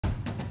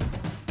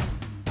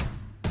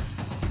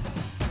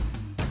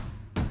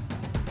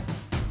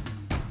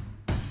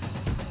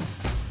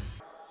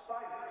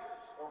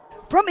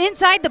From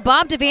inside the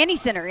Bob Devaney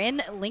Center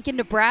in Lincoln,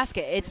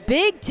 Nebraska, it's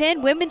Big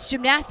Ten Women's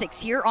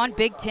Gymnastics here on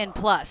Big Ten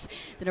Plus.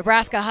 The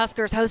Nebraska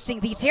Huskers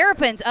hosting the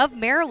Terrapins of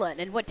Maryland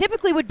in what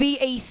typically would be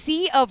a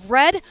sea of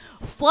red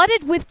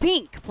flooded with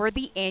pink for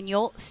the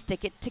annual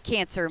Stick It to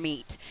Cancer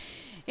meet.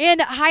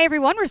 And hi,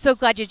 everyone. We're so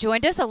glad you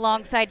joined us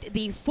alongside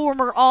the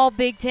former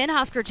All-Big Ten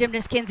Husker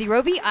gymnast Kenzie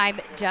Roby. I'm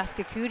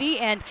Jessica Cootie,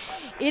 and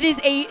it is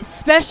a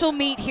special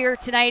meet here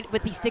tonight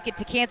with the Stick It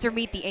to Cancer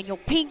meet, the annual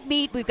pink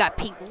meet. We've got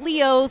pink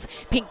Leos,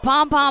 pink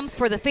pom-poms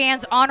for the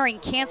fans honoring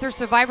cancer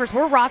survivors.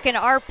 We're rocking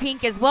our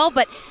pink as well,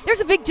 but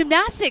there's a big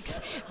gymnastics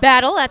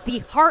battle at the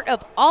heart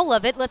of all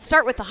of it. Let's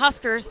start with the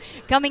Huskers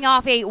coming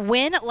off a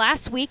win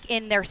last week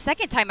in their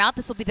second time out.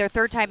 This will be their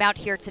third time out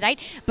here tonight,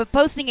 but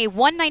posting a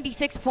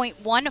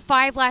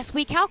 196.15 last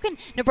week. How can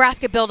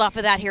Nebraska build off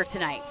of that here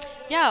tonight?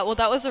 Yeah, well,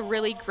 that was a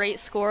really great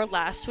score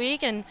last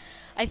week, and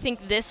I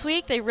think this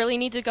week they really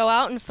need to go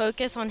out and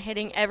focus on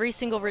hitting every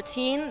single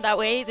routine. That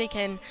way they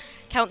can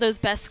count those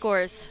best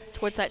scores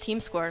towards that team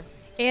score.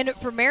 And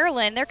for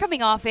Maryland, they're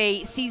coming off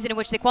a season in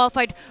which they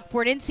qualified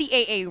for an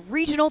NCAA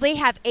regional. They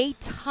have a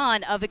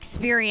ton of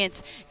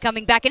experience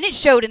coming back, and it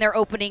showed in their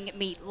opening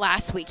meet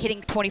last week,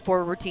 hitting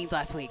 24 routines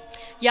last week.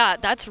 Yeah,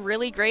 that's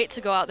really great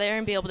to go out there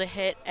and be able to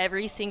hit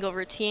every single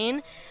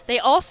routine. They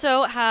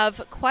also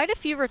have quite a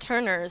few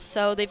returners.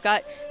 So they've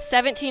got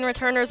 17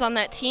 returners on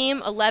that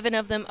team, 11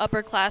 of them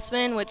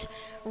upperclassmen, which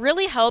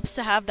really helps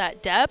to have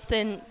that depth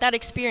and that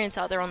experience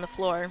out there on the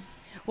floor.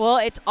 Well,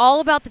 it's all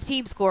about the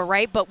team score,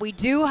 right? But we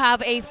do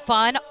have a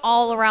fun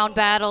all-around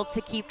battle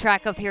to keep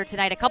track of here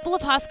tonight. A couple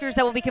of Huskers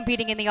that will be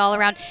competing in the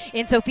all-around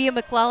in Sophia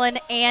McClellan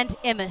and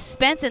Emma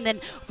Spence. And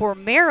then for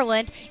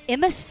Maryland,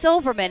 Emma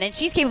Silverman, and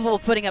she's capable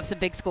of putting up some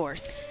big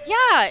scores.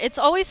 Yeah, it's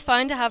always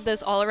fun to have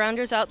those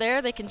all-arounders out there.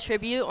 They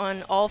contribute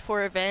on all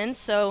four events,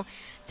 so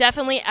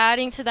definitely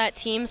adding to that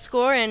team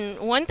score. And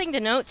one thing to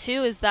note,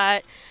 too, is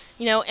that,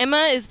 you know,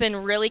 Emma has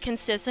been really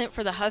consistent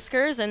for the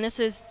Huskers, and this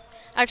is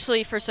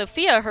actually for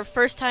Sophia, her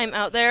first time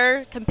out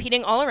there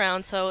competing all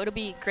around, so it'll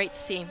be great to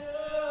see.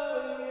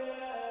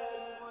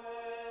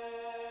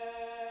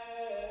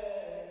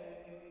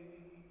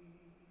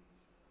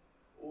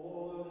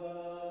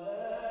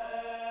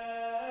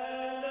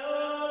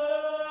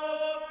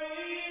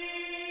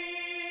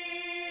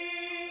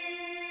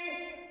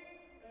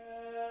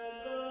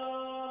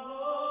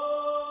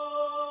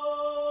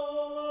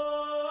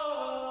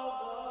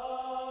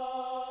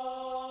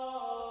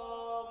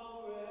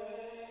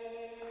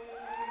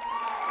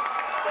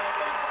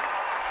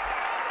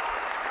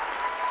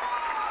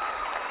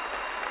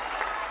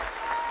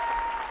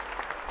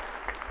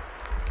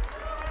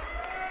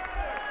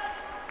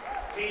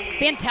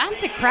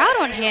 Fantastic crowd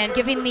on hand,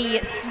 given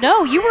the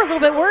snow. You were a little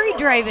bit worried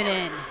driving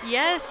in.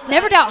 Yes.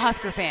 Never doubt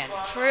Husker fans.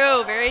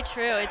 True, very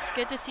true. It's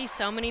good to see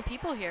so many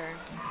people here.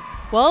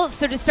 Well,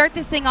 so to start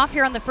this thing off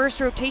here on the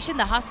first rotation,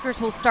 the Huskers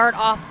will start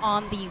off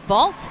on the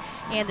vault,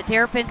 and the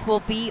Terrapins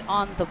will be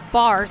on the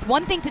bars.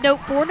 One thing to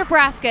note for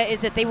Nebraska is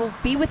that they will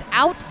be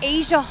without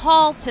Asia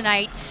Hall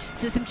tonight,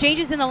 so some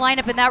changes in the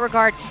lineup in that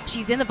regard.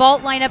 She's in the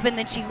vault lineup, and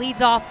then she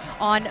leads off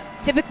on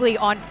typically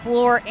on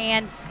floor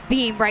and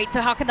beam, right?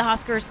 So how can the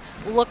Huskers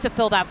look to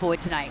fill that void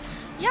tonight?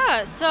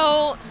 Yeah,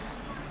 so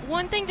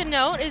one thing to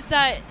note is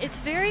that it's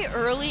very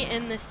early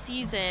in the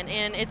season,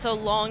 and it's a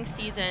long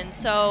season.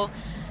 So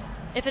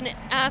if an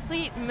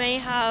athlete may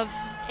have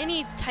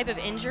any type of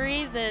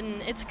injury,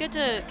 then it's good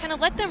to kind of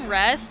let them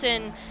rest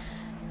and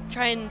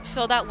try and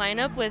fill that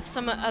lineup with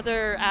some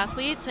other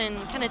athletes and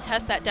kind of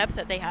test that depth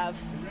that they have.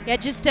 Yeah,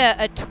 just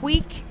a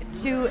tweak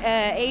to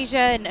Asia,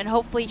 and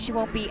hopefully she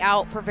won't be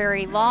out for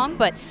very long,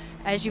 but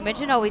as you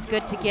mentioned, always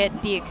good to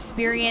get the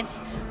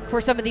experience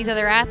for some of these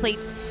other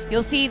athletes.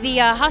 You'll see the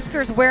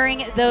Huskers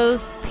wearing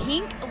those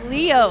pink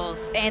Leos,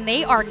 and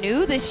they are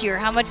new this year.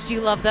 How much do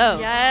you love those?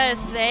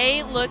 Yes,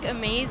 they look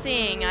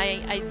amazing.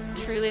 I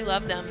truly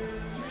love them.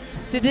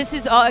 So this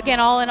is, again,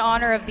 all in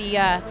honor of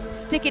the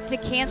Stick It to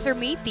Cancer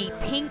meet, the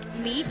pink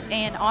meet,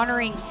 and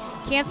honoring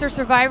cancer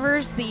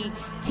survivors. The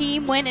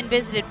team went and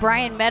visited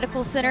Bryan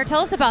Medical Center.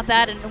 Tell us about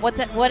that and what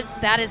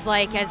that is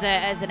like as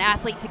an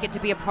athlete to get to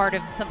be a part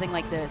of something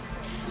like this.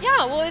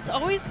 Yeah, well, it's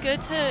always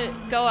good to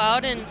go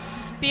out and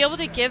be able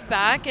to give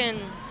back, and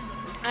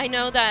I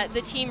know that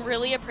the team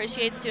really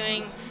appreciates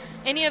doing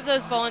any of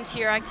those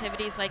volunteer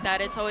activities like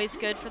that. It's always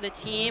good for the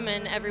team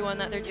and everyone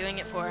that they're doing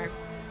it for.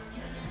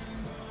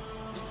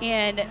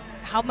 And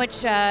how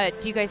much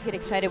do you guys get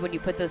excited when you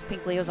put those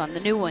pink Leos on, the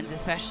new ones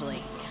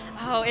especially?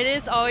 Oh, it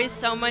is always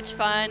so much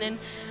fun, and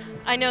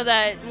I know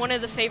that one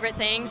of the favorite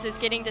things is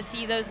getting to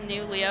see those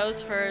new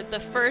Leos for the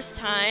first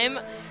time.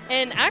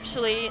 And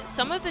actually,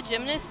 some of the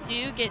gymnasts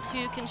do get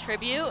to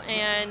contribute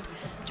and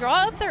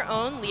draw up their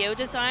own Leo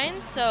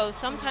designs. So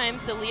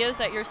sometimes the Leos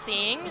that you're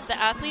seeing, the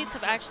athletes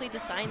have actually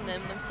designed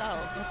them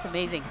themselves. That's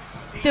amazing.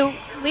 So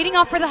leading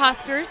off for the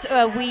Huskers,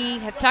 we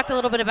have talked a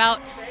little bit about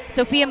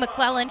Sophia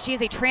McClellan. She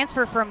is a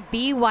transfer from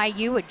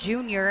BYU, a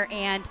junior,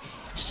 and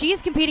She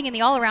is competing in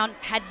the all-around,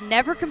 had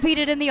never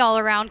competed in the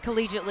all-around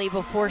collegiately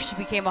before she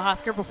became a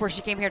Husker, before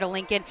she came here to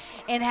Lincoln,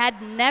 and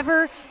had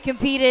never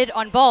competed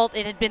on vault.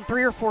 It had been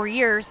 3 or 4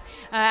 years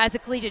as a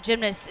collegiate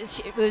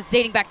gymnast. It was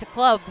dating back to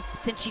club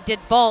since she did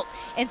vault.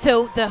 And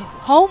so the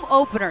home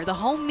opener, the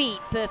home meet,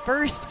 the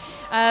first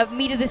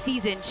meet of the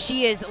season,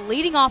 she is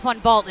leading off on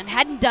vault and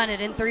hadn't done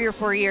it in 3 or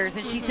 4 years.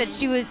 And she said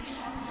she was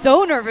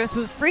so nervous,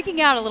 was freaking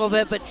out a little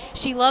bit, but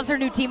she loves her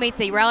new teammates.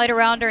 They rallied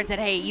around her and said,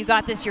 hey, you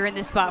got this, you're in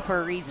this spot for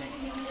a reason.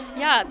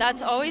 Yeah,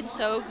 that's always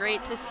so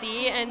great to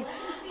see. And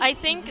I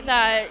think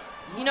that,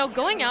 you know,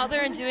 going out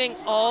there and doing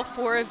all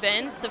 4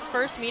 events, the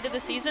first meet of the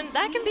season,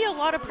 that can be a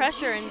lot of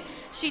pressure. And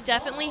she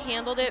definitely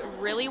handled it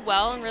really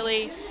well and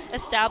really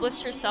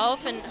established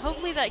herself. And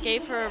hopefully that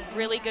gave her a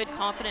really good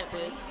confident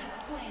boost.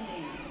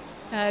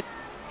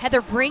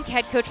 Heather Brink,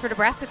 head coach for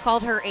Nebraska,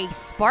 called her a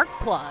spark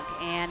plug.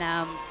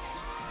 And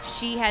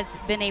she has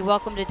been a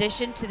welcomed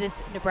addition to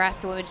this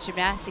Nebraska women's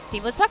gymnastics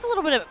team. Let's talk a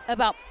little bit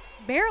about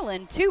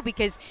Maryland too,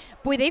 because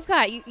boy, they've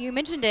got, you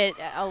mentioned it,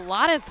 a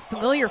lot of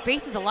familiar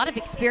faces, a lot of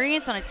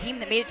experience on a team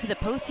that made it to the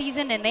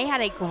postseason, and they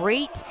had a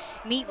great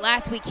meet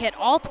last week, hit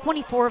all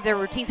 24 of their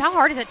routines. How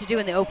hard is that to do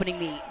in the opening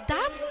meet?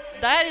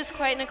 That is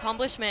quite an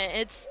accomplishment.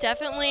 It's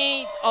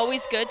definitely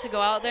always good to go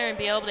out there and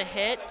be able to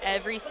hit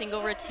every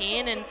single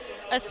routine, and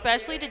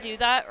especially to do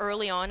that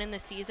early on in the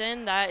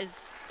season. That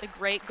is a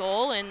great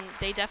goal, and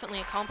they definitely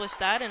accomplished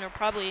that and are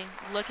probably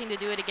looking to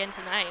do it again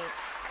tonight.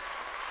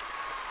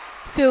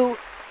 So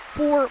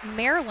for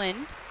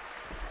Maryland,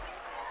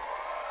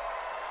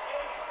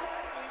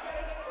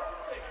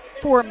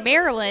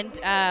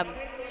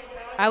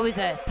 I was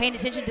paying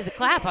attention to the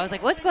clap. I was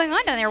like, what's going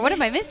on down there? What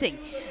am I missing?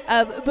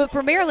 But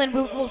for Maryland,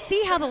 we'll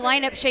see how the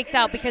lineup shakes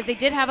out, because they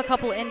did have a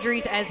couple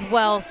injuries as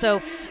well.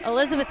 So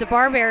Elizabeth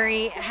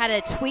DeBarberry had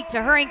a tweak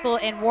to her ankle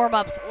in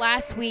warm-ups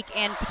last week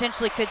and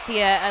potentially could see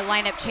a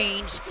lineup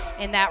change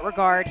in that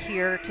regard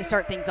here to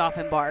start things off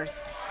in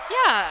bars.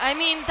 Yeah, I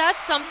mean,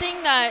 that's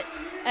something that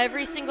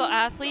every single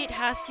athlete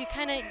has to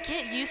kind of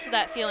get used to,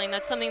 that feeling.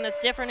 That's something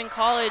that's different in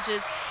college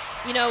is,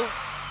 you know,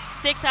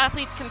 6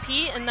 athletes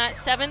compete, and that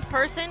 7th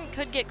person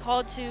could get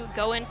called to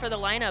go in for the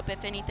lineup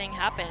if anything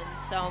happens.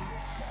 So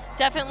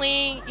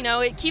definitely, you know,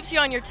 it keeps you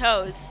on your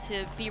toes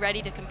to be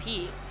ready to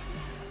compete.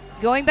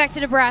 Going back to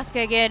Nebraska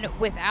again,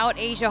 without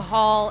Asia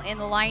Hall in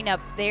the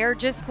lineup, they're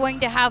just going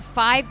to have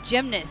 5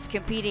 gymnasts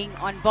competing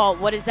on vault.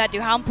 What does that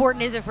do? How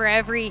important is it for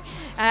every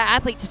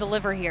athlete to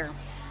deliver here?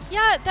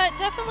 Yeah, that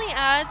definitely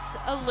adds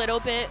a little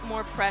bit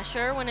more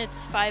pressure when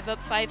it's 5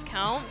 up, 5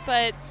 count.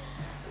 But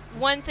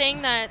one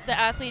thing that the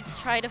athletes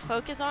try to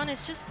focus on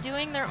is just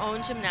doing their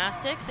own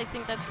gymnastics. I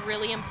think that's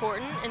really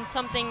important, and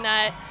something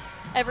that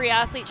every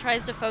athlete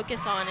tries to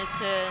focus on is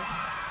to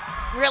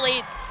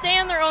really stay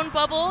in their own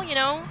bubble. You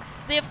know,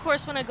 they of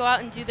course want to go out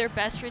and do their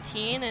best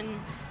routine and,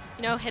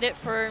 you know, hit it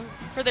for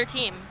their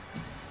team.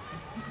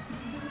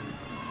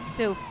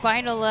 So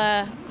final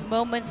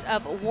moments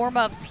of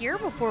warm-ups here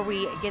before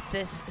we get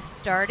this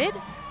started.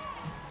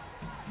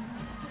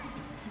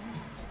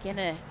 Again,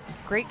 a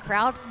great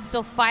crowd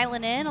still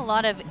filing in, a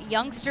lot of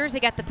youngsters. They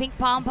got the pink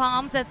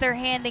pom-poms that they're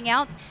handing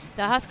out.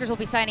 The Huskers will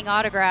be signing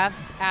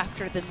autographs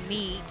after the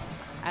meet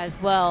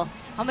as well.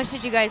 How much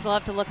did you guys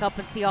love to look up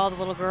and see all the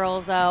little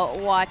girls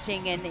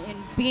watching and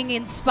being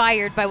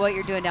inspired by what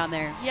you're doing down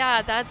there?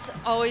 Yeah, that's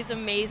always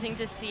amazing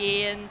to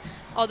see, and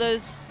all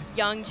those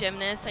young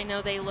gymnasts, I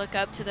know they look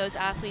up to those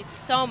athletes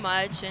so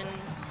much, and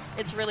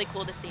it's really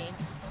cool to see.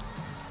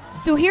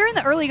 So here in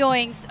the early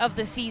goings of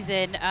the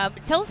season,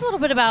 tell us a little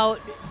bit about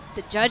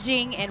the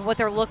judging and what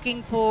they're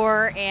looking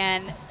for,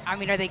 and I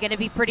mean, are they going to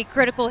be pretty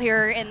critical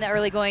here in the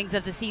early goings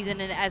of the season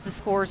and as the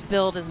scores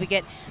build as we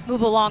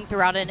move along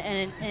throughout an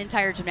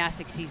entire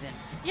gymnastics season?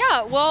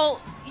 Yeah,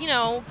 well, you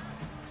know,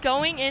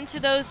 going into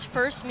those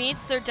first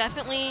meets, they're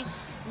definitely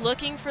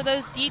looking for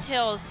those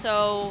details.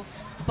 So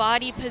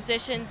body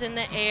positions in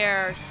the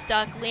air,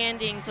 stuck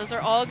landings, those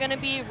are all going to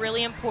be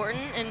really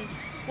important. And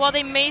while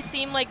they may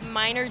seem like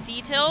minor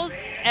details,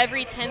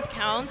 every 10th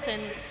counts,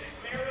 and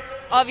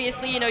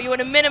obviously, you know, you want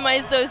to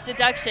minimize those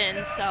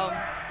deductions. So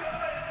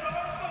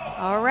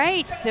all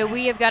right, so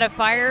we have got a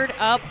fired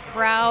up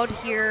crowd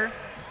here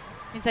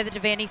inside the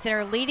Devaney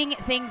Center, leading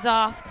things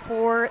off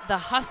for the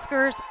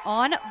Huskers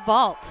on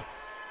vault.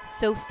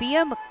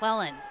 Sophia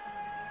McClellan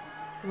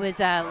was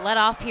let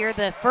off here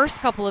the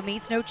first couple of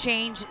meets. No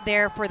change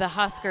there for the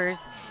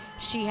Huskers.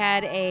 She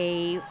had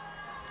a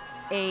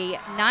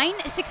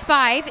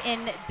 9.65 in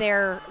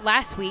their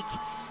last week,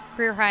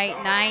 career high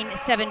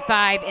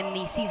 9.75 in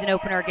the season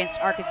opener against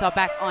Arkansas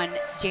back on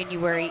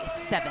January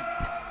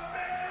 7th.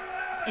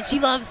 And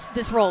she loves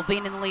this role,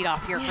 being in the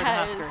leadoff here for the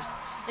Huskers.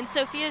 And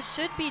Sophia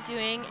should be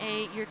doing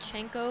a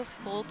Yurchenko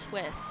full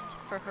twist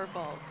for her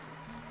vault.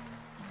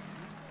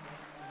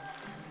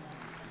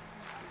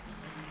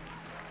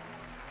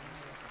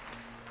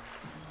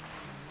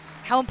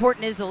 How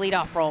important is the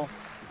leadoff role?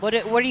 What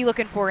are you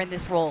looking for in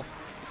this role?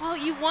 Well,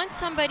 you want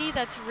somebody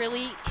that's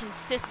really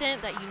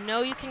consistent, that you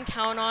know you can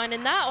count on,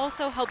 and that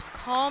also helps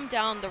calm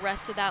down the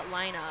rest of that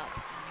lineup.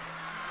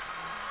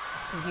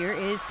 So here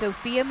is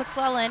Sophia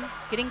McClellan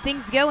getting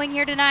things going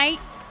here tonight.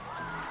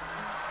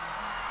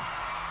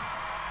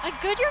 A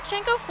good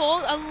Yurchenko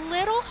fold, a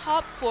little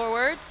hop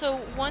forward. So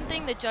one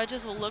thing the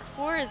judges will look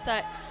for is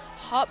that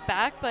hop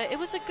back, but it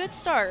was a good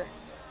start.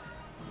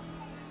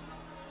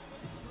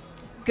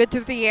 Good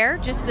through the air,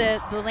 just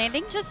the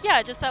landing? Just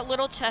that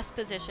little chest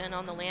position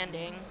on the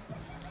landing.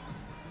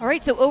 All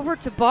right, so over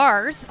to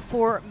bars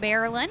for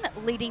Maryland.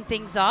 Leading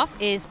things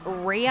off is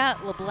Rhea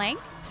LeBlanc,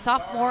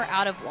 sophomore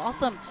out of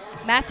Waltham,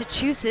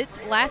 Massachusetts.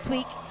 Last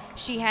week,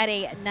 she had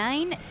a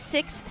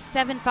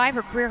 9.675,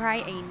 her career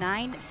high, a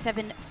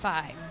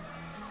 9.75.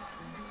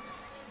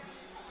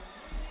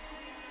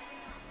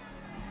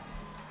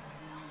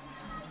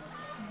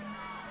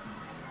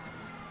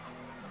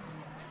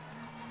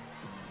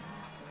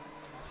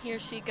 Here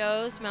she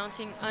goes,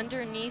 mounting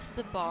underneath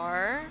the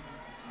bar.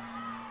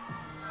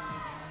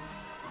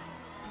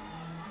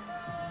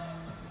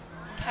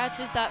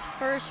 Catches that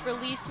first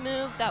release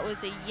move. That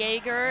was a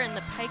Jaeger in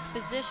the piked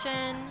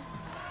position.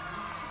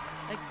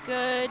 A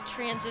good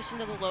transition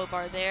to the low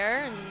bar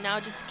there. And now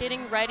just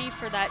getting ready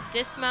for that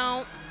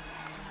dismount.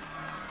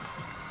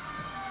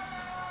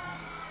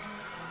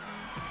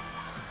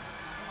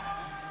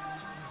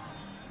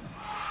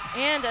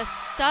 And a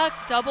stuck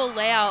double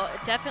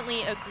layout.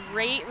 Definitely a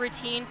great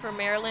routine for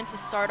Maryland to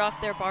start off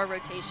their bar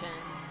rotation.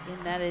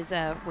 And that is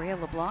Rhea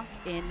LeBlanc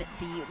in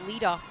the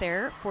leadoff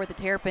there for the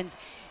Terrapins.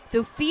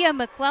 Sophia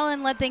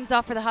McClellan led things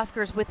off for the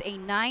Huskers with a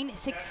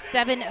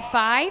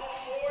 9.675.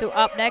 So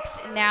up next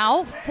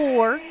now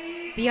for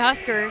the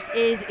Huskers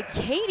is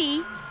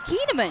Katie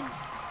Keeneman,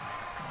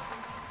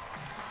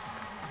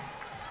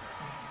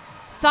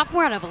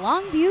 sophomore out of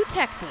Longview,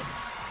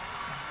 Texas.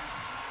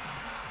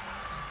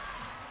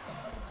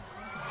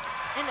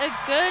 And a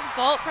good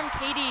vault from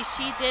Katie.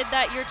 She did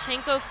that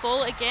Yurchenko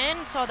full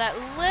again. Saw that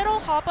little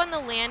hop on the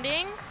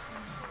landing,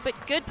 but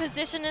good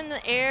position in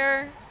the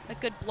air, a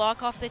good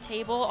block off the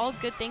table, all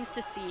good things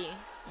to see.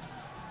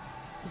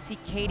 To see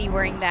Katie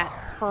wearing that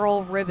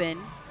pearl ribbon.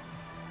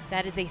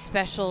 That is a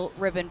special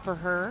ribbon for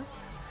her.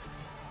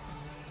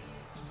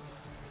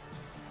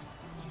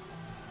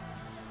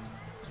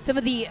 Some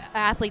of the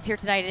athletes here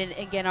tonight, and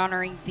again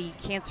honoring the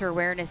cancer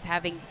awareness,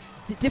 having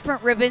the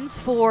different ribbons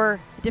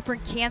for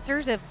different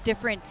cancers of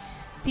different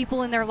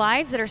people in their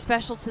lives that are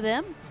special to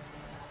them.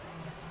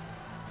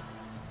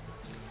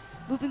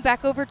 Moving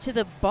back over to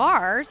the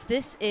bars,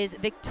 this is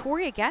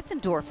Victoria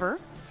Gatzendorfer,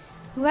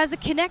 who has a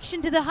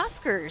connection to the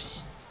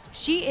Huskers.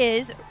 She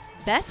is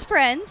best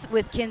friends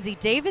with Kinsey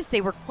Davis.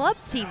 They were club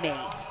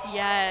teammates.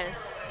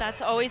 Yes,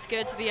 that's always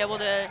good to be able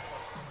to,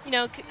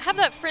 have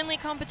that friendly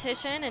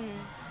competition and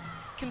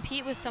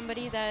compete with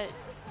somebody that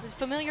is a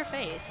familiar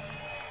face.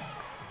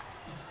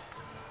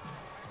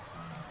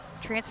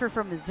 Transfer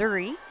from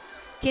Missouri.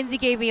 Kinsey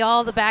gave me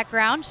all the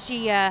background.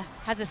 She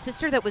has a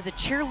sister that was a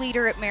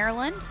cheerleader at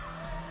Maryland.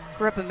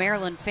 Grew up a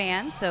Maryland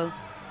fan, so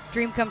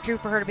dream come true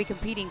for her to be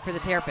competing for the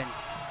Terrapins.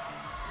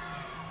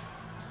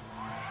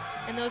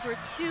 And those were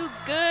two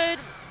good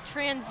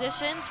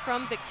transitions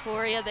from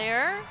Victoria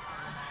there.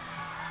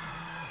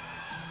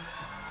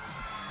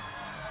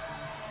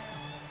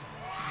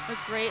 A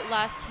great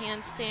last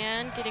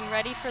handstand, getting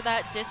ready for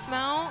that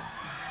dismount.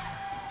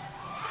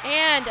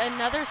 And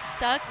another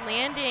stuck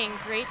landing,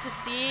 great to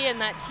see,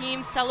 and that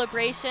team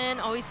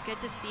celebration, always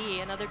good to see.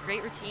 Another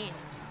great routine.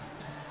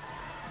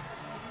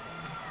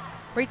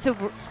 Right, so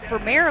for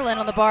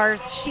Maryland on the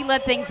bars, she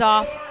led things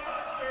off.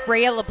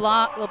 Rhea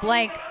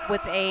LeBlanc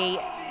with a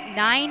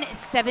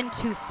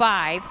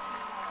 9.725.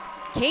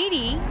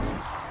 Katie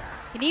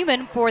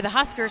Keeneman for the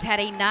Huskers had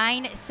a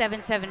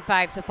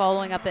 9.775, so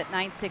following up that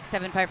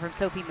 9.675 from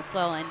Sophie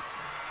McClellan.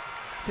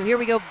 So here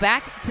we go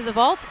back to the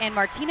vault, and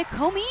Martina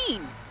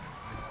Comine.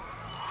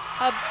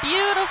 A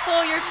beautiful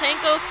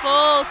Yurchenko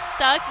full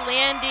stuck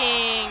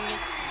landing.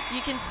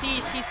 You can see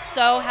she's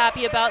so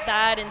happy about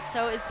that, and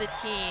so is the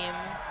team.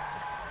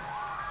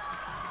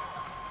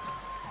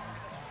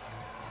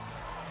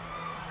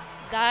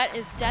 That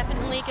is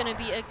definitely going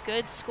to be a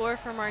good score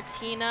for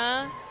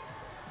Martina.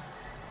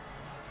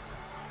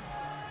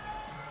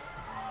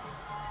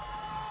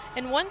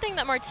 And one thing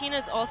that Martina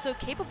is also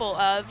capable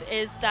of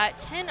is that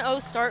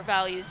 10-0 start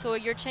value, so a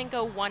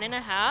Yurchenko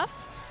 1.5.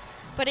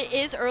 But it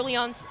is early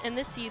on in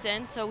the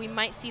season, so we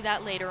might see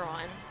that later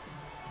on.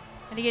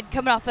 And again,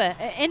 coming off an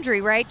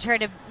injury, right? Try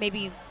to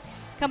maybe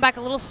come back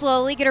a little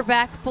slowly, get her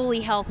back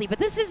fully healthy. But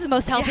this is the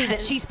most healthy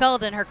that she's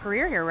felt in her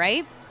career here,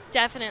 right?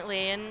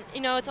 Definitely. And,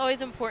 it's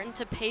always important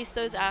to pace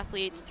those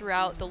athletes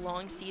throughout the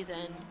long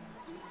season.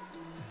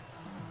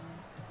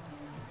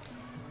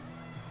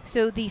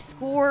 So the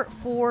score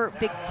for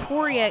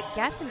Victoria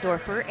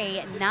Gatzendorfer,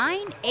 a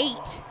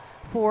 9.8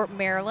 for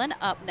Maryland.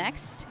 Up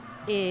next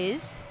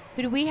is...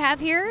 Who do we have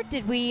here?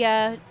 Did we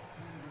have,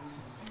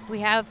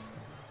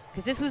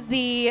 because this was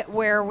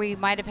where we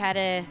might have had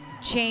a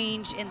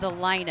change in the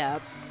lineup.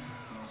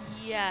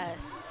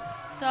 Yes,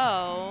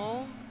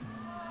 so.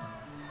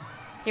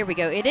 Here we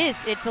go,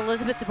 it's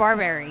Elizabeth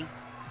DeBarberry.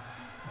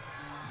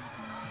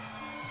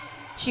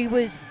 She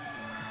was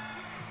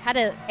had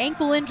an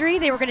ankle injury.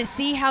 They were going to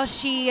see how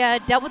she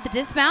dealt with the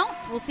dismount.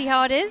 We'll see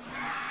how it is.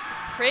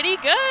 Pretty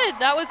good.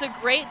 That was a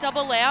great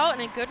double layout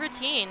and a good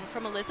routine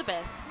from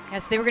Elizabeth.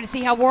 Yes, they were going to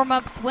see how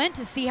warm-ups went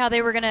to see how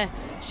they were going to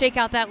shake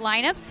out that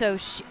lineup.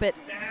 But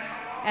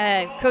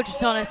Coach was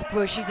telling us,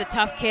 boy, she's a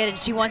tough kid and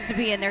she wants to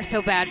be in there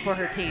so bad for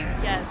her team.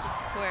 Yes, of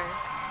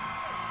course.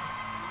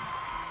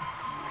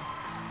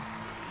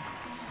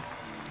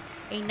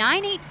 A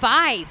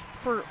 9.85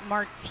 for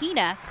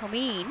Martina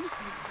Comine.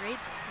 Great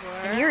score.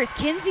 And here is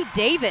Kinsey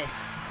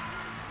Davis.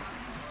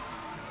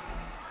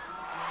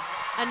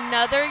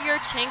 Another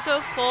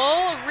Yurchenko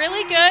full.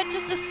 Really good.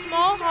 Just a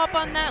small hop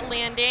on that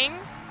landing.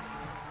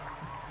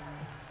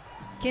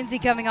 Kinsey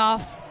coming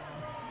off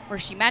where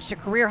she matched a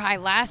career high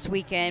last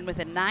weekend with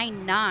a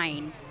 9.9.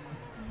 I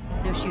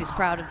know she was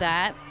proud of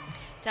that.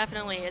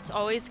 Definitely. It's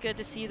always good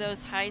to see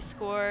those high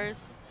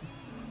scores.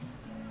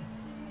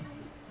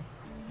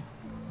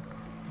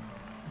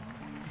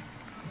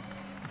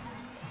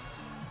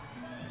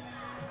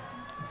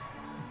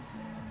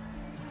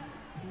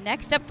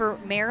 Next up for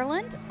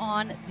Maryland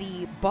on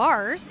the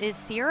bars is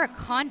Sierra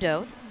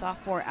Kondo, the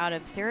sophomore out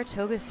of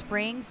Saratoga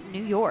Springs,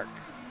 New York.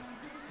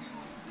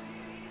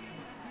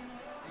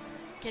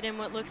 Getting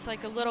what looks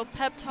like a little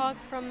pep talk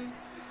from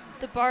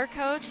the bar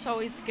coach. It's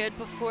always good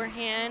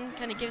beforehand.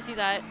 Kind of gives you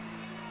that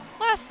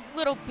last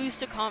little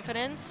boost of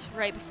confidence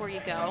right before you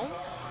go.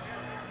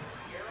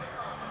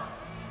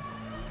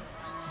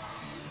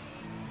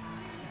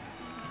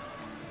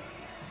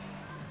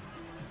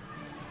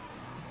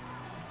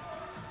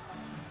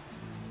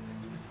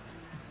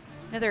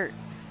 Another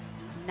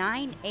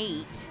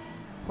 9.8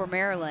 for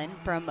Maryland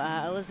from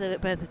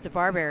Elizabeth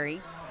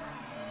DeBarberry.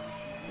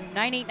 So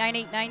 9.8,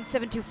 9.8,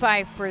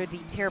 9.725 for the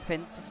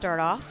Terrapins to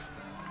start off.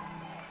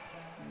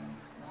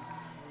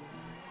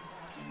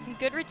 And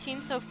good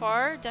routine so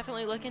far.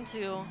 Definitely looking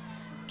to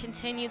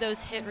continue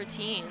those hit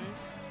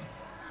routines.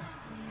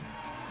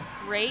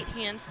 Great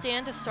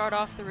handstand to start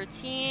off the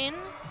routine.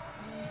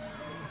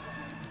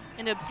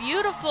 And a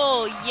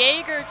beautiful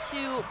Jaeger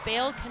to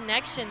bail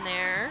connection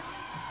there.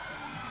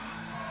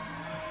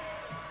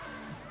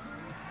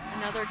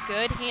 Another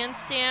good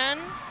handstand.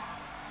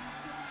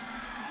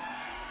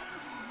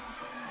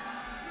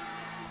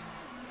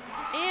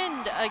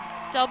 And a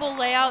double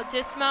layout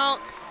dismount.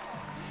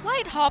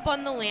 Slight hop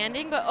on the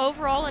landing, but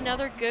overall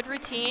another good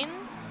routine.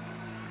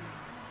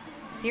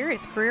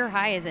 Sierra's career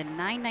high is a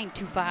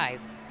 9.925.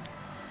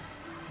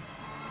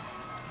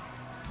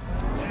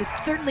 So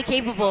certainly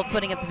capable of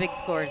putting up the big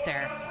scores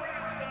there.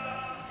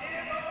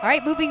 All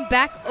right, moving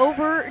back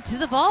over to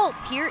the vault.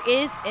 Here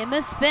is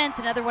Emma Spence,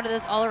 another one of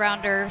those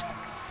all-arounders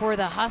for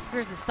the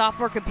Huskers. The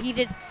sophomore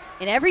competed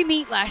in every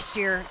meet last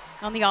year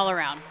on the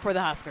all-around for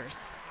the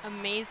Huskers.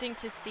 Amazing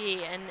to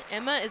see, and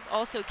Emma is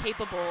also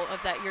capable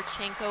of that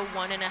Yurchenko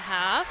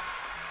 1.5.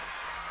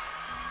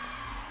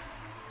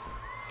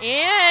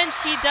 And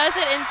she does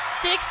it and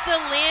sticks the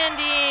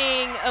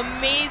landing.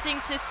 Amazing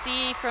to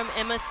see from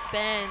Emma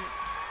Spence.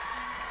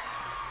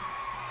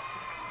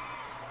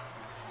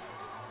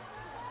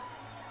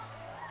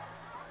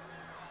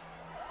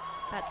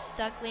 That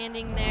stuck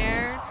landing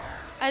there.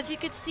 As you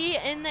could see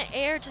in the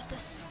air, just a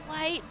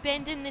slight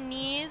bend in the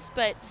knees,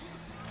 but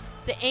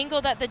the angle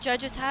that the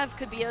judges have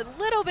could be a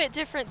little bit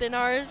different than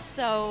ours,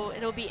 so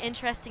it'll be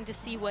interesting to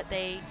see what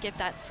they give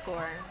that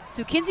score.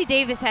 So Kinsey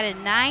Davis had a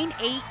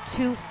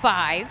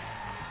 9.825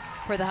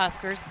 for the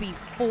Huskers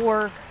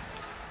before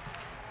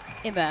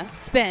Emma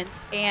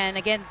Spence, and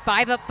again,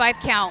 5 up, 5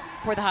 count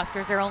for the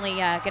Huskers. They're only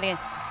going to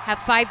have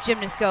 5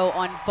 gymnasts go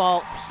on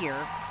vault here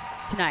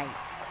tonight.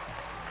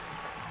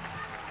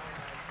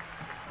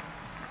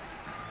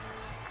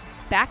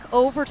 Back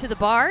over to the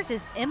bars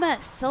is Emma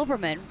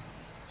Silberman,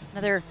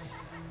 another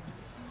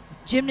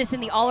gymnast in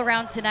the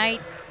all-around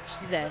tonight.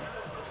 She's a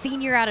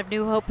senior out of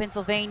New Hope,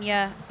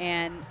 Pennsylvania,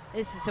 and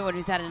this is someone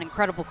who's had an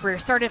incredible career.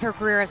 Started her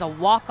career as a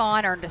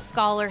walk-on, earned a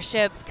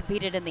scholarships,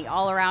 competed in the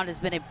all-around, has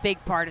been a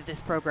big part of this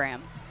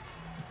program.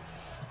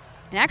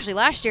 And actually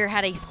last year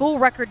had a school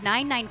record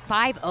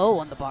 9.950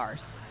 on the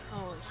bars.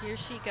 Oh, here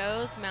she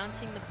goes,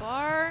 mounting the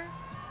bar.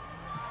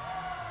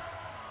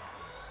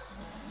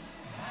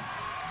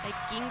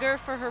 A Ginger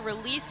for her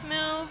release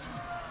move.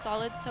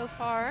 Solid so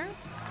far.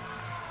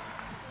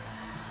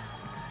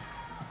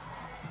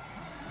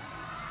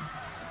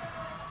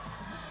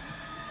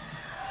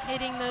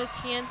 Hitting those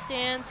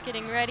handstands,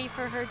 getting ready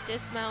for her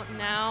dismount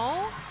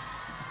now.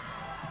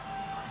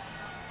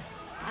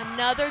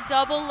 Another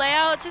double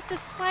layout, just a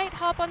slight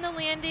hop on the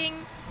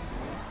landing.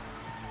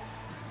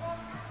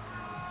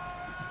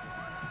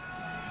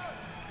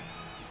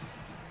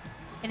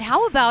 And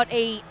how about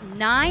a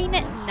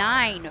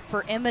 9.9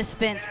 for Emma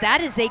Spence?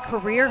 That is a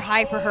career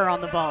high for her on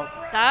the vault.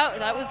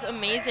 That was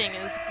amazing.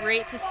 It was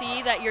great to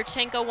see that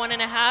Yurchenko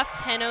 1.5,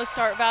 10.0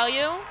 start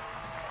value.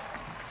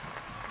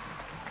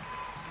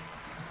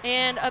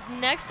 And up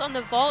next on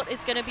the vault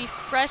is going to be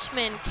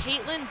freshman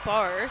Caitlin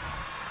Barth.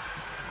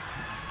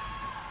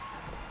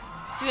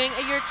 Doing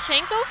a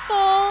Yurchenko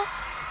full.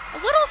 A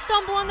little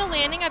stumble on the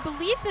landing. I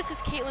believe this is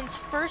Caitlin's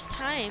first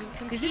time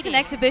competing. Is this an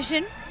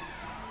exhibition?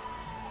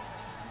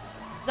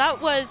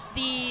 That was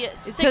the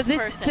sixth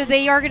person. So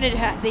they are going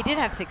to they did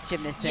have 6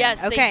 gymnasts then.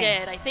 Yes, okay. they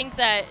did. I think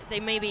that they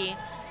maybe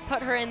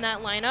put her in that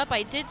lineup.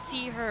 I did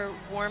see her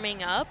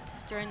warming up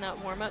during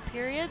that warm-up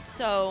period,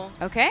 so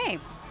okay.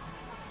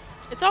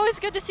 It's always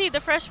good to see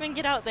the freshmen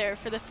get out there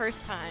for the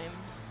first time.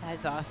 That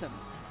is awesome.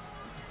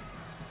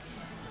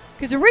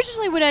 Because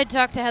originally when I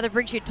talked to Heather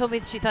Brink, she had told me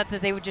that she thought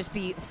that they would just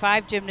be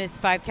 5 gymnasts,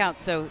 5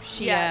 counts. So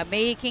she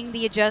making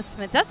the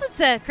adjustments. That's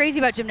what's crazy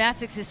about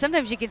gymnastics is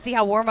sometimes you can see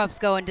how warm-ups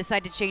go and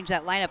decide to change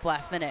that lineup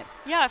last minute.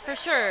 Yeah, for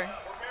sure.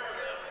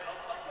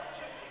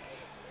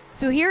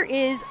 So here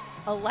is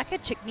Aleka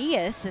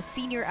Chiknius, a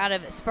senior out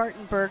of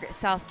Spartanburg,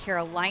 South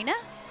Carolina,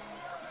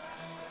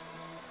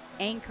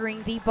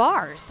 anchoring the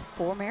bars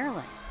for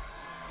Maryland.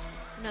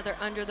 Another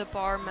under the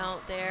bar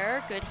mount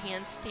there. Good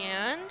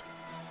handstand.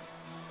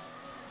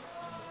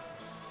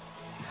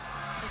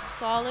 A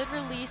solid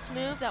release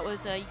move. That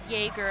was a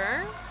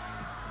Jaeger.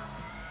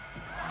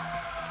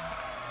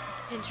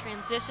 In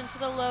transition to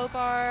the low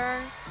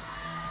bar.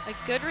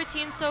 A good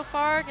routine so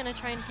far. Gonna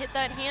try and hit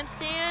that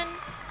handstand.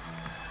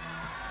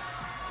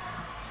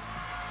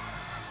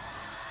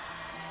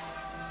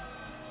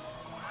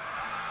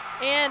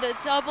 And a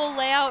double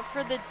layout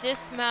for the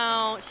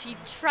dismount. She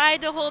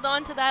tried to hold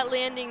on to that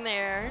landing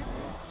there.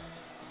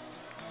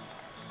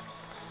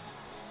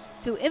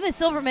 So Emma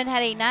Silverman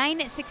had a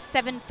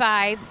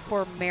 9.675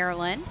 for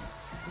Maryland.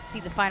 We'll see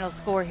the final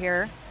score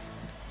here.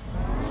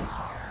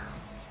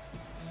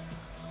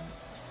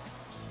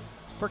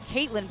 For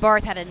Caitlin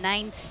Barth had a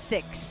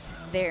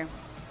 9.6 there.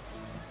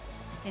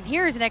 And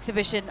here is an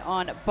exhibition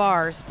on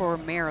bars for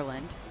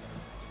Maryland.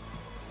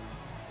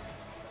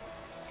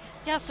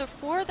 Yeah, so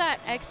for that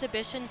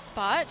exhibition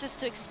spot, just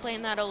to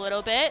explain that a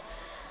little bit,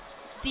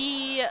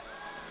 the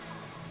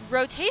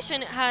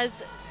rotation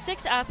has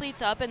 6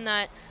 athletes up, and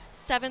that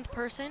 7th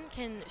person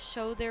can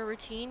show their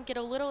routine, get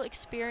a little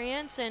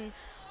experience, and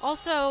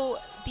also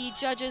the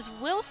judges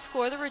will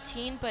score the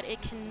routine, but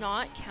it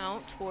cannot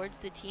count towards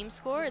the team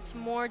score. It's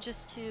more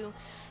just to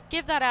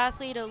give that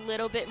athlete a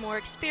little bit more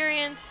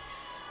experience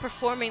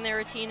performing their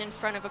routine in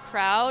front of a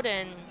crowd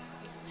and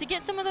to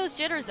get some of those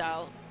jitters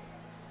out.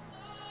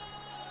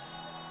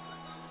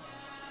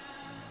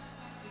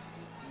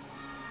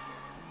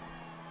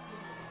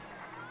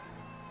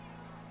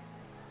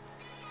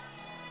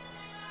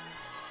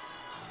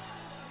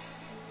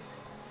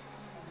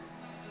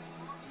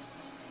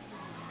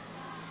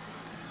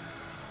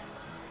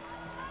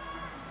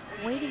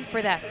 Waiting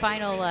for that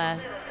final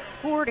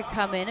score to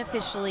come in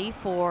officially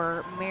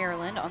for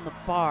Maryland on the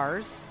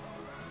bars.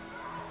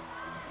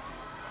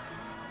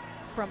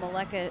 From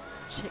Aleka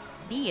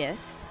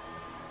Chiknius.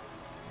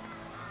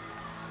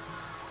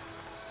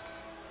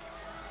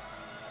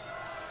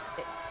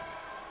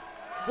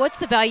 What's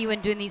the value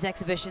in doing these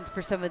exhibitions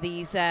for some of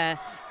these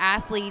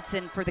athletes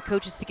and for the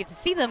coaches to get to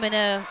see them in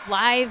a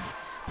live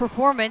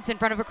performance in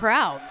front of a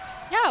crowd?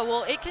 Yeah,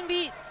 well, it can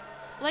be,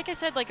 like I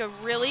said, like a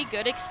really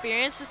good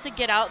experience just to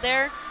get out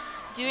there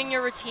doing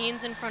your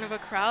routines in front of a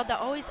crowd. That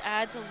always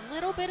adds a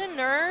little bit of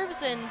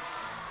nerves, and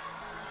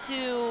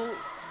to,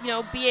 you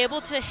know, be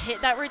able to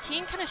hit that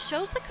routine kind of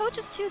shows the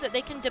coaches too that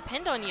they can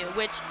depend on you,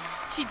 which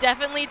she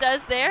definitely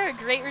does there. A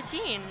great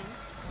routine.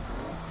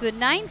 So the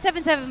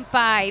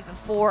 9.775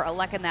 for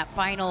Aleka in that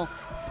final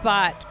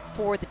spot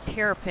for the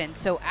Terrapins.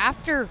 So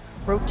after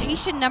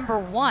rotation number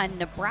 1,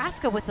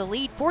 Nebraska with the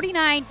lead,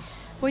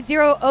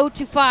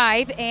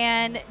 49.0025,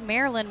 and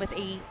Maryland with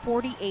a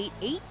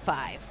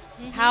 48.85.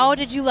 How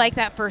did you like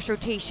that first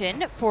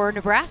rotation for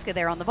Nebraska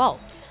there on the vault?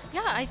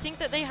 Yeah, I think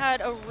that they had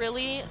a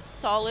really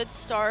solid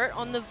start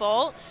on the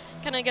vault.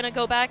 Kind of going to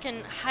go back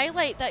and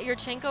highlight that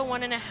Yurchenko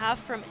 1.5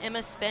 from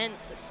Emma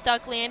Spence,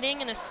 stuck landing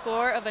and a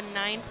score of a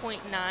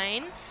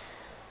 9.9.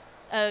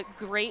 A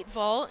great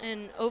vault,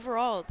 and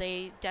overall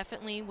they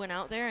definitely went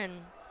out there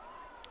and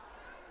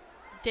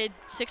did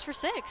 6 for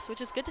 6,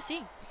 which is good to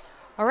see.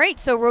 All right,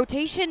 so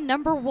rotation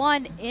number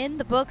 1 in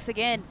the books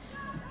again.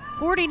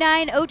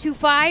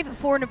 49.025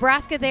 for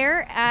Nebraska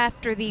there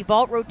after the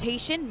vault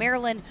rotation.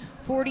 Maryland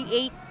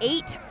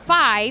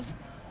 48.85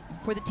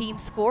 for the team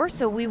score.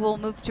 So we will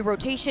move to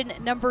rotation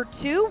number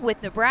 2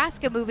 with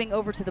Nebraska moving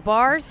over to the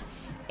bars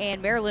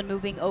and Maryland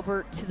moving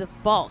over to the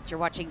vault. You're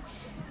watching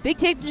Big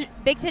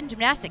Ten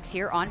Gymnastics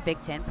here on Big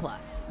Ten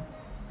Plus.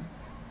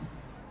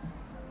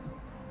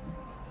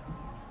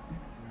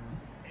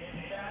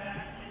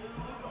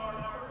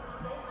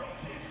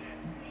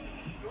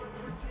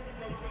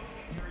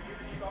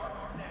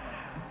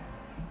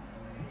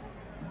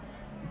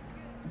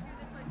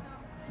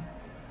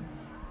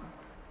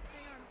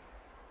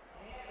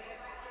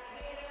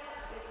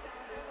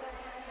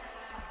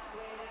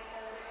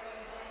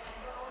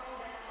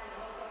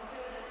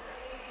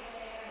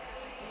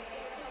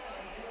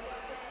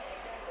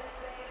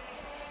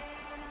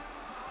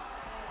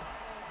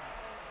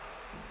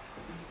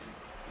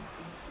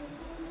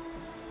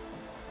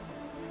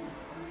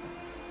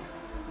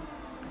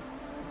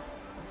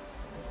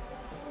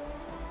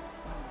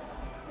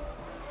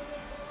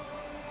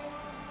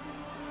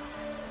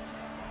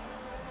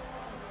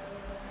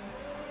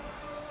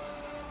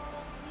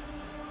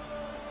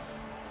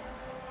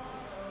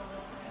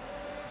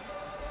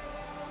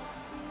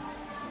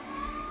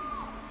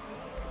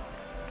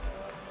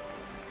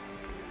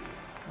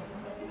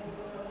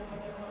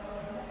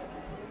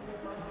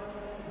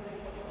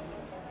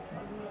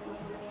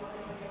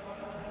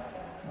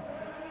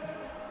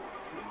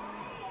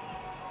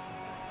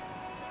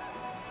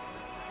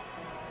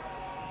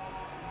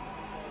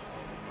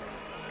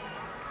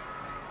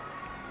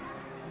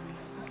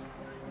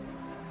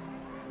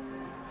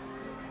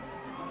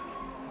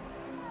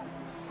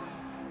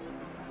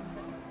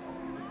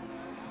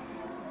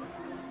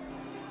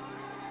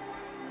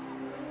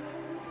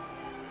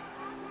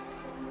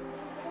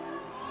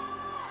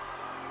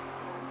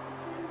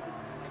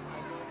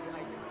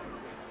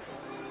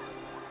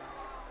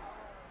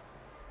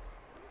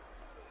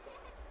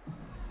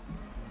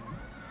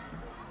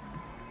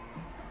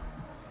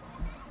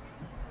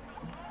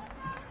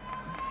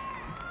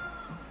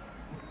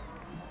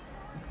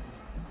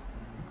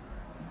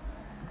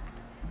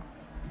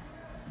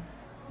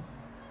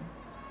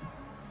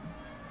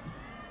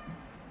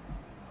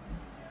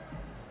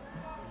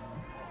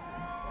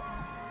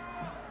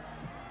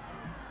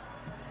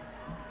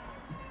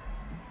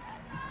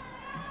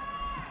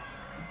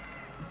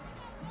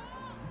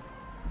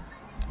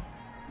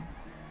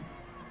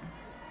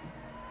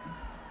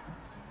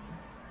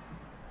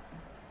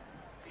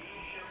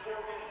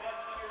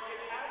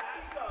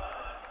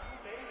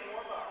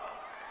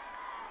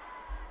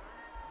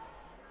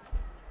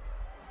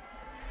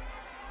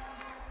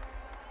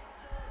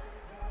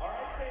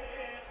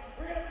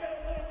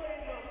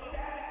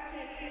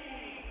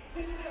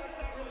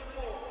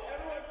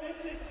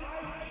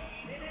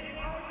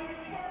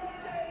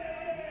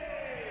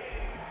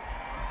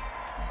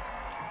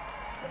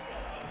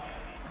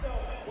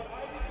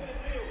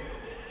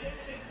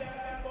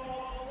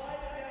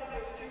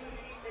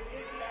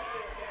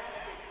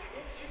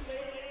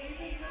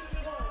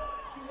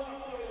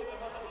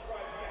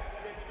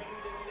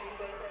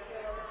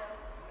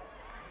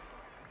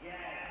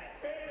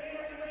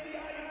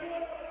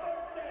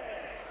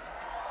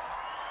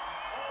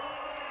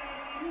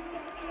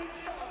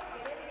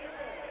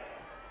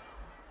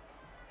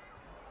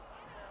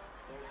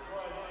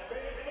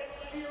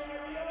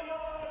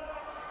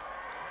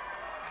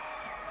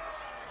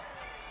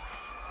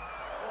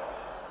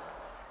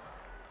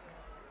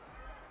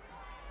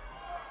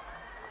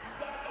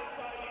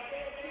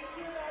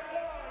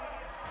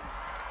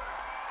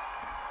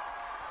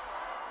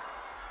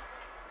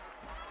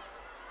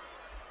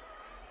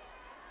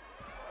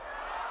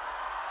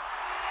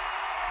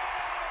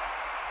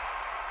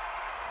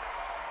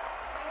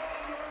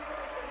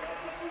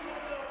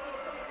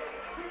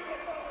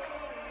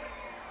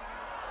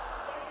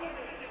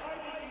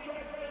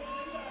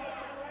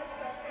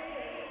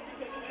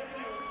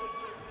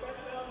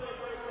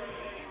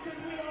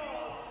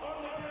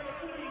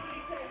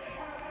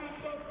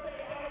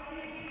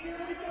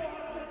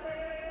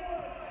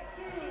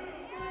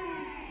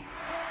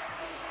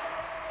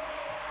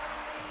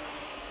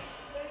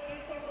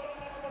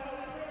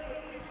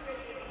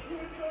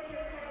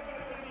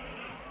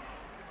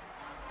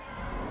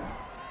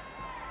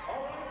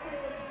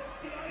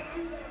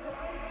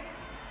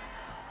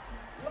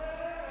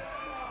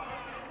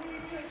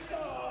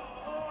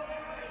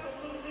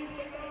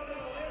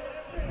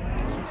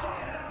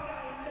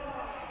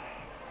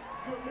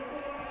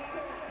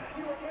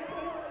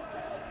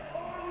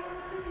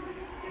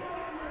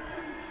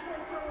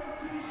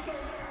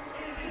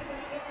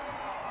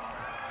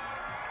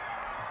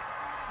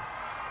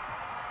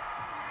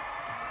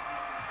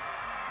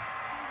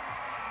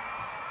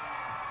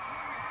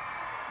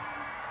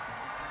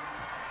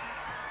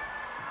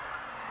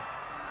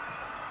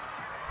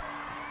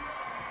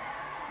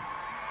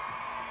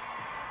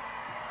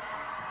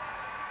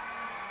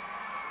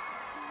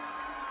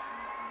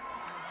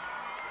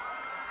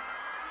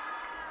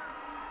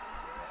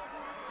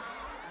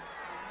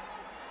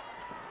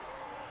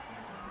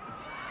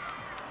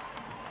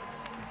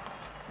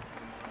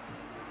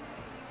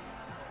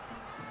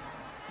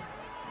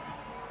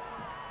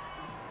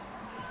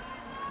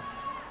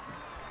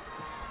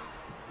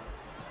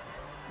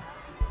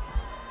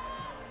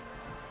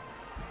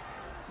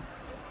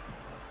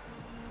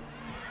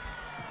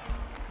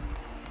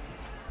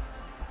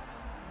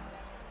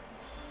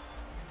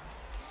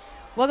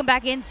 Welcome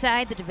back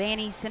inside the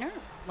Devaney Center.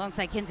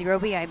 Alongside Kinsey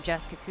Roby, I'm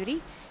Jessica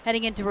Cootie.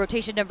 Heading into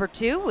rotation number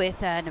 2 with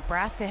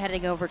Nebraska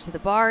heading over to the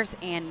bars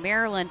and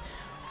Maryland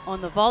on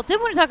the vault. Did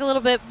want to talk a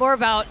little bit more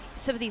about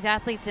some of these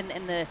athletes and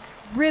the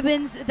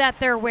ribbons that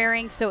they're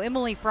wearing. So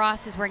Emily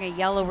Frost is wearing a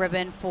yellow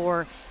ribbon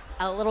for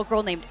a little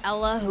girl named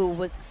Ella who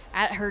was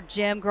at her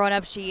gym growing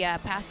up. She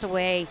passed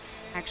away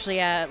actually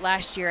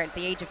last year at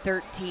the age of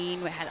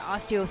 13, had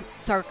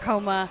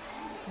osteosarcoma.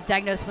 Was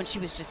diagnosed when she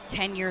was just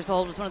 10 years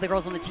old, was one of the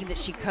girls on the team that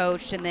she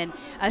coached. And then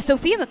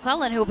Sophia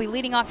McClellan, who will be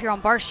leading off here on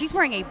bars, she's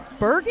wearing a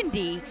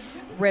burgundy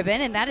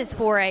ribbon, and that is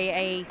for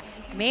a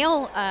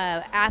male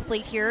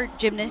athlete here,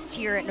 gymnast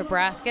here at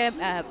Nebraska,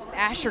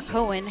 Asher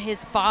Cohen,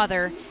 his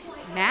father,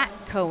 Matt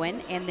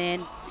Cohen. And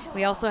then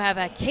we also have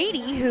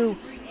Katie, who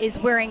is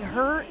wearing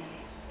her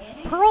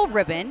pearl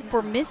ribbon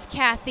for Miss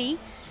Kathy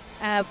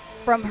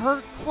from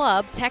her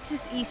club,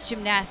 Texas East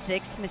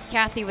Gymnastics. Miss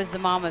Kathy was the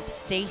mom of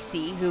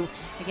Stacy, who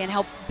again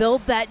helped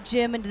build that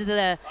gym into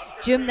the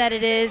gym that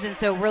it is, and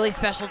so really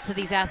special to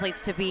these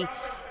athletes to be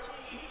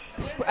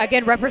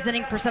again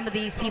representing for some of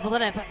these people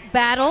that have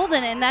battled,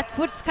 and that's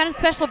what's kind of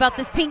special about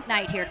this pink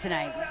night here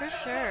tonight. For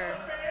sure.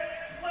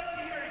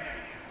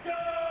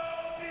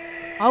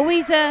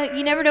 Always,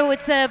 you never know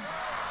what's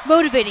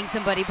motivating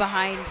somebody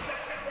behind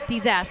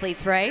these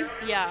athletes, right?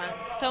 Yeah,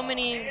 so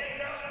many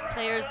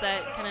players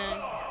that kind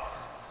of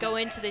go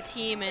into the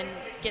team and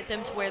get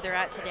them to where they're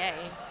at today.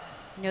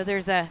 You know,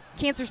 there's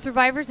cancer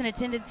survivors in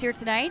attendance here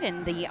tonight,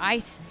 and the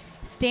ICE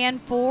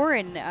stand for,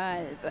 and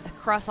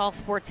across all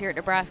sports here at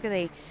Nebraska,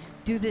 they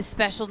do this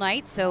special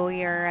night, so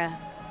we are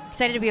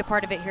excited to be a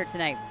part of it here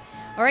tonight.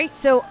 All right,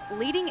 so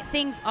leading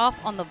things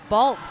off on the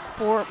vault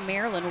for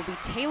Maryland will be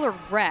Taylor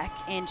Reck,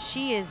 and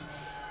she is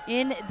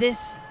in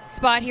this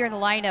spot here in the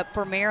lineup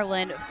for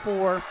Maryland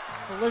for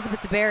Elizabeth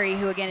DeBerry,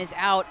 who again is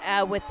out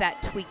with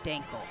that tweaked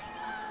ankle.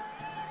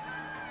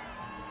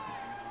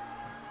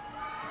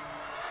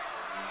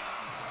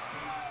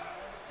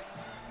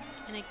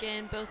 And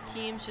again, both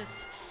teams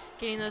just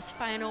getting those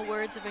final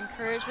words of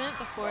encouragement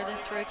before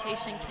this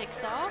rotation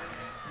kicks off.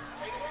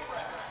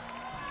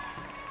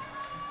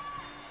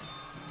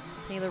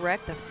 Taylor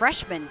Reck, the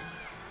freshman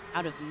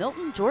out of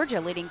Milton, Georgia,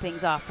 leading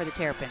things off for the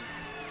Terrapins.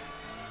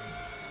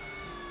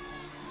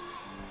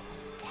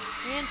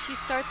 And she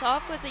starts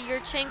off with a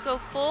Yurchenko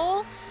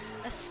full,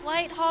 a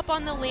slight hop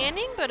on the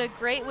landing, but a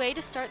great way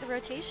to start the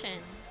rotation.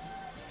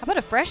 How about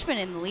a freshman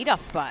in the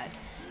leadoff spot?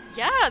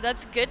 Yeah,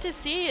 that's good to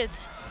see.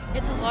 It's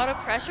a lot of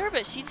pressure,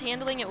 but she's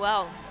handling it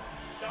well.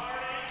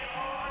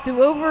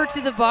 So over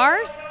to the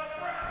bars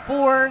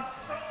for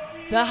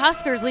the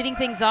Huskers, leading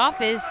things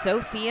off is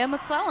Sophia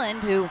McClellan,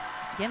 who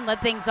again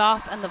led things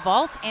off on the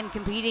vault and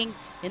competing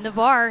in the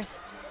bars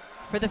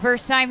for the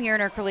first time here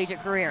in her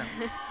collegiate career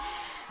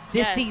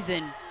this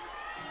season.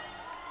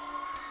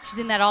 She's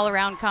in that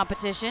all-around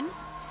competition.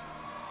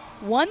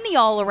 Won the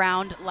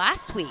all-around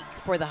last week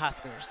for the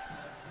Huskers.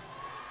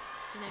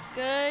 And a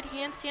good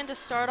handstand to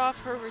start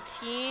off her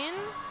routine.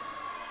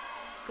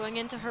 Going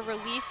into her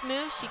release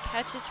move, she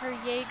catches her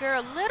Jaeger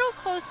a little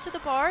close to the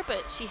bar,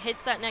 but she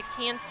hits that next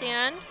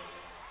handstand.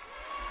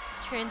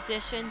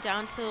 Transition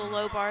down to the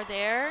low bar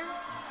there.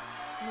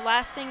 The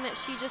last thing that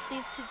she just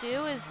needs to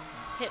do is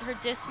hit her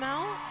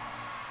dismount.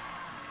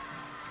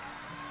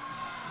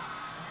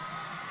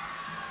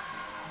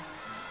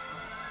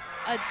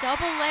 A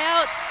double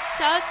layout,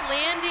 stuck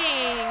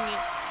landing.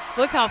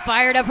 Look how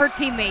fired up her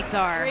teammates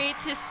are. Great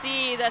to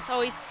see. That's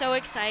always so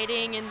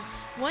exciting. And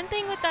one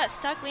thing with that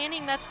stuck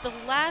landing, that's the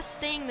last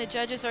thing the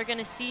judges are going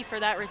to see for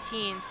that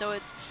routine. So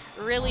it's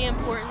really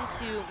important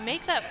to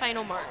make that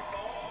final mark.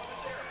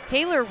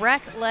 Taylor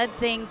Reck led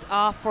things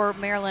off for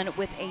Maryland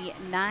with a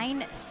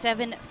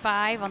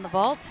 9.75 on the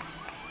vault.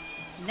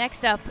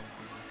 Next up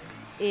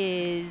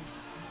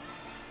is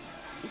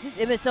this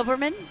Emma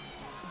Silberman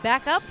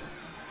back up?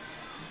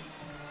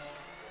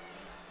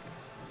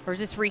 Or is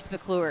this Reese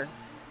McClure?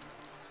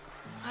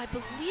 I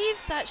believe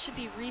that should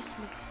be Reese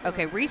McClure.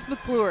 Okay, Reese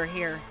McClure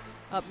here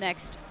up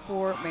next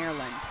for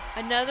Maryland.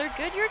 Another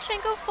good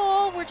Yurchenko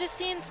full. We're just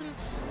seeing some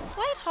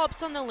slight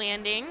hops on the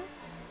landing.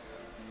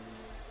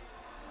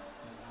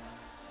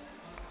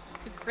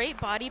 A great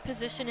body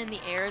position in the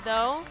air,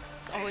 though.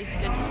 It's always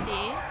good to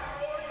see.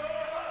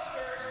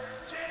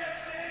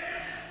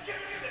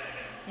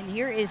 And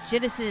here is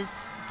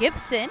Genesis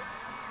Gibson,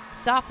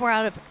 sophomore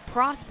out of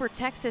Prosper,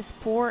 Texas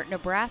for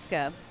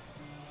Nebraska.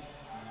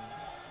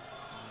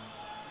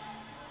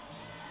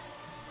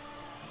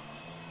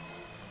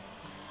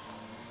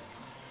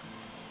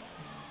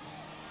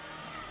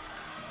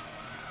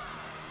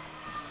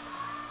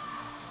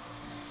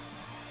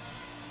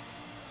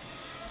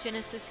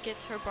 Genesis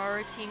gets her bar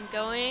routine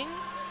going.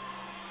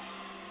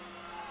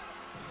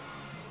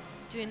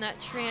 Doing that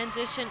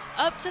transition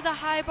up to the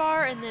high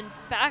bar and then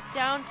back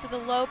down to the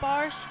low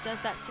bar. She does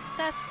that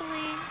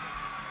successfully.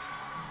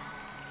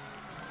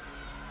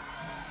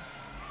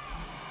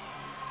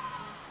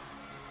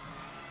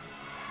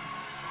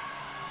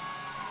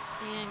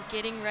 And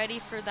getting ready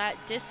for that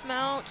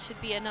dismount. Should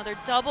be another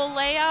double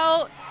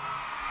layout.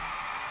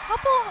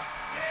 Couple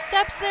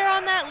steps there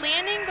on that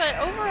landing, but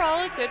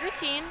overall a good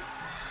routine.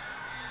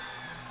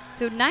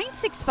 So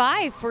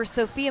 9.65 for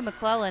Sophia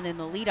McClellan in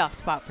the leadoff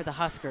spot for the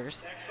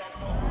Huskers.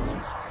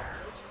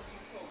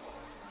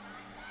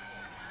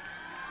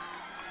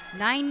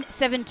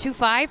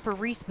 9.725 for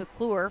Reese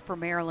McClure for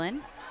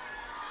Maryland.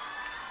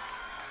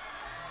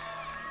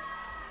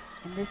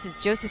 And this is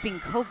Josephine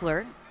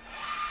Kogler.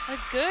 A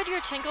good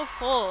Yurchenko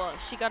full.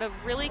 She got a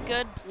really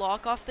good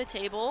block off the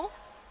table.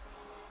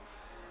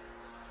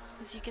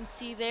 As you can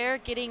see there,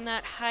 getting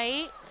that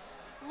height.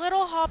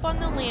 Little hop on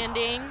the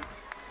landing.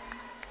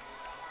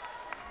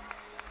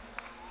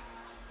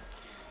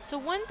 So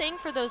one thing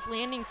for those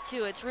landings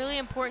too, it's really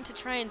important to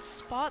try and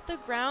spot the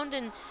ground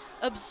and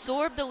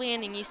absorb the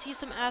landing. You see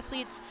some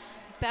athletes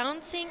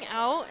bouncing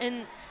out,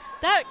 and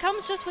that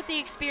comes just with the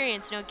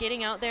experience, you know,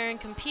 getting out there and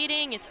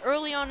competing. It's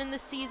early on in the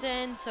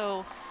season,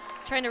 so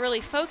trying to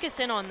really focus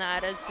in on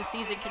that as the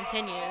season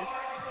continues.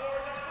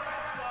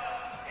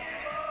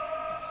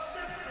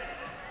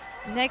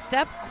 Next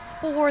up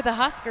for the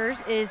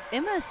Huskers is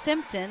Emma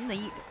Simpton,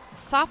 the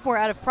sophomore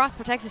out of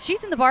Prosper, Texas.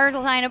 She's in the bars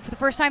lineup for the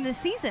first time this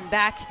season,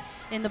 back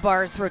in the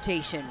bars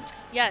rotation.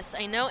 Yes,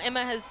 I know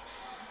Emma has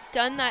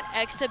done that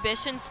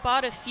exhibition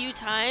spot a few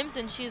times,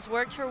 and she's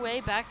worked her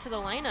way back to the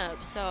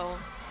lineup. So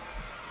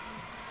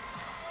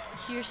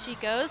here she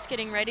goes,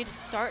 getting ready to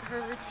start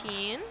her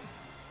routine.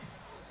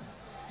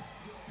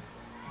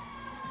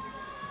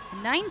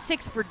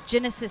 9.6 for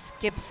Genesis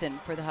Gibson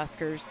for the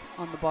Huskers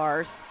on the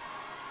bars.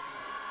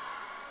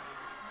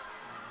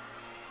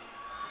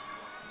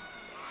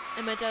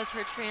 Emma does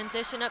her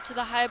transition up to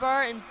the high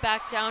bar and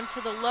back down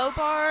to the low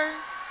bar.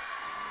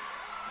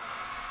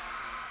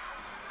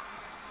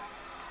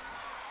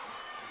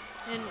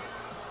 And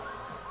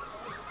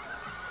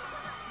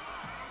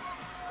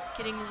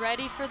getting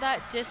ready for that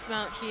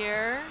dismount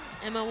here.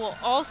 Emma will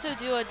also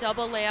do a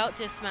double layout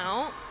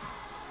dismount.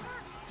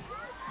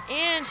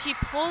 And she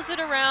pulls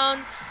it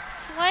around,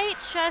 slight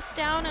chest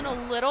down and a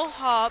little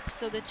hop,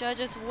 so the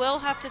judges will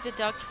have to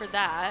deduct for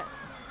that.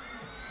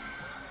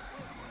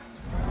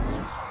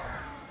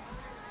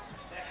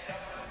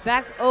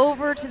 Back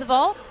over to the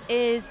vault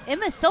is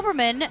Emma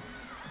Silberman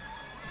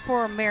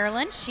for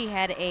Maryland. She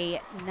had a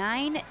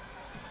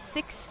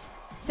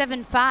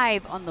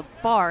 9.675 on the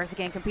bars,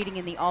 again competing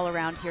in the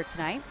all-around here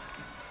tonight.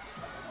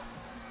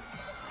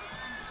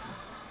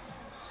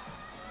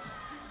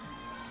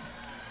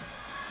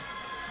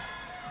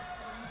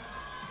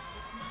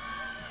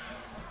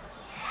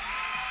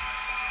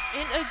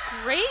 And a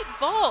great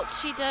vault.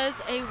 She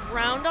does a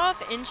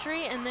round-off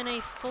entry and then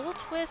a full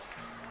twist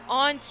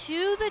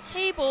onto the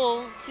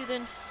table to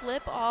then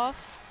flip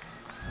off,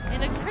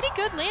 and a pretty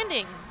good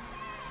landing.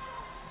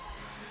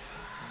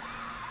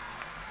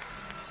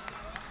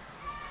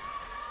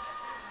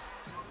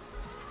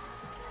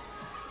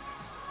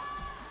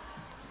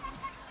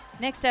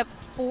 Next up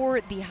for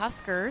the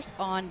Huskers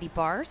on the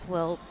bars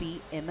will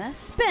be Emma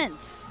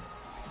Spence,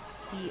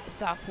 the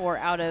sophomore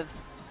out of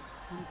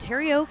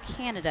Ontario,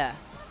 Canada.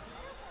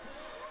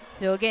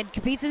 So again,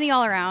 competes in the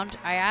all-around.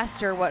 I asked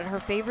her what her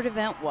favorite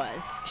event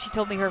was. She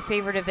told me her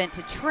favorite event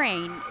to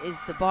train is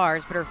the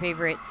bars, but her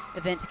favorite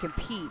event to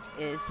compete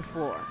is the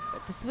floor.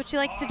 But this is what she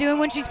likes to do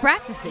when she's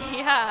practicing.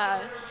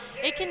 Yeah,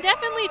 it can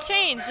definitely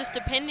change just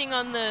depending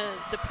on the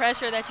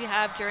pressure that you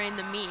have during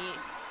the meet.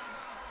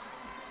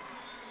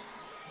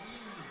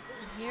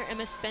 And here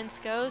Emma Spence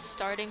goes,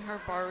 starting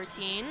her bar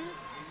routine.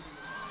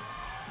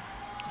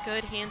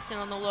 Good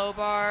handstand on the low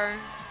bar.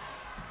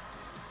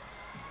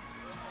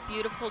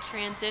 Beautiful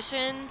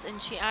transitions,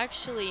 and she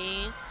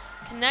actually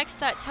connects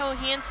that toe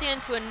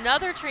handstand to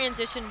another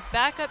transition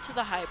back up to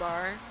the high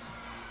bar.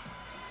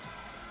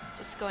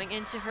 Just going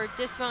into her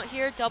dismount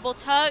here, double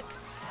tuck.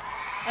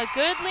 A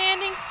good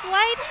landing,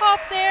 slight hop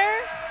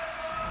there,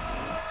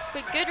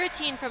 but good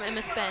routine from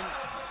Emma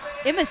Spence.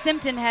 Emma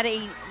Simpton had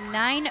a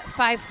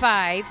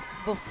 9.55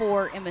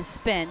 before Emma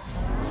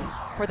Spence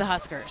for the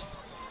Huskers.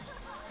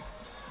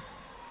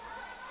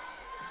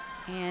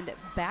 And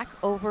back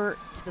over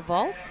to the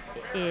vault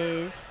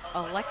is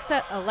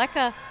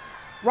Aleka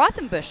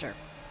Rothenbuscher,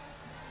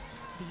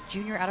 the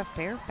junior out of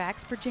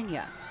Fairfax,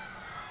 Virginia.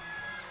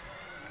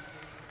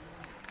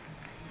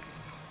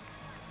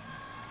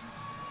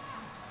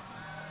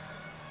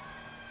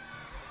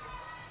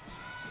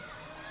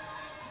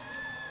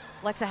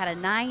 Alexa had a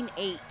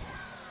 9.8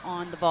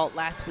 on the vault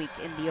last week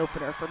in the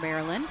opener for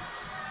Maryland.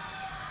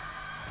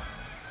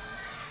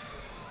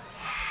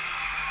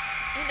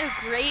 And a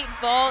great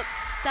vault,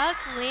 stuck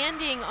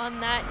landing on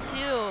that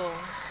too.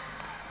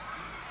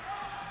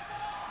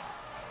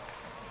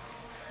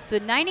 So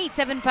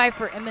 9.875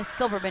 for Emma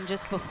Silberman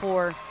just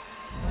before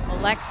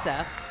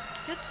Alexa.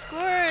 Good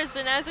scores,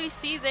 and as we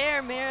see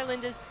there,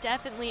 Maryland is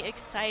definitely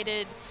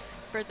excited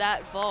for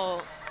that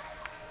vault.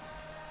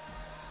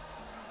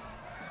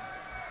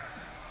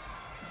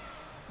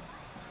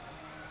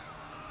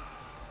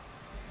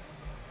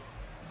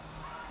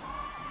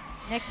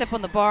 Next up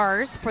on the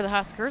bars for the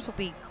Huskers will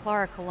be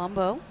Clara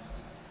Colombo,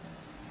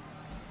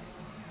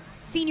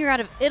 senior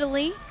out of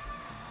Italy.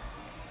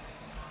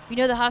 You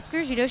know the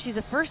Huskers, you know she's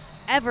the first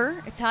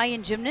ever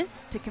Italian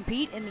gymnast to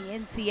compete in the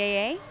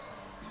NCAA.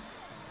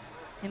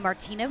 And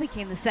Martina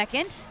became the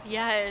second.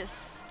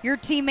 Yes. Your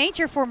teammates,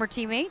 your former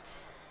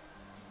teammates.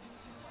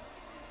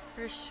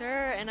 For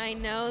sure, and I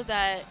know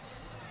that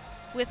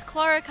with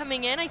Clara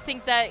coming in, I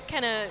think that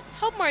kind of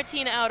helped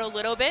Martina out a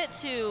little bit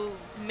to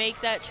make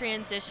that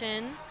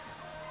transition.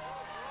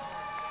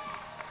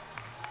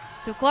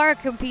 So Clara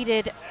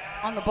competed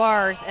on the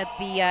bars at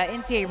the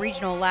NCAA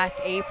Regional last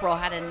April,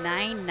 had a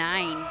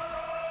 9-9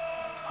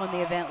 on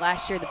the event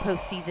last year, the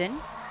postseason.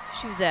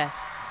 She was a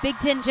Big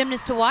Ten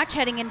gymnast to watch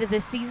heading into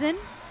this season.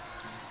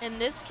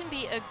 And this can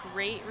be a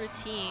great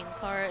routine.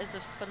 Clara is a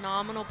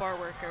phenomenal bar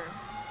worker.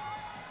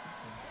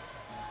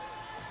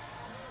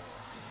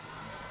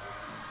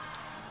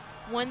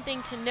 One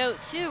thing to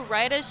note too,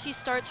 right as she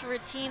starts her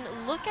routine,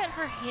 look at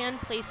her hand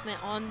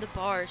placement on the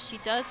bars. She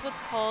does what's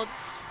called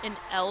an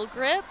L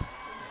grip.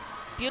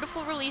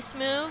 Beautiful release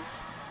move,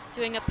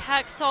 doing a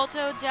pack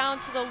salto down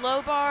to the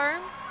low bar.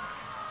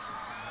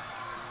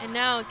 And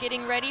now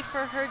getting ready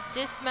for her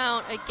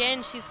dismount.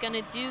 Again, she's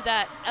gonna do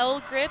that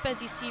L grip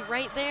as you see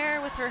right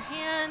there with her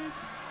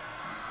hands.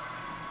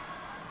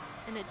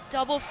 And a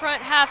double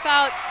front half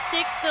out,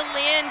 sticks the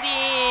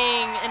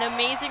landing. An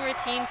amazing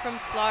routine from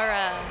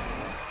Clara.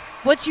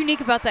 What's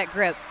unique about that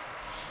grip?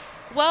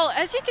 Well,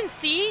 as you can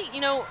see,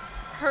 you know,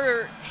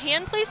 her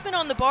hand placement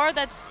on the bar,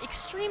 that's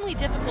extremely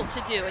difficult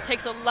to do. It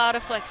takes a lot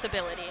of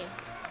flexibility.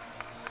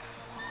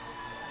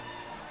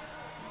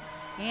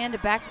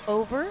 And back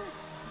over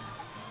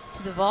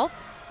to the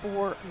vault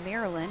for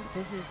Maryland.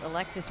 This is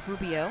Alexis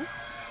Rubio,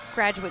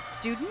 graduate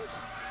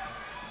student.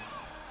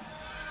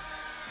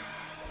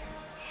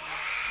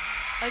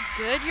 A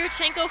good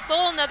Yurchenko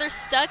full, another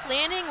stuck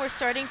landing. We're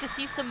starting to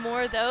see some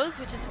more of those,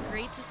 which is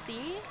great to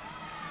see.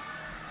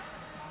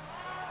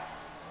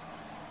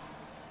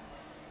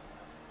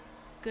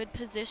 Good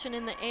position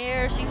in the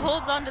air. She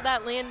holds on to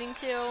that landing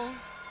too.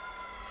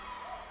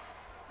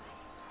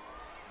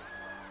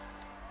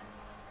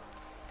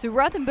 So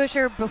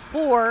Rothenbuscher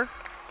before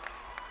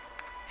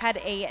had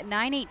a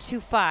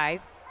 9.825.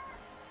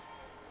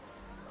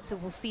 So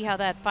we'll see how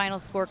that final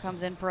score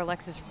comes in for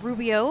Alexis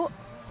Rubio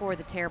for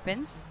the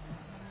Terrapins.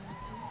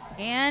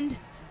 And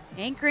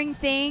anchoring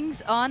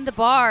things on the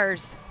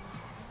bars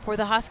for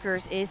the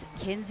Huskers is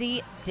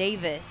Kenzie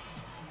Davis.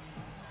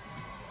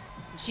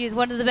 She is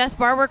one of the best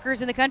bar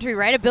workers in the country,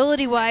 right?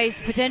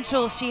 Ability-wise,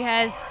 she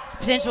has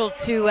potential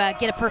to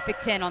get a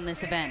perfect 10 on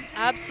this event.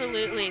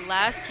 Absolutely.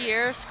 Last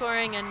year,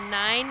 scoring a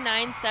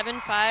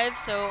 9.975.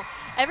 So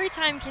every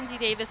time Kenzie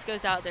Davis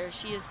goes out there,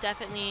 she is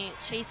definitely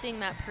chasing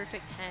that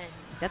perfect 10.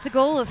 That's a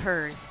goal of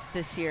hers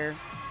this year.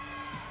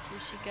 Here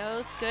she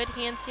goes. Good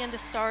handstand to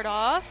start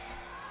off.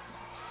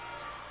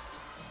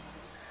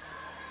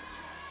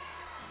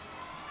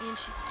 And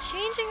she's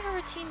changing her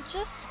routine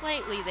just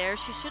slightly there.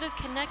 She should have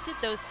connected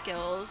those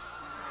skills.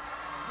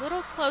 A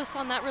little close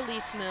on that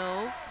release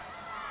move.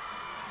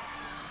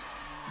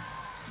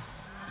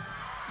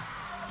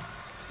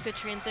 Good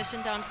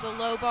transition down to the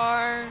low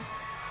bar.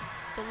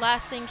 The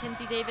last thing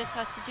Kenzie Davis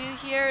has to do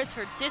here is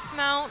her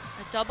dismount,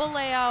 a double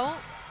layout.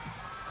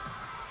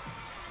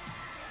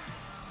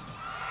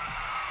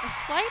 A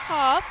slight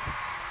hop.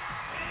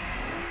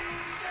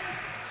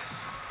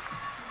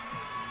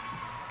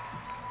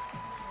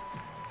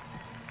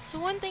 So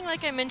one thing,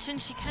 like I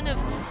mentioned, she kind of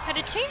had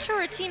to change her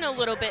routine a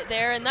little bit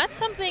there, and that's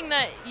something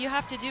that you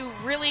have to do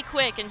really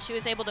quick, and she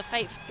was able to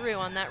fight through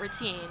on that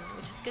routine,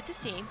 which is good to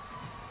see.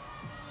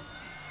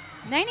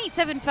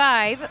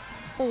 9.875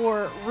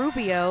 for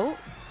Rubio.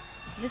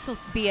 This will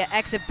be an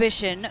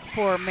exhibition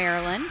for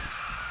Maryland.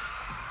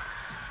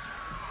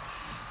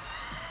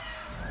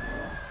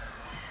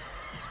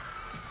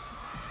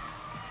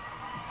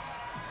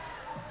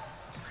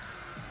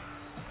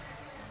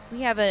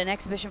 We have an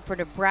exhibition for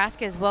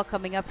Nebraska as well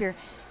coming up here.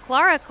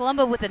 Clara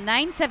Colombo with a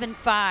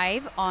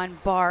 9.75 on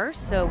bars,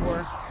 so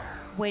we're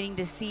waiting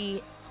to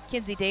see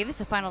Kenzie Davis,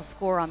 the final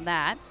score on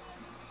that.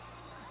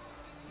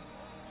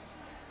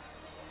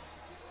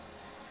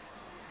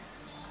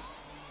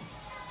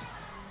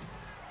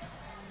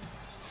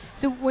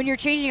 So when you're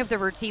changing up the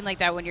routine like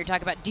that, when you're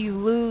talking about, do you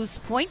lose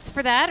points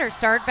for that or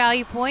start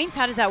value points?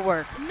 How does that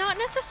work? Not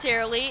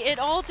necessarily. It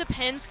all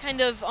depends kind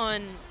of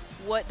on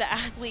what the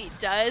athlete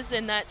does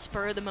in that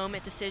spur of the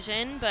moment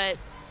decision, but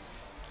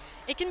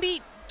it can be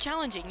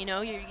challenging, you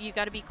know. You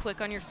got to be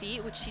quick on your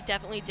feet, which she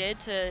definitely did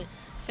to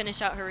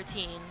finish out her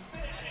routine.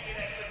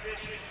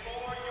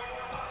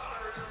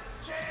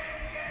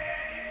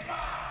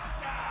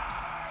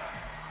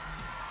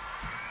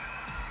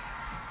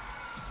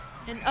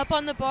 And up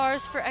on the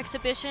bars for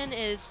exhibition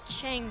is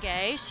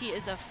Chenge. She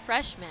is a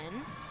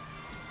freshman.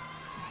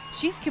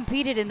 She's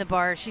competed in the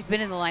bars. She's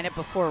been in the lineup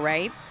before,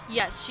 right?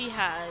 Yes, she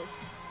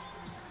has.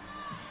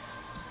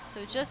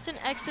 So just an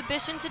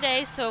exhibition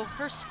today, so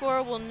her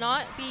score will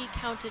not be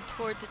counted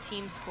towards a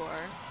team score.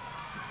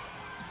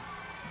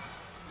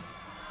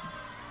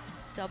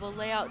 Double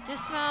layout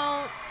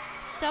dismount,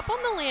 step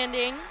on the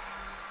landing.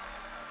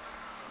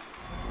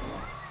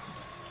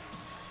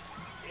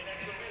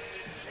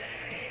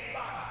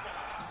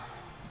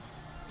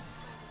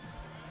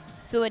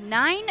 So a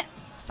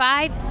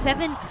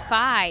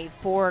 9.575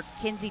 for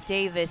Kinsey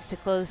Davis to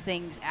close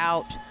things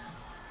out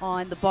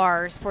on the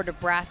bars for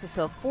Nebraska.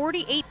 So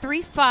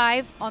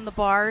 48.35 on the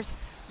bars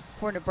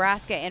for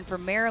Nebraska, and for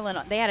Maryland,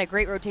 they had a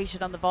great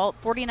rotation on the vault,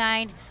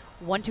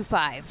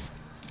 49.125.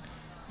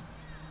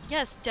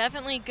 Yes,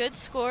 definitely good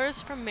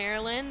scores from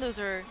Maryland. Those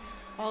are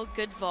all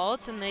good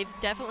vaults, and they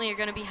definitely are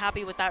going to be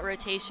happy with that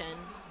rotation.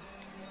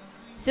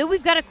 So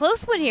we've got a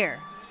close one here.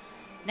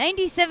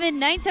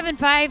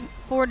 97.975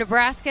 for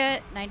Nebraska,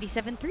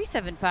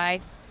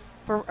 97.375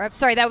 for,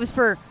 sorry, that was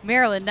for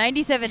Maryland.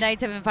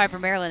 97.975 for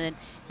Maryland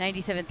and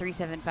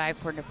 97.375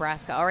 for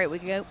Nebraska. All right, we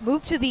can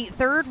move to the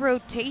third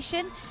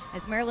rotation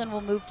as Maryland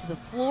will move to the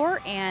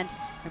floor and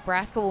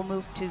Nebraska will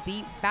move to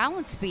the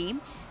balance beam.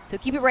 So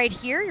keep it right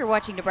here. You're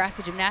watching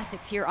Nebraska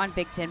Gymnastics here on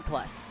Big Ten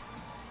Plus.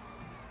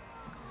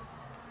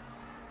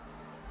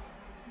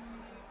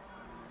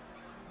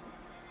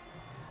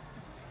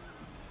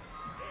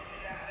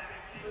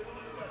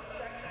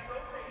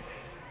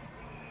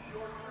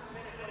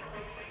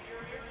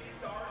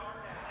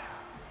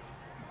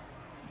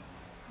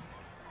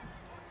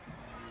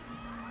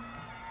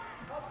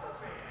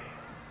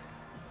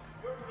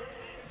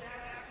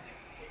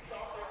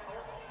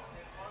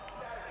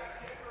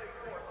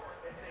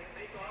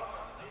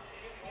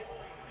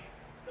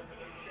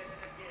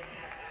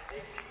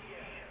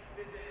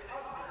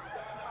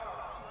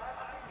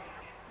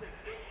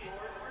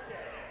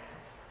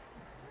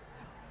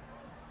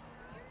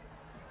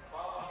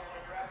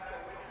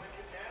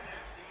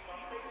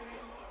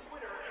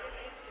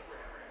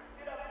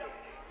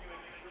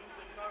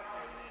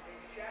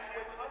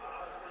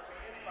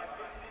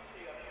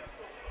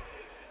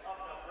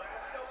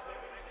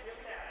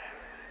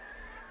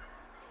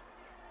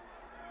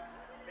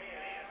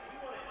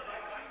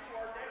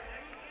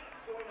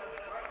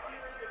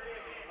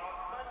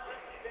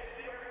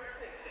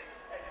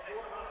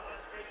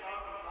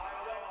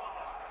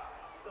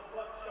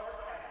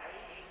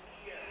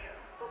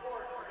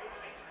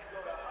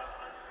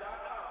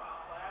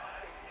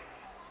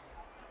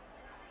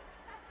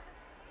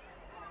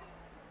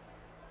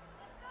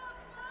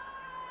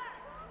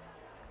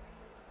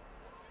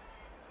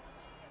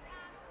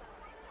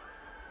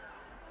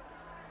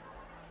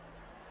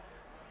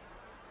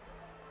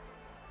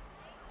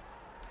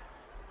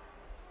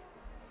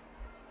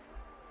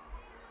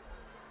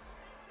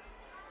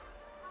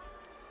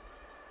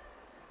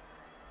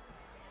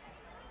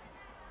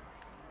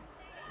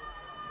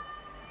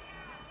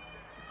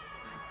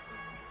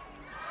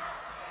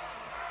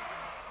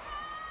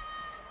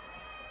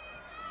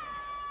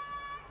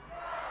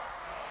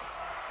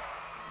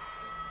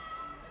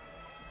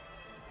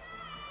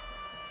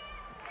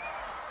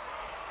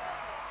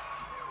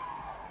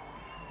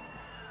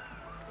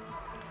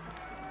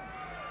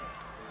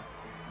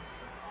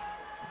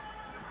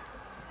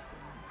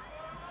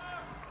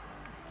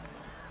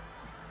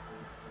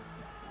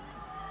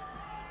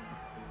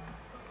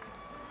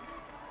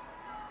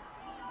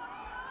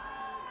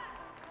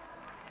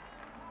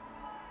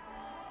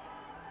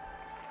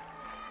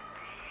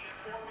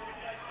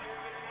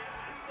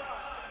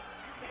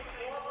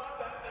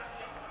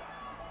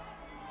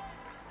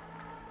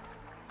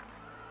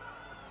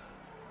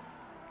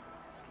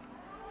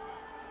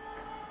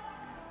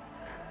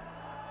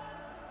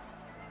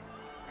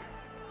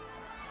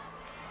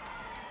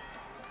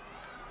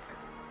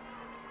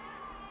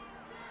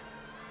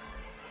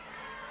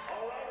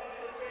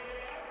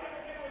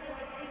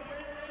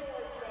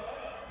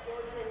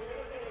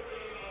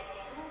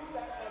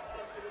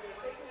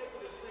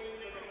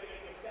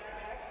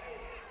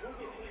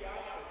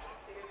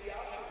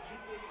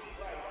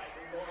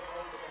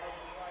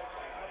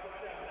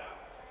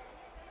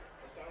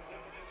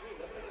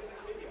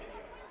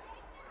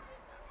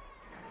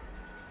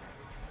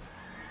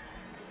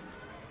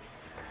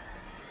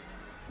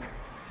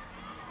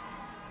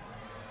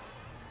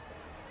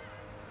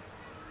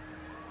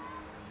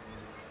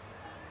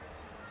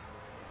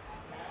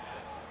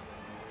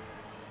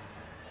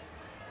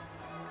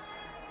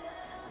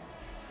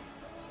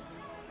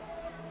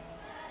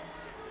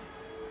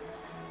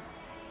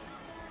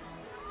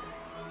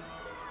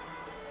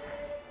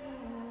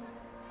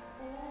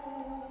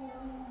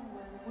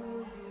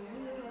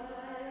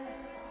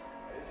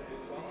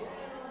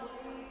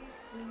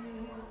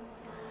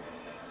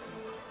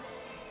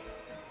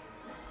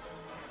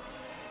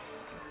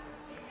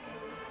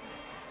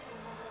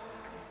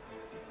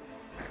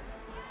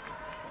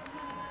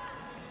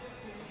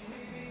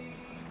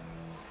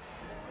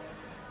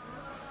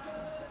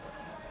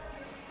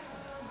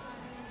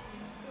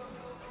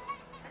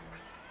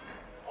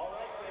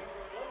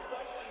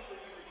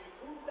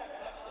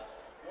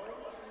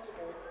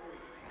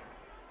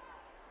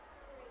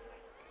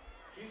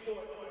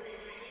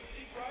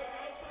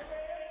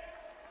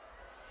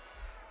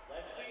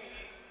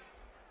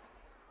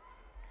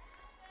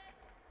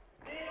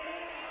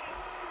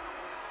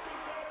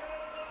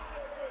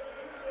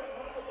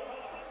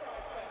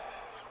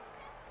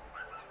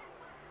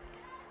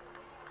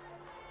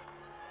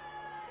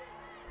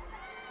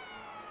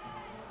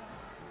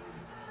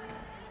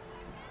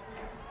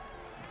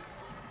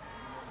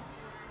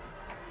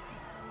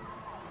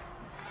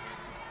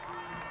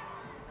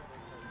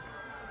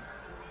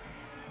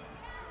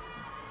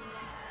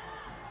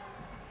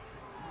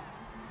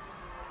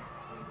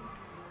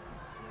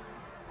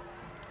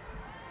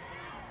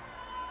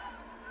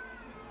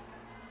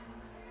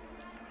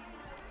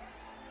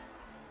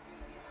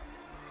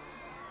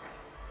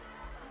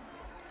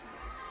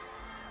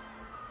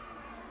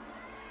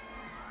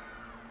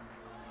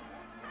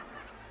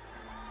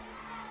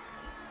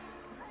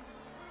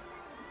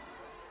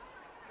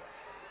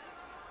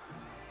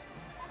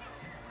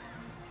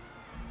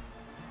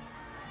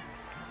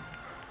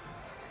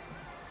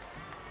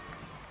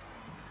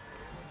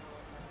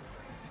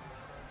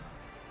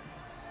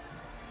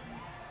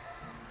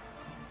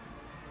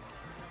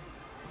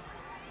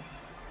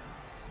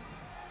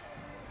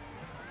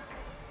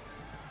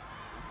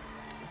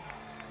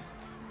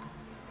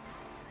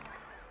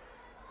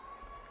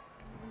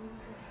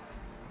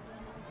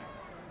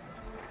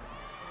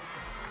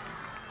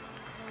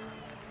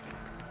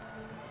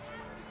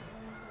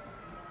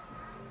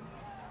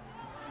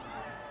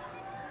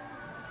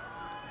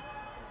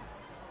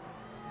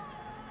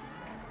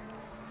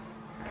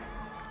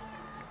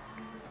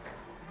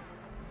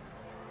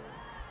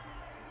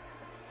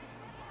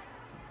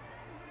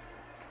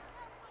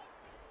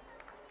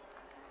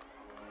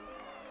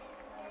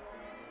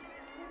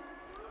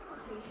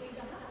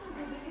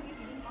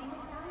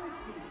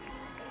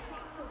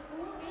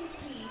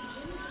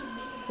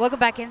 Welcome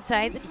back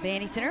inside the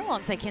Devaney Center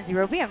alongside Kenzie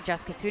Roby. I'm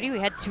Jessica Cootie. We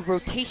head to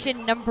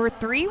rotation number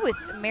 3 with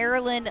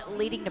Maryland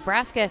leading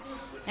Nebraska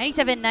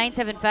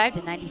 97-975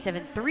 to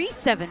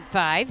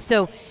 97-375.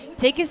 So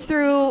take us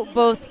through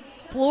both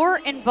floor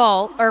and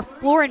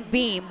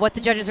beam, what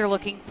the judges are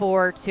looking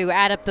for to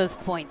add up those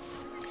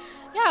points.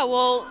 Yeah,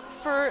 well,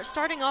 for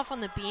starting off on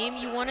the beam,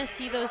 you want to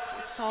see those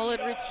solid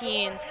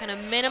routines, kind of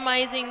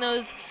minimizing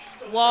those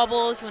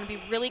wobbles. You want to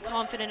be really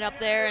confident up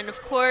there, and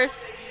of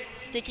course,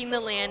 sticking the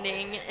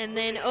landing. And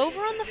then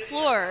over on the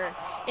floor,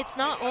 it's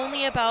not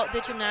only about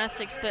the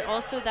gymnastics, but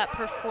also that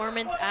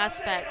performance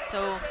aspect.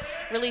 So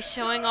really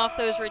showing off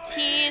those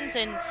routines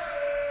and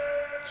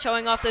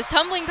showing off those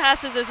tumbling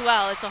passes as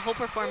well. It's a whole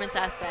performance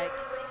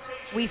aspect.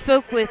 We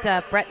spoke with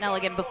Brett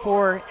Nelligan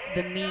before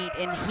the meet,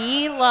 and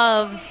he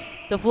loves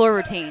the floor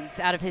routines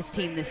out of his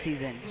team this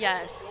season.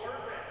 Yes.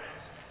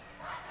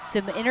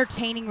 Some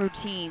entertaining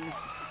routines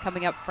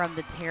coming up from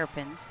the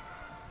Terrapins.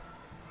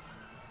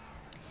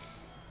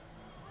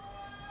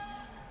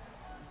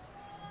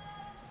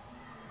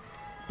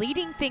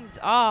 Leading things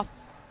off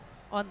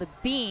on the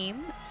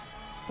beam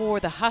for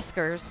the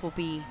Huskers will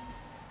be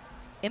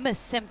Emma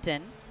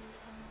Simpton.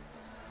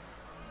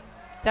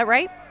 Is that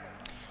right?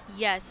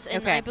 Yes,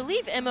 and okay. I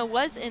believe Emma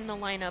was in the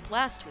lineup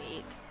last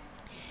week.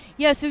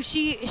 Yeah, so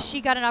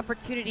she got an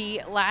opportunity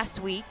last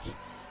week,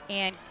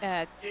 and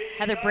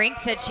Heather Brink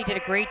said she did a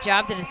great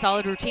job, did a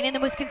solid routine, and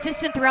then was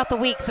consistent throughout the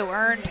week, so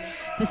earned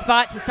the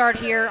spot to start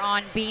here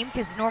on beam,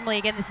 because normally,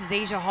 again, this is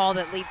Asia Hall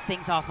that leads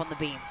things off on the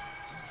beam.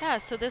 Yeah,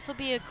 so this will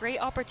be a great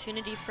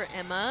opportunity for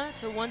Emma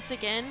to once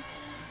again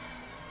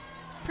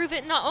prove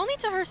it not only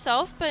to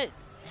herself, but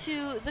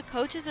to the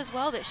coaches as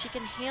well, that she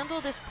can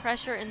handle this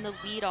pressure in the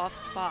lead-off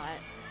spot.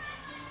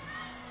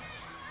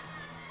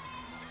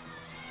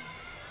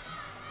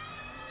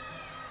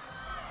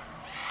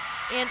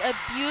 And a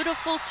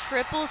beautiful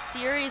triple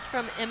series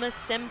from Emma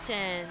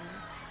Simpton.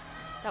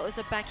 That was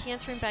a back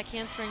handspring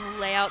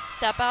layout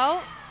step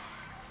out.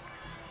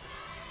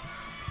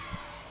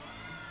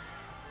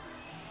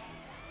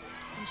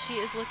 And she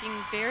is looking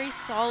very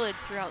solid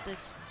throughout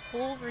this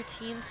whole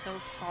routine so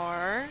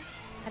far.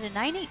 Had a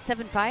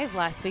 9.875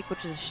 last week,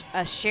 which is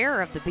a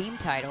share of the beam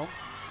title.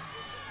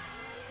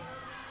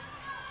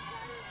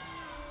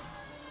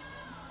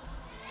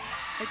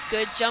 A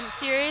good jump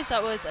series.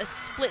 That was a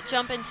split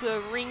jump into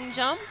a ring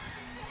jump.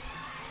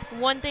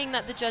 One thing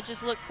that the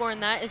judges look for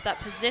in that is that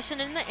position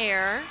in the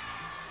air.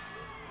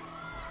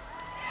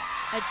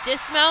 A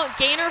dismount,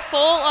 gainer full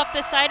off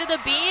the side of the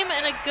beam,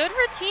 and a good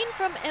routine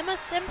from Emma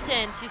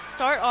Simpton to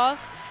start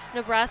off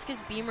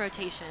Nebraska's beam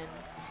rotation.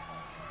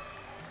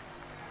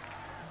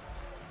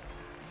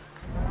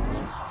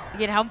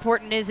 Again, how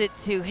important is it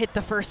to hit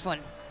the first one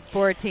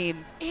for a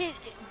team? It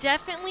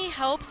definitely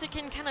helps. It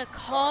can kind of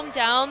calm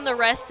down the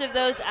rest of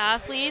those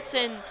athletes,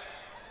 and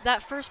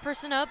that first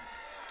person up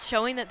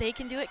showing that they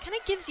can do it kind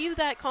of gives you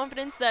that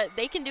confidence that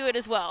they can do it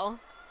as well.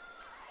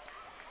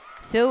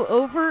 So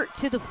over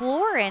to the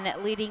floor and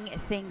leading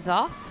things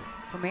off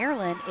for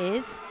Maryland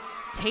is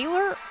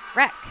Taylor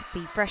Reck,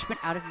 the freshman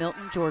out of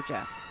Milton,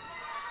 Georgia.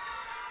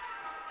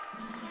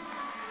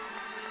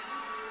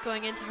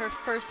 Going into her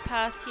first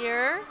pass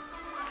here,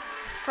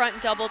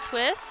 front double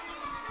twist.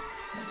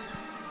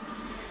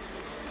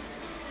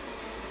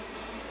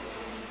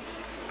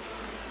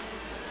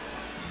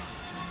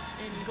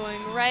 And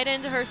going right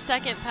into her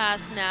second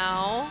pass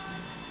now.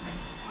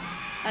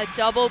 A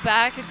double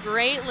back, a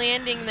great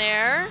landing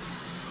there.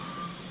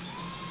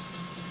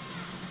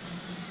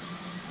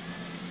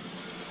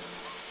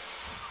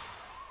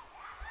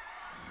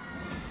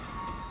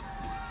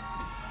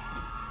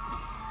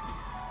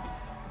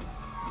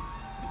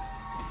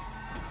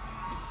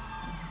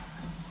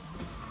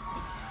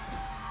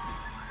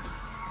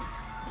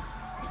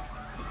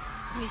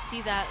 We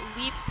see that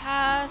leap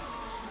pass.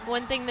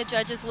 One thing the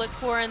judges look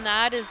for in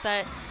that is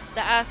that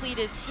the athlete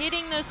is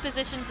hitting those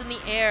positions in the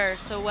air.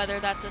 So whether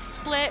that's a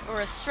split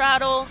or a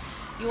straddle,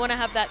 you want to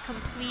have that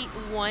complete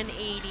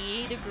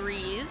 180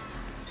 degrees.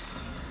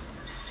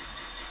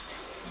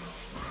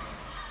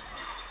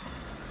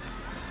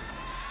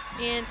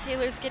 And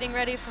Taylor's getting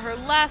ready for her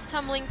last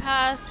tumbling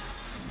pass.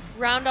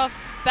 Round off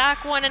back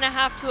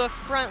 1.5 to a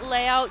front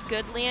layout,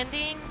 good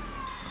landing.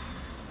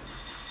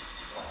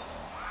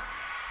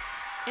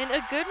 And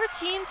a good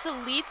routine to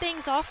lead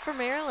things off for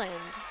Maryland.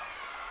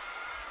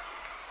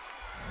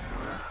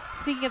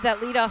 Speaking of that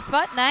leadoff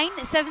spot,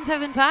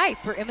 9.775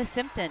 for Emma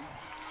Simpton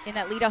in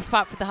that leadoff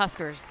spot for the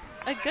Huskers.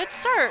 A good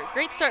start,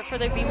 great start for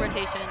their beam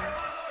rotation.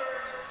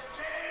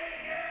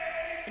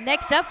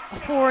 Next up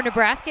for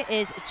Nebraska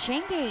is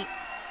Chenge.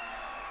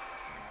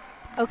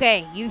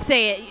 Okay, you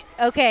say it.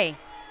 Okay.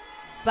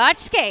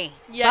 Botchke.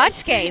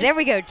 Yes. Botchke. There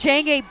we go.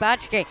 Chenge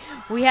Botchke.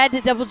 We had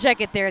to double check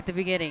it there at the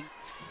beginning.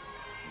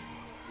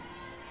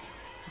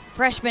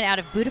 Freshman out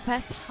of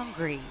Budapest,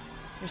 Hungary.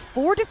 There's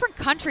 4 different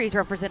countries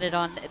represented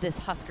on this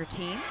Husker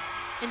team.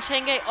 And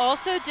Chenge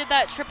also did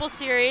that triple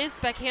series,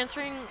 back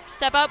handspring,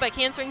 step out,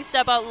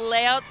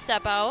 layout,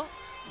 step out.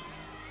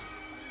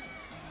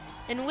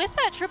 And with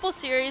that triple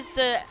series,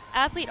 the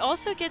athlete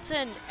also gets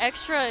an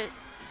extra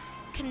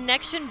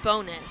connection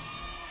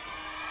bonus.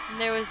 And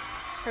there was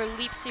her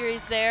leap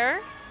series there.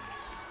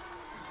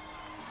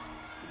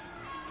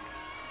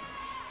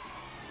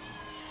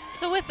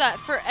 So with that,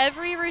 for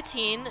every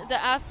routine,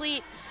 the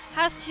athlete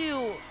has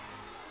to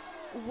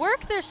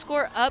work their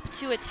score up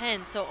to a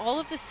 10. So all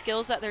of the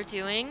skills that they're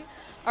doing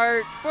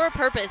are for a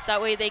purpose.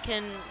 That way they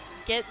can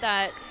get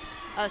that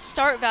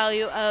start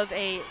value of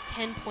a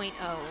 10.0.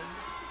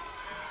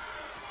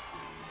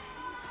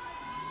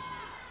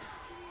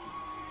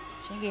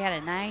 Chenge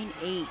had a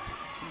 9.8 in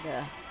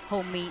the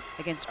home meet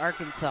against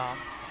Arkansas.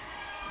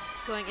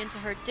 Going into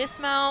her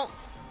dismount,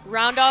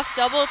 round off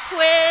double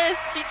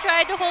twist. She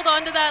tried to hold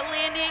on to that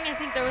landing. I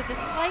think there was a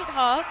slight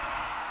hop.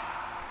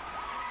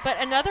 But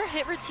another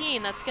hit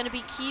routine that's going to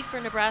be key for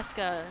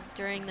Nebraska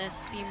during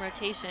this beam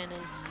rotation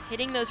is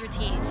hitting those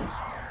routines.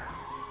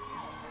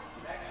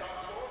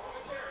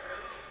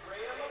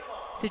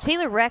 So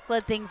Taylor Reck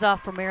led things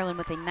off for Maryland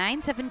with a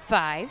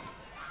 9.75.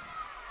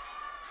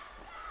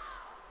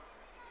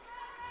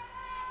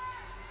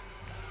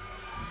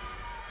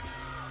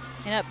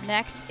 And up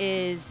next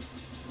is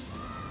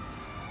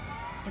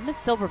Emma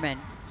Silberman.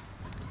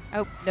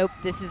 Oh, nope,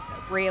 this is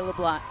Rhea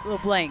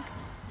LeBlanc.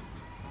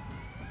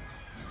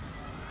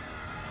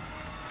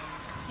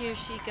 Here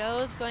she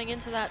goes, going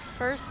into that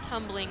first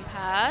tumbling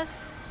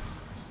pass.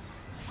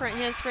 Front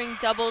handspring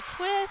double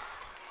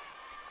twist.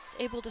 Is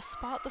able to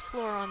spot the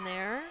floor on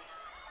there.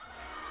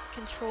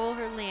 Control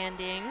her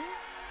landing.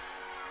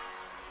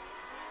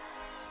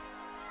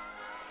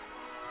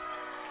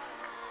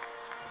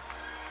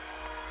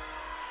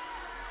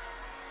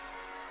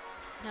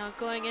 Now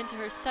going into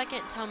her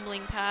second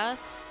tumbling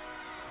pass.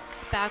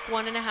 Back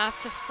 1.5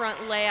 to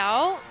front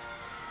layout.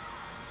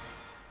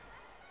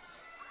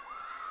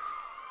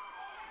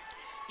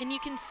 And you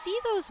can see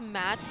those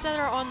mats that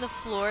are on the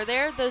floor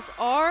there. Those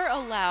are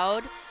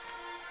allowed.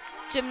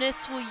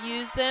 Gymnasts will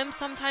use them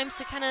sometimes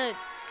to kind of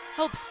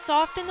help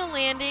soften the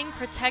landing,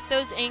 protect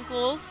those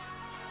ankles.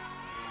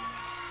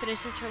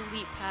 Finishes her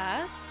leap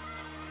pass.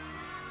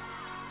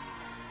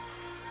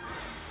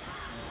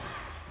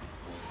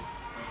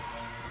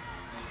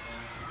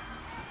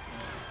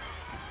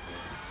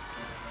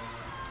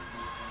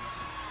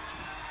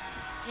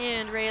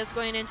 And Rhea's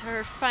going into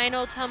her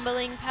final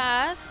tumbling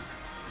pass.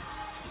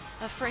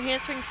 A front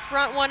handspring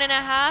front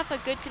 1.5, a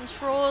good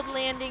controlled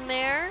landing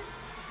there.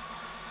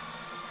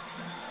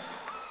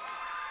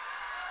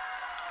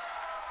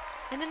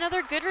 And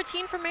another good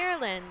routine for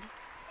Maryland.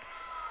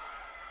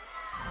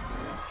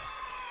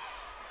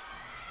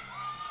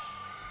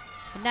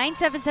 A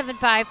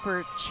 9.775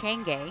 for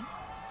Chenge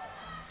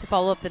to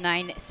follow up the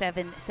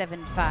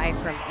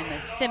 9.775 from Emma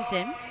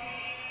Simpton.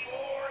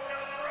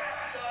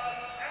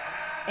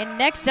 And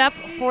next up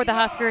for the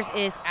Huskers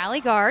is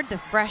Allie Gard, the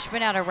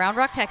freshman out of Round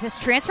Rock, Texas,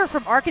 transfer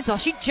from Arkansas.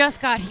 She just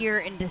got here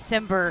in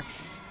December,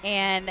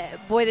 and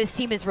boy, this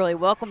team has really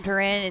welcomed her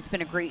in. It's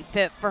been a great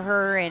fit for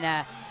her,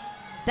 and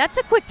that's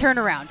a quick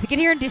turnaround to get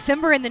here in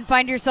December and then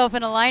find yourself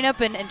in a lineup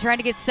and trying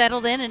to get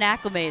settled in and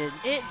acclimated.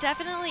 It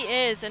definitely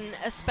is, and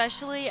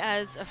especially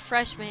as a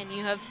freshman,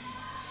 you have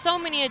so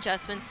many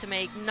adjustments to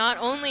make, not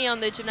only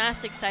on the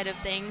gymnastics side of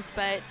things,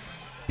 but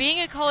being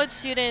a college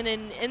student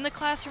and in the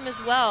classroom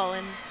as well.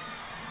 And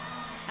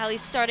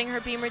Allie's starting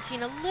her beam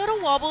routine, a little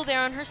wobble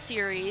there on her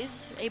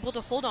series, able to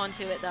hold on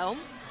to it though.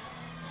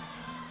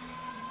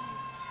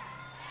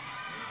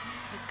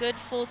 A good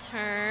full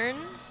turn.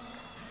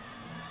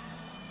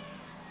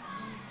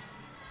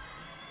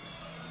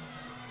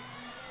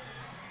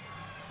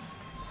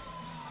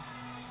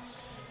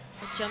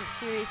 A jump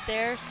series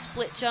there,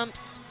 split jump,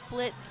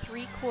 split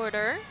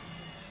 3/4.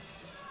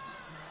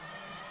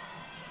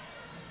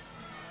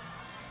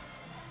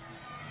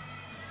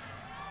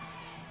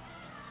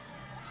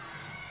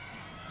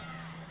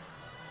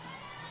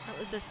 That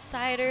was a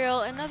side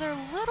aerial, another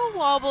little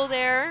wobble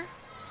there.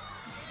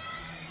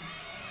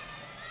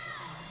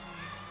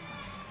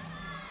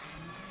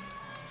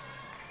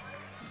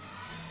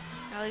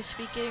 Allie should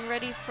be getting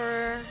ready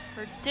for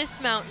her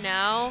dismount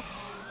now.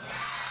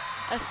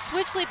 A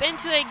switch leap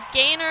into a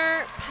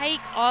gainer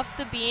pike off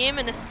the beam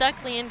and a stuck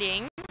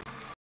landing.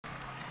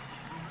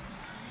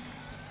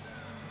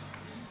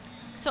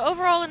 So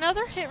overall,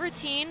 another hit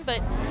routine,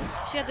 but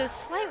she had those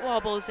slight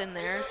wobbles in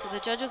there, so the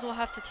judges will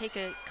have to take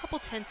a couple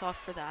tenths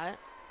off for that.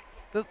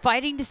 But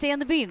fighting to stay on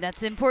the beam, that's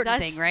the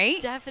important thing,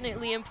 right?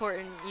 Definitely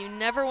important. You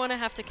never want to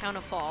have to count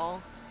a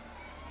fall.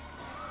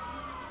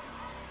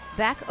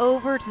 Back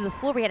over to the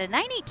floor, we had a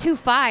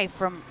 9.825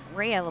 from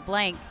Rhea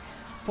LeBlanc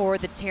for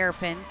the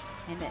Terrapins.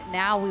 And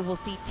now we will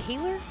see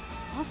Taylor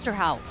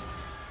Osterhout,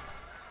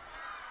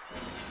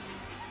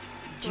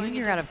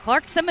 junior out of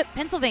Clark Summit,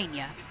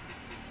 Pennsylvania.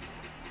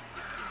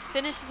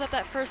 Finishes up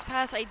that first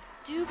pass. I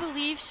do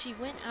believe she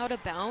went out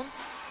of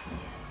bounds.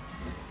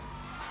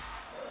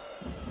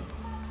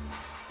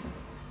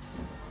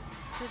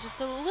 So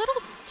just a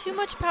little too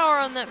much power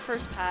on that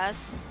first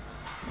pass.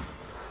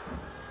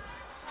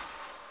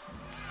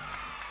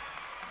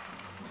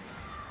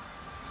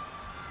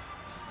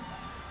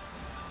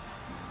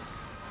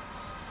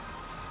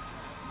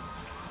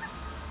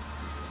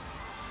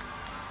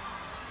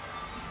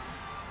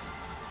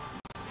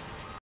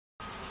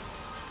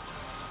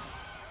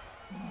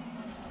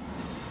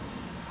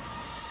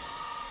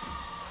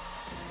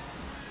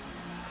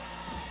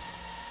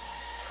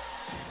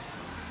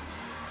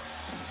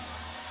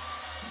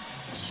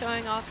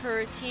 showing off her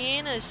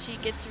routine as she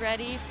gets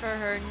ready for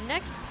her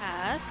next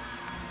pass,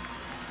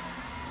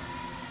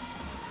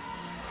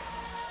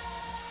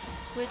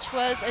 which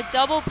was a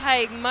double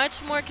pike,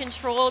 much more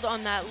controlled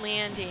on that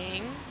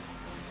landing.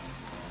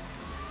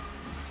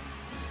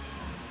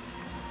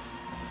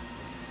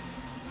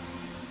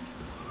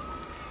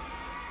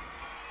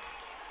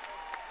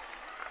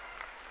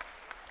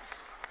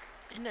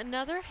 And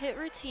another hit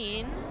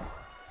routine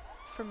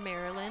for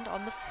Maryland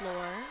on the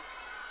floor.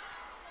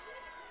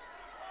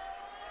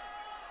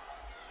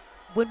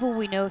 When will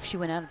we know if she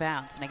went out of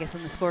bounds? And I guess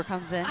when the score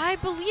comes in? I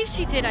believe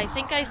she did. I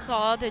think I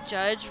saw the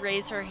judge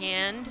raise her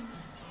hand,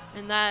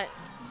 and that,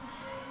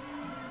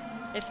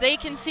 if they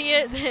can see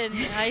it, then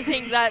I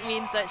think that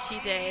means that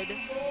she did.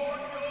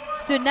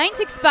 So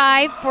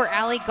 9.65 for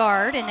Allie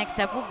Gard, and next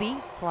up will be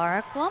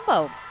Clara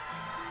Colombo.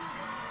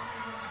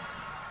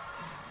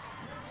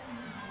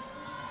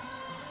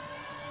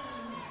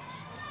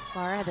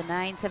 Clara had the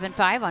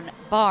 9.75 on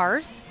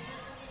bars.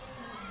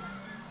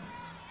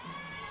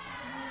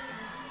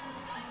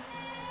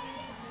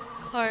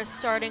 Clara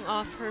starting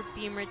off her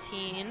beam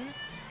routine.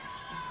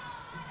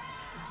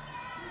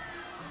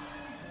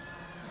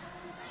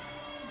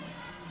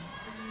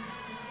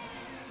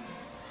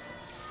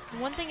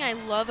 One thing I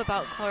love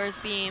about Clara's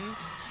beam,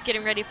 she's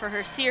getting ready for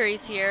her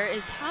series here,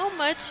 is how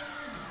much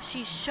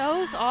she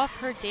shows off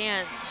her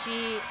dance.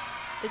 She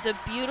is a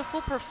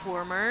beautiful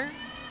performer.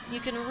 You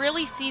can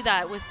really see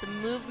that with the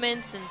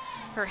movements and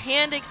her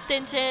hand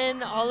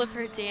extension. All of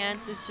her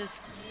dance is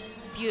just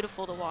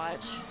beautiful to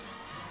watch.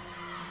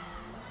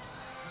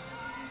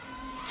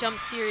 Jump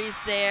series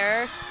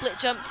there, split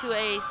jump to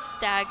a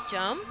stag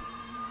jump.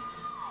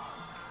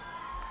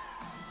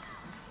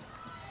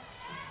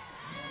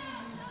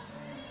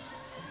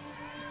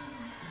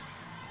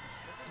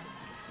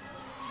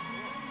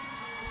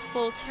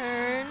 Full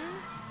turn.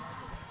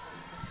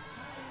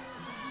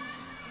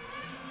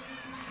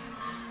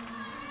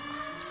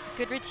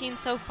 Good routine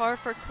so far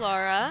for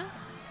Clara.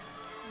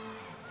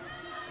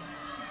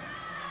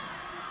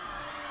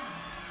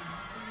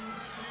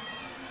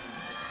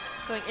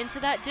 Going into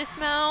that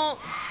dismount.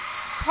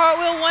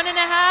 Cartwheel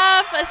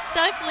 1.5, a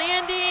stuck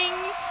landing.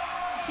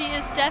 She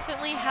is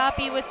definitely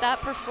happy with that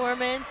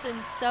performance,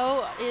 and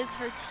so is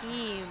her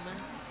team.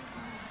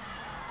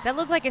 That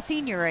looked like a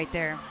senior right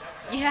there.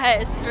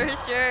 Yes, for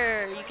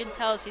sure. You can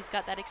tell she's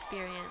got that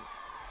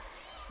experience.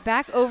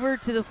 Back over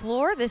to the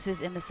floor. This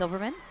is Emma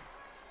Silverman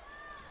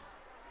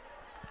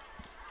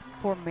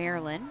for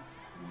Maryland.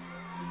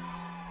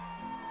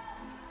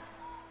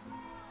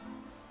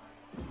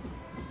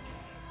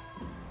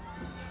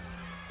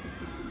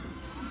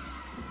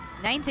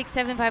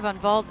 .9675 on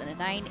vault and a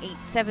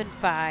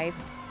 9.875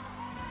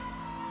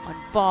 on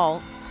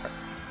vault.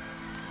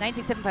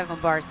 9.675 on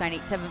bars,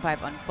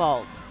 9.875 on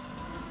vault.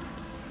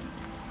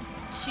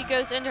 She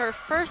goes into her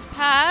first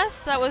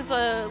pass. That was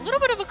a little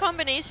bit of a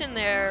combination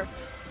there.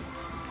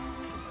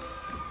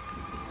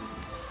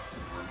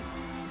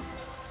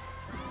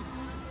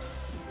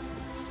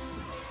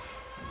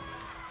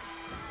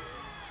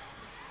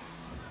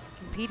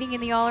 Competing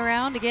in the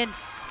all-around. Again,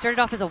 started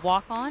off as a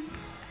walk-on.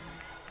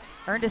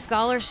 Earned a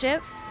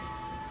scholarship.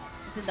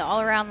 Is in the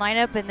all-around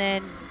lineup and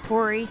then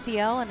tore her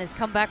ACL and has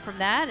come back from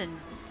that and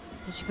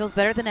says she feels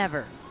better than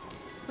ever.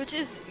 Which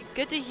is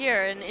good to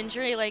hear. An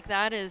injury like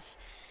that is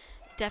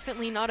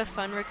definitely not a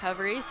fun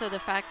recovery, so the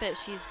fact that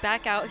she's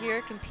back out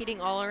here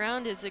competing all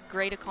around is a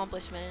great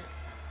accomplishment.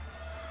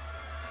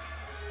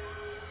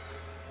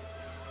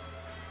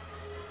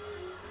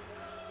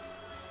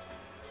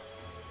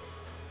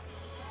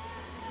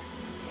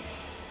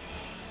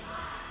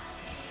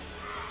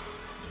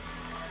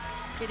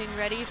 Getting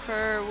ready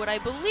for what I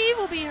believe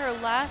will be her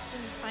last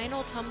and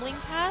final tumbling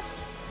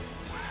pass.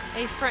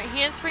 A front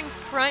handspring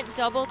front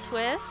double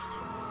twist.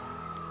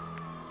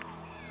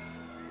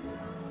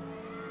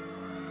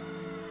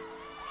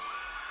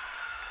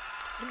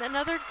 And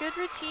another good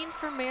routine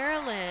for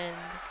Maryland.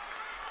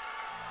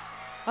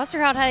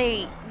 Osterhout had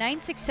a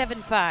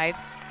 9.675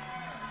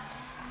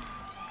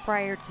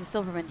 prior to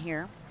Silverman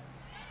here.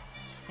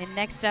 And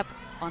next up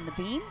on the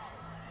beam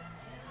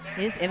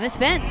is Emma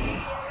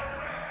Spence.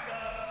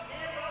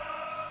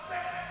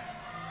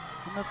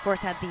 Emma, of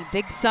course, had the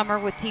big summer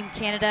with Team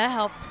Canada,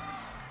 helped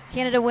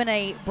Canada win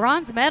a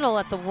bronze medal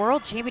at the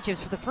World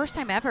Championships for the first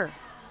time ever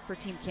for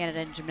Team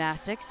Canada in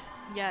gymnastics.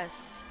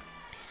 Yes.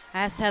 I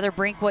asked Heather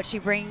Brink what she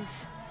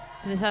brings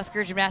to the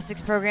Husker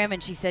gymnastics program,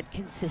 and she said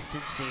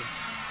consistency.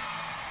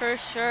 For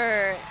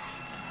sure.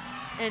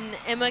 And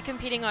Emma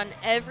competing on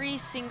every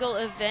single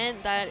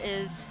event, that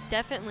is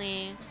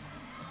definitely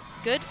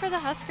good for the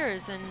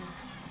Huskers. And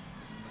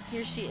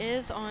here she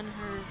is on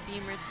her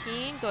beam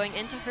routine, going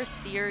into her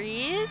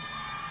series.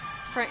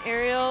 Front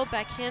aerial,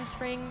 back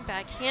handspring,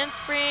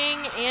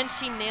 and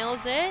she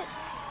nails it.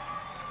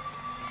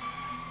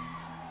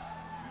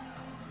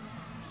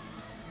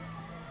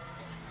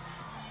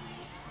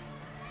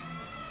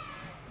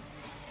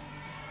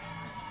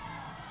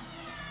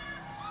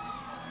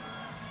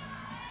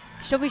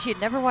 She told me she had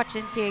never watched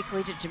NCAA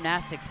collegiate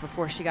gymnastics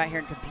before she got here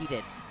and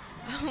competed.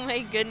 Oh my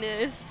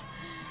goodness.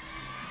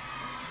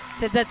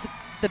 Said that's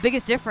the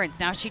biggest difference.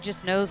 Now she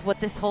just knows what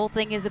this whole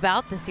thing is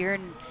about this year,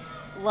 and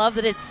love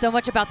that it's so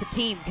much about the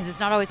team because it's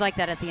not always like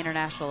that at the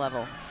international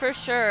level. For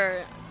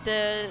sure.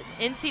 The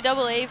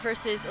NCAA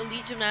versus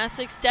elite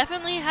gymnastics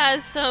definitely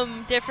has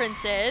some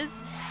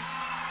differences.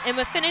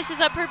 Emma finishes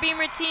up her beam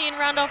routine,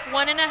 round off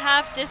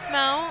 1.5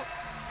 dismount.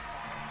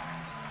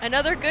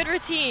 Another good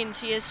routine.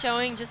 She is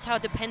showing just how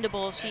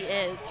dependable she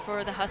is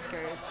for the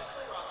Huskers.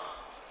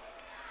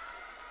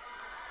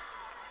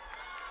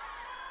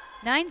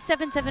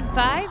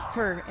 9.775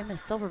 for Emma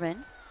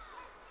Silverman.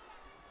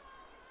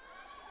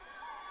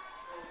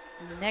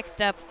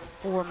 Next up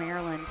for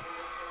Maryland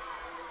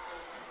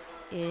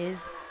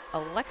is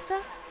Alexa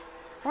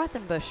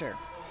Rothenbuscher.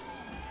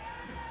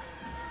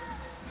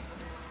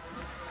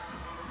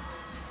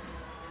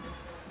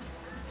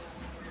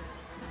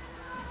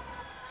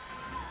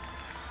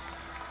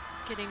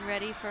 Getting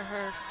ready for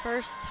her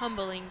first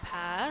tumbling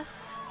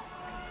pass.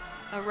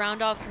 A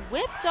round off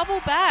whip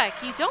double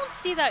back. You don't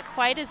see that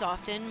quite as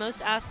often.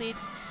 Most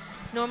athletes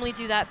normally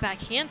do that back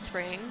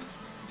handspring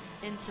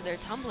into their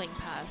tumbling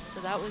pass. So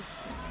that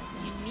was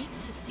unique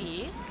to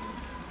see.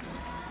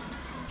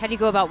 How do you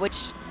go about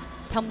which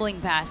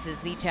tumbling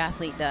passes each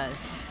athlete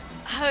does?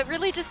 It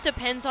really just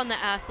depends on the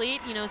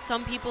athlete. You know,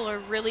 some people are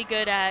really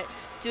good at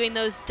doing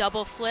those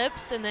double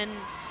flips, and then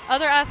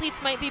other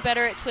athletes might be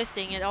better at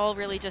twisting. It all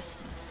really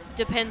just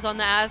depends on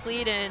the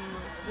athlete and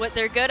what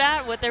they're good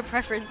at, what their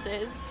preference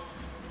is.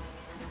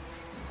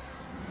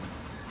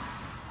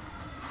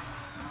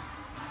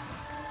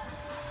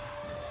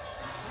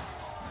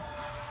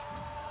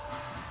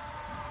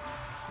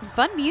 Some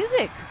fun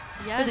music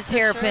for the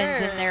Terrapins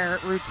sure. in their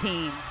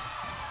routines.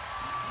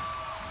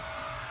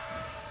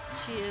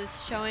 She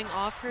is showing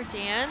off her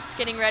dance,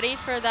 getting ready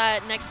for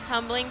that next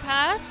tumbling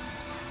pass.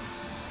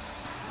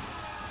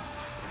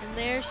 And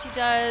there she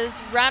does,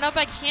 round up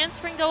back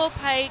handspring double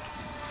pike,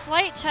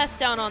 slight chest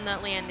down on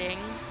that landing.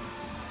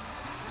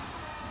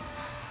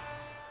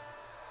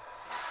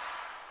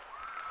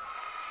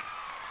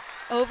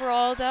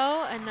 Overall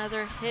though,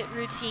 another hit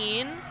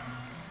routine.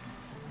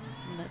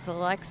 And that's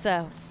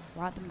Alexa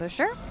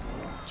Rothenbuscher,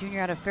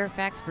 junior out of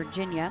Fairfax,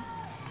 Virginia.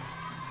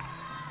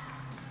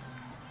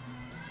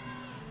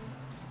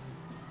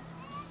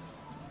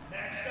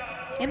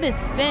 Emma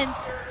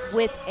Spence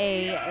with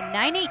a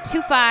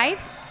 9.825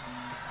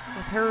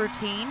 with her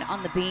routine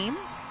on the beam.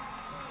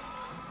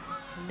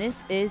 And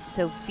this is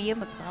Sophia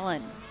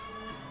McClellan.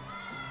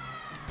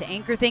 To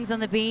anchor things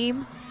on the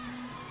beam,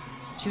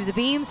 she was a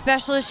beam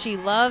specialist. She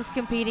loves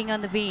competing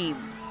on the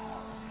beam.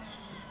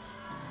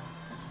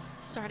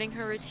 Starting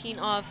her routine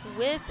off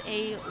with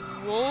a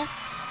wolf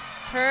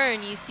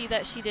turn. You see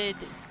that she did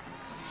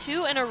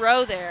 2 in a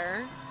row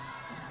there.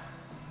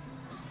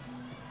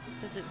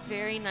 Does it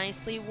very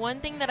nicely. One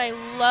thing that I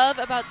love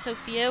about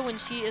Sophia when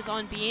she is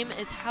on beam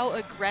is how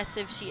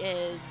aggressive she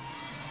is.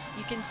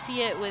 You can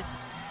see it with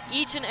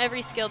each and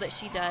every skill that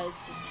she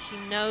does. She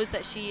knows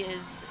that she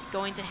is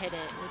going to hit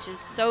it, which is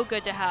so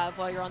good to have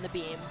while you're on the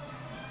beam.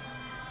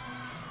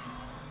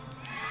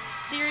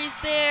 Series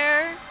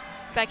there.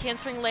 Back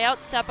handspring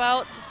layout, step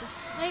out, just a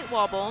slight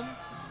wobble.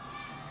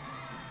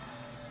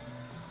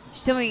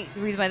 She told me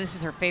the reason why this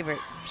is her favorite.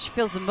 She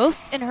feels the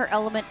most in her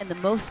element and the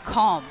most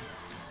calm.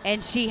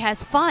 And she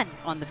has fun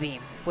on the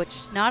beam,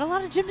 which not a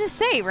lot of gymnasts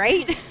say,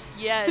 right?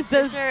 Yes,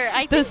 those, for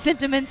sure. Those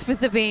sentiments with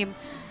the beam.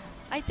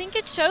 I think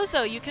it shows,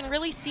 though. You can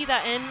really see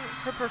that in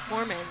her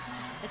performance,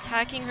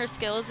 attacking her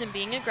skills and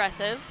being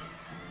aggressive.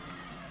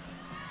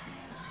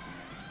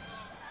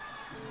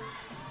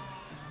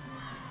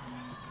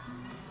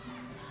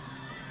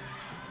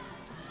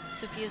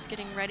 Sophia's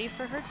getting ready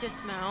for her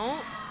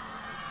dismount.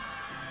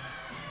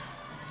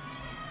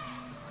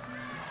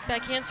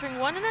 Back handspring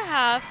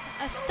 1.5,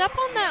 a step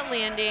on that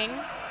landing.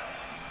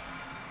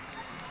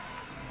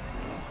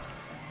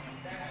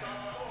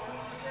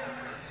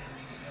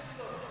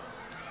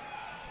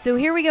 So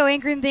here we go,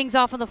 anchoring things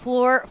off on the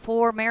floor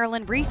for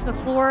Maryland, Reese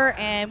McClure,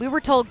 and we were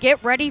told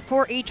get ready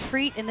for a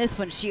treat in this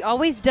one. She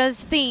always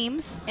does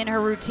themes in her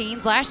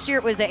routines. Last year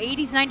it was a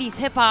 80s, 90s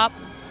hip hop.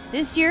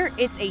 This year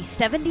it's a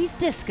 70s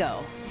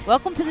disco.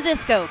 Welcome to the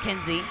disco,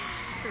 Kinsey.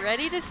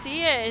 Ready to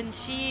see it, and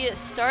she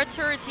starts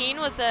her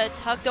routine with a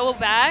tuck double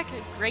back,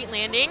 great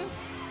landing.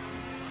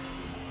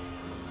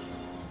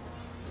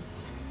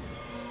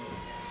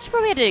 She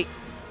probably had to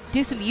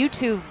do some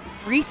YouTube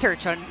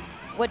research on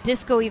what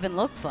disco even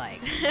looks like.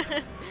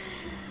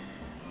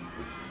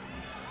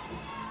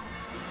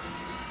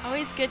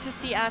 Always good to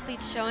see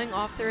athletes showing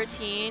off the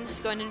routine. She's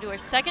going into her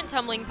second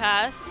tumbling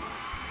pass.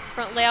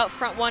 Front layout,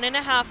 front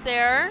 1.5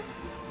 there.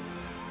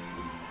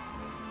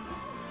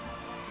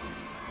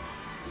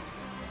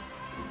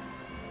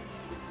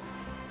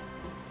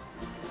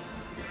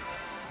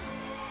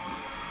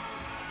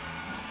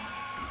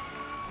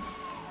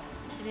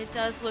 And it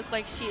does look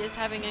like she is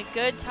having a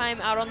good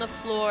time out on the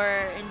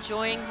floor,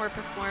 enjoying her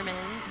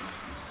performance.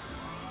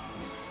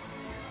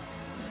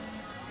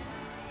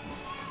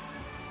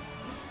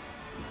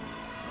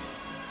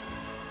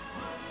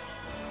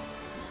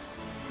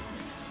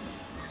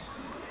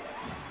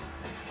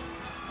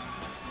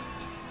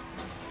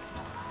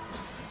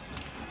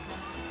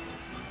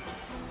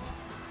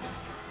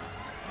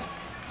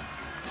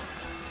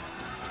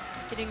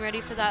 Getting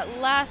ready for that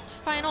last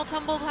final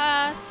tumble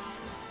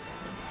pass.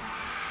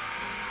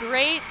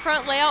 Great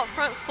front layout,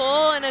 front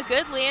full, and a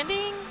good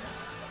landing.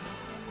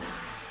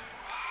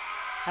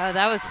 Oh,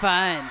 that was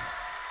fun.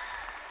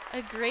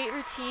 A great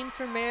routine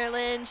for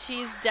Maryland.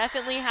 She's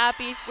definitely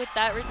happy with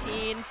that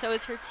routine. So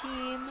is her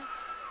team.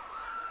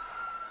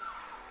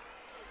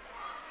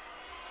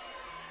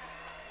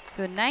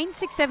 So a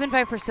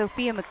 9.675 for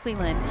Sophia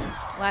McClellan.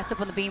 Last up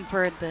on the beam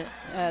for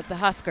the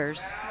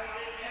Huskers.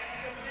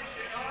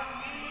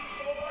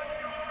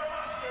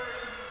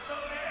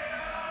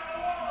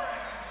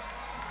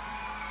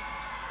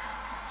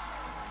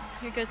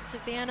 Here goes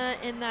Savannah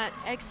in that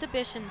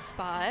exhibition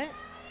spot.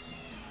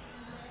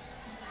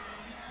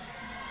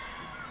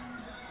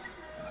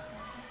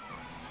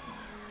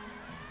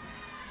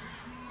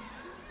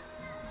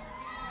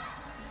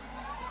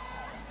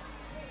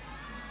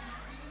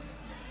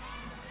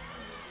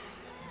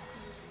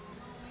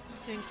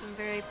 Doing some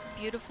very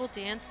beautiful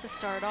dance to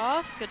start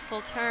off. Good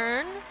full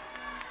turn.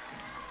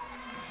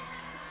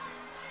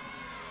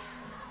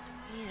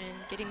 And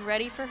getting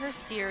ready for her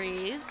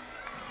series.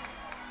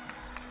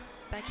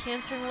 Back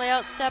handspring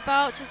layout, step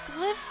out, just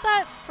lifts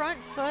that front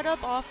foot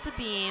up off the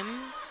beam.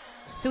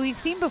 So we've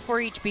seen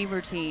before each beam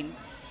routine,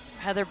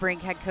 Heather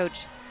Brink, head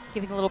coach,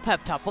 giving a little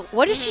pep talk.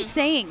 What is she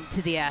saying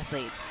to the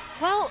athletes?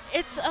 Well,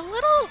 it's a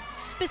little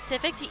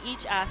specific to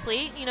each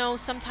athlete. You know,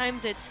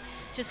 sometimes it's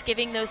just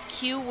giving those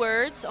cue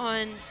words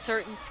on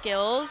certain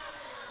skills.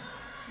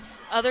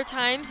 Other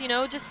times, you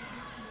know, just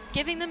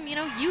giving them, you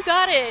know, you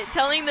got it,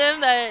 telling them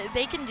that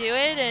they can do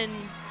it and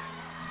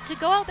to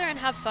go out there and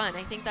have fun.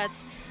 I think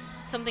that's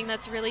something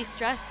that's really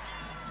stressed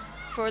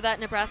for that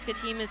Nebraska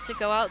team, is to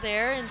go out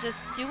there and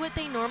just do what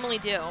they normally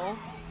do.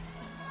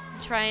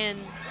 Try and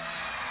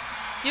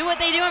do what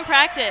they do in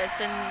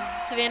practice. And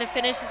Savannah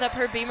finishes up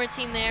her beam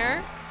routine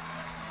there.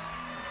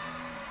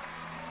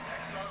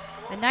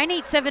 A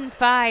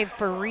 9.875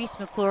 for Reese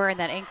McClure in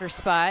that anchor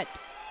spot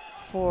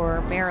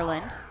for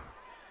Maryland.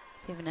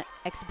 So we have an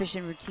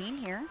exhibition routine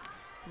here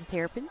for the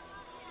Terrapins.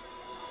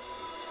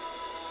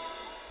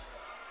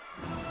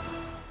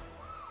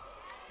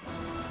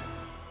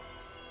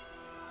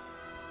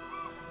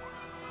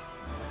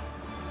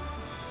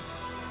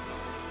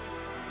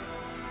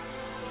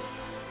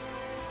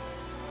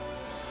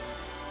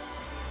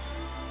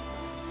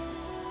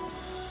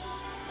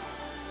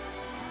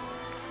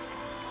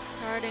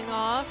 Starting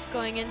off,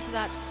 going into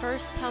that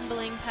first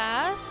tumbling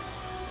pass.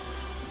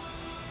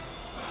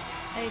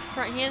 A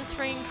front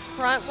handspring,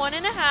 front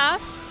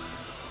 1.5.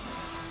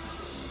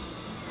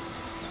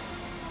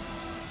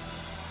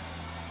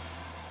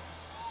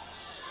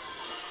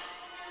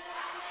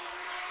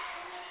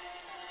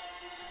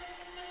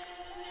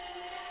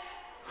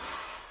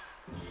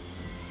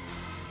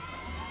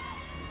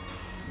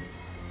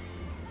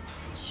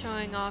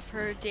 Showing off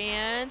her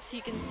dance.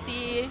 You can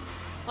see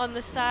on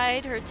the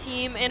side her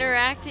team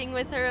interacting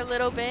with her a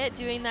little bit,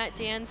 doing that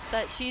dance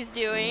that she's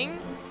doing.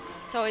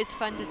 It's always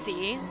fun to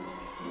see.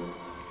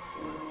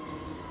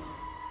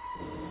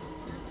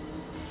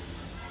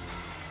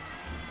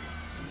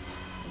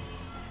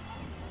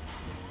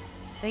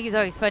 I think it's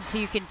always fun too.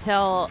 You can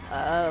tell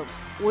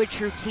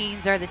which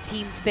routines are the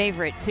team's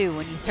favorite too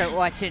when you start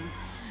watching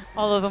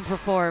all of them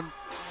perform.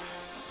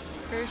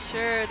 For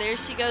sure. There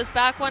she goes,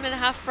 back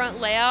 1.5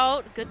 front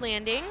layout. Good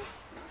landing.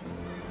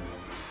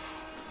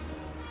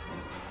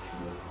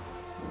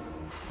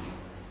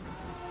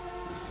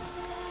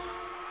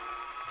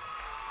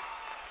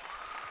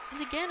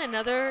 And again,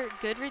 another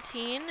good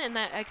routine in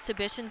that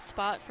exhibition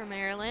spot for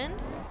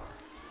Maryland.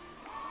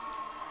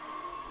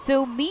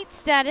 So meet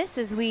status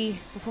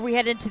before we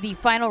head into the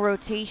final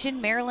rotation.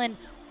 Maryland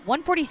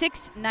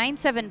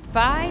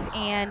 146.975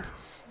 and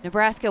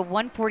Nebraska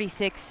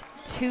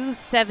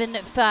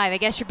 146.275. I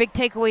guess your big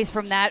takeaways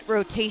from that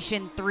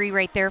rotation 3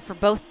 right there for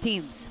both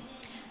teams.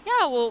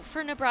 Yeah, well,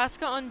 for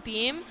Nebraska on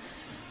beam,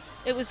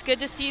 it was good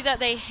to see that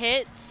they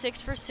hit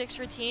 6-for-6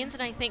 routines,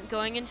 and I think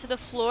going into the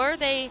floor,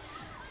 they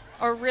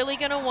are really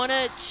going to want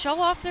to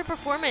show off their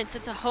performance.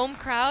 It's a home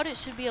crowd. It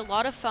should be a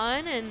lot of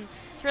fun and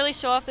to really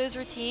show off those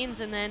routines.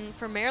 And then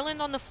for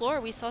Maryland on the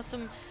floor, we saw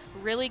some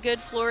really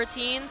good floor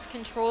routines,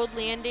 controlled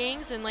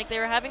landings, and like they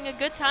were having a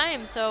good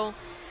time. So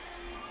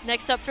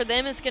next up for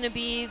them is going to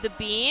be the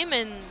beam,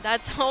 and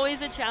that's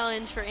always a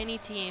challenge for any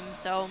team.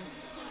 So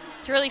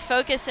to really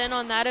focus in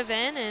on that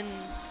event and,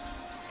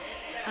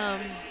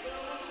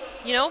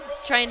 you know,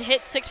 try and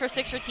hit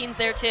 6-for-6 routines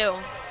there too.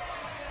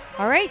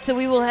 All right, so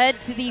we will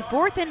head to the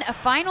fourth and a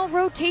final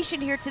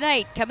rotation here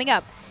tonight. Coming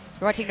up,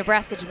 you're watching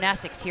Nebraska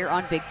Gymnastics here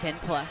on Big Ten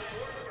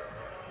Plus.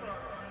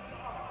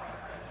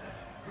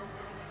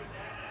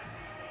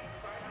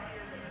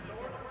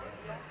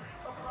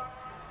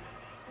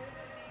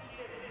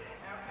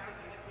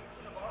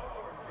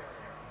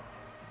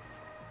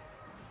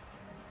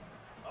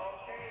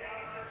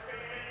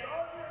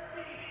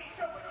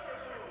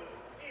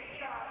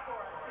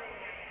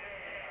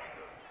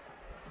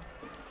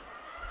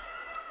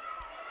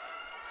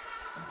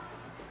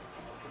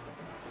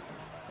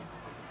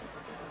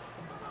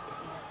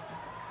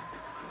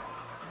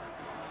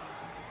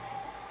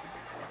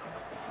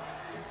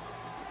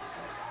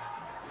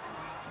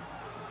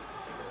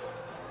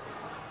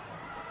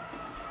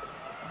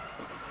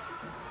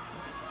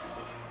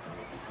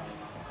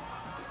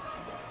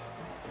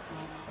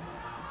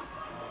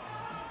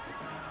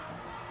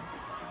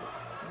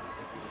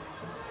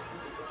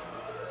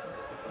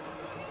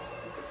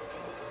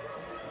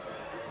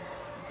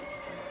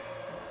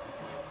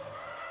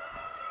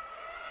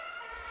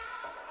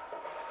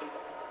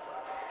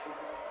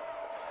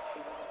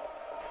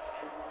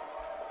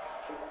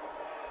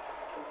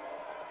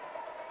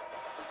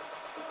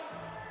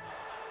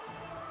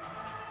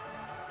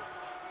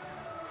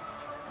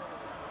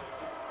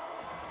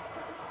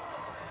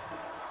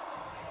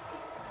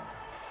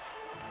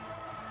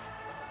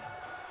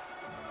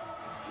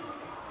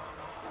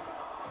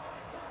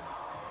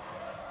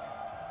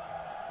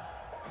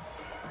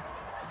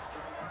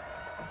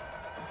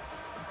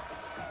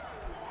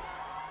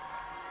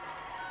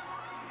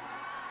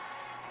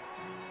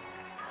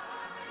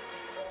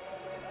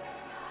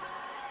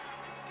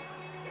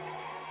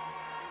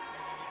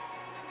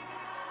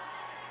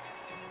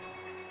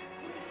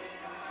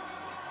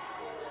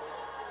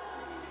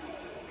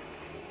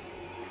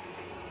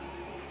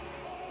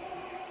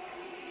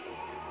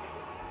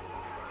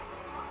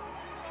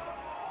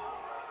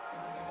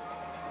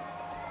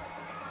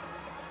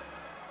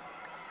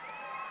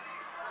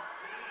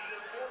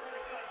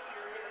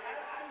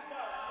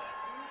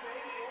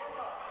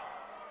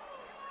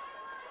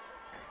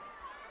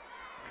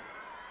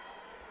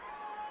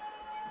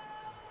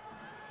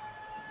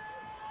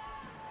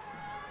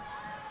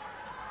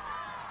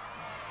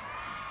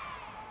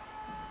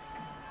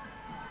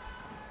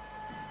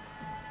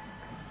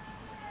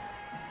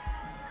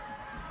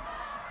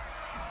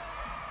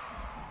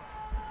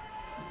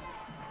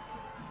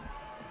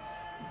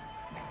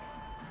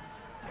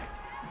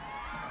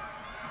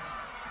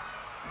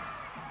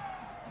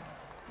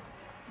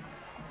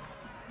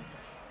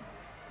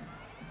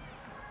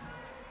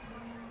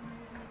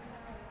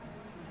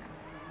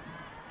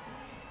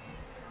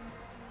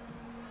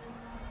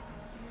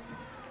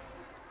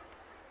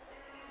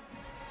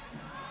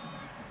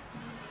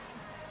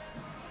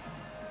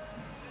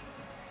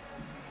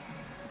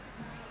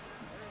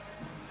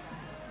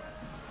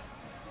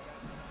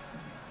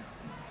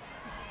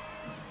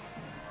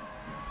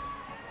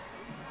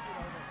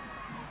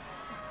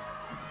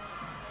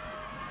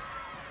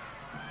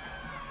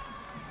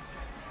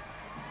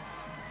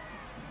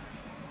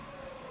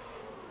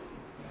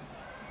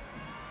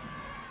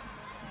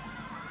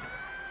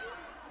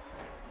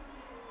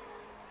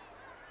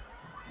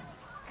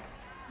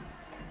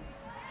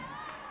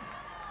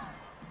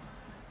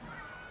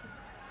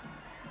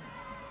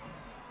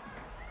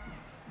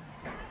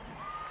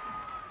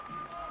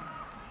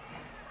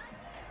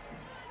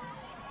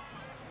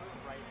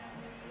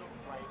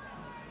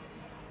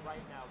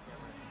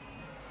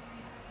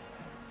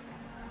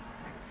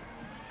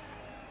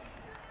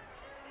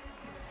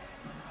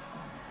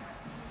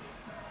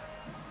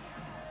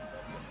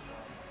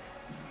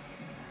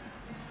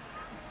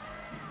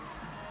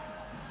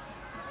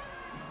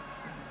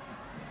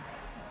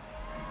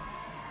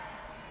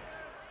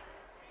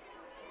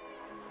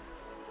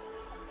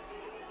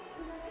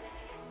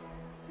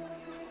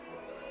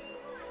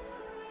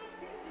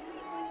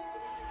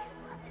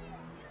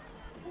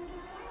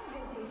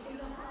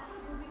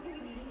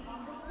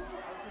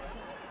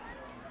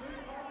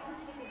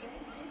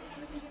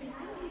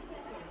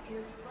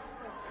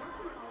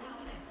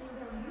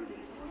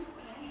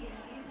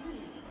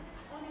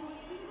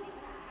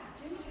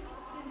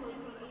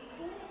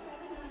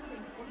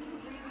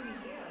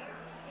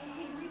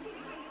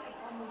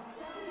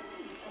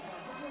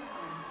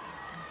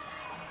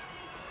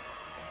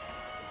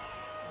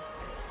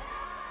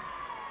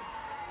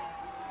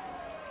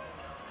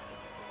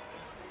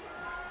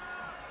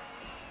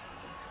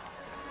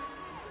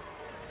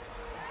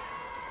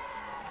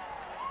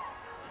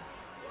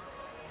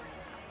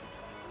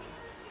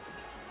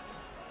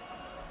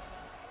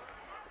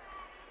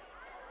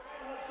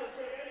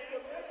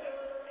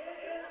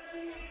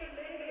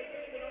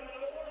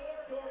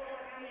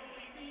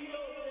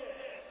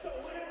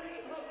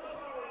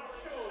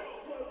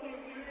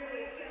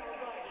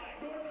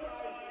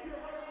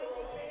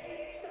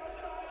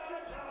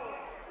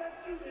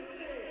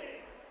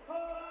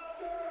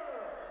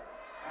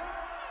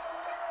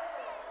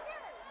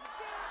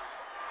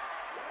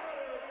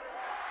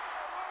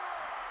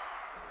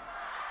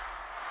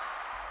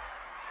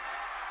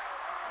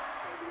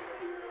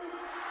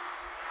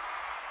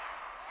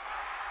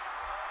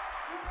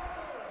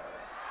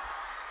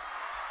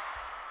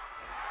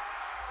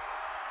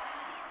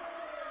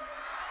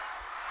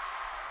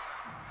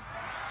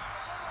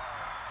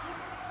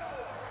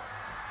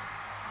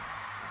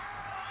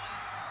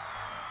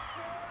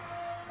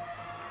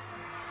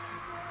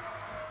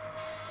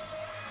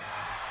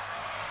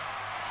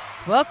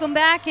 Welcome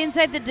back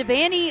inside the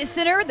Devaney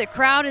Center. The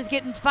crowd is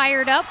getting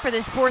fired up for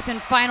this fourth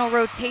and final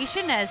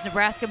rotation as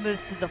Nebraska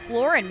moves to the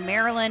floor and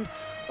Maryland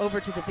over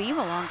to the beam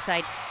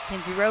alongside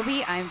Kinsey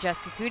Roby. I'm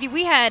Jessica Cootie.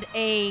 We had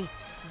a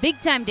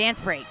big-time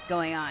dance break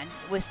going on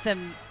with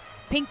some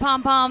pink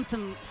pom-poms,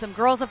 some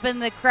girls up in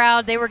the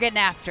crowd. They were getting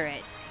after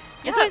it.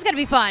 Yeah. It's always going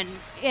to be fun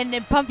and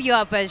pump you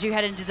up as you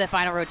head into the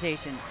final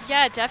rotation.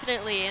 Yeah,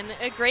 definitely. And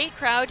a great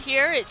crowd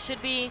here. It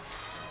should be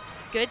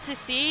good to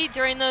see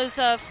during those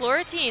floor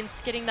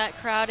routines, getting that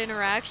crowd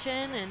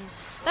interaction, and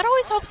that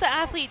always helps the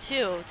athlete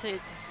too, to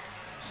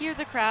hear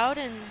the crowd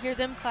and hear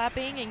them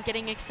clapping and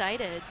getting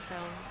excited.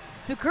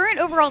 So current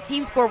overall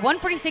team score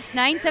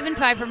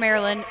 146.975 for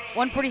Maryland,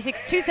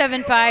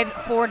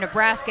 146.275 for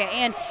Nebraska,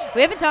 and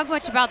we haven't talked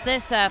much about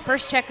this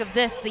first check of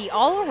this, the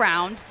all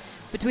around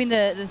between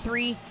the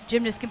three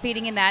gymnasts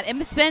competing in that.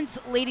 Emma Spence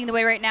leading the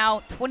way right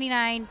now,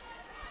 29.5,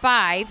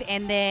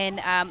 and then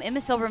Emma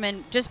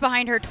Silberman just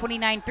behind her,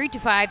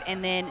 29.325,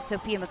 and then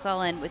Sophia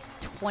McClellan with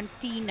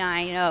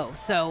 29.0.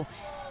 So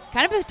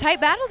kind of a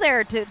tight battle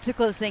there to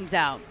close things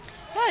out.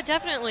 Yeah,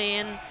 definitely,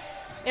 and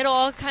it'll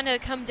all kind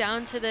of come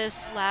down to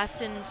this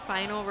last and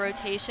final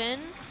rotation.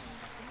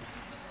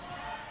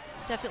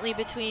 Definitely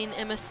between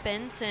Emma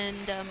Spence and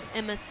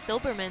Emma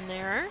Silberman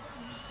there.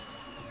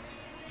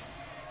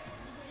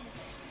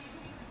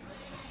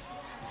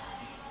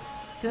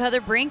 So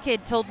Heather Brink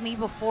had told me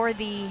before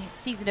the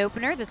season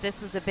opener that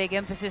this was a big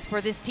emphasis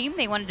for this team.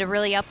 They wanted to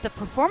really up the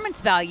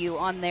performance value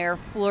on their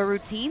floor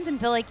routines and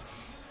feel like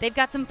they've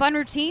got some fun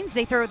routines.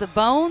 They throw the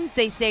bones.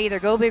 They say either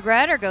go Big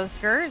Red or go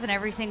Skurs in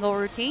every single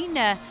routine,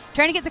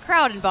 trying to get the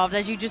crowd involved,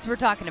 as you just were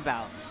talking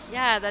about.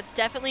 Yeah, that's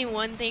definitely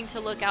one thing to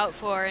look out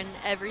for in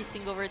every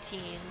single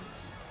routine.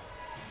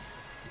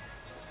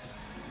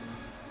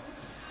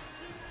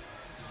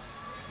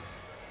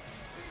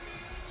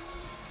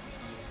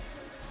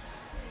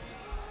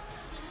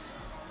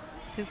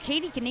 So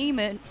Katie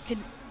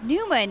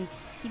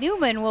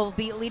Newman will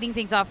be leading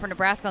things off for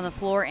Nebraska on the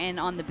floor, and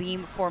on the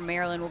beam for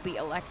Maryland will be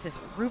Alexis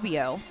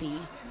Rubio, the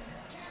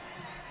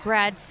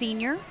grad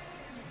senior.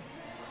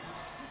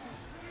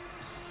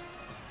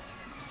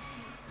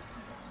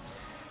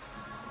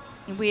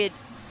 And we had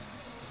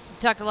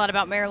talked a lot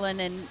about Maryland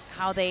and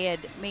how they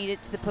had made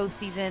it to the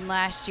postseason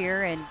last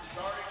year, and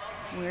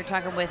we were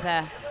talking with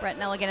Brett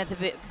Nelligan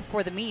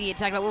before the media,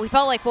 talking about what we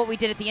felt like what we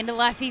did at the end of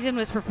last season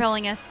was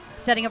propelling us,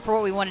 setting up for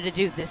what we wanted to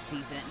do this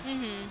season.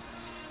 Mm-hmm.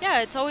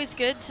 Yeah, it's always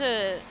good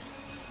to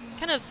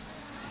kind of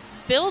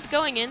build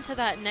going into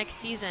that next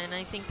season.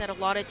 I think that a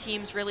lot of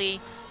teams really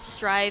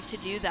strive to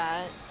do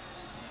that.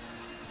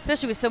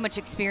 Especially with so much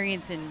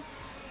experience and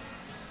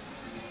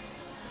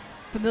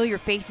familiar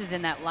faces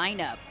in that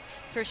lineup.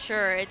 For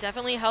sure. It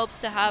definitely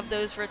helps to have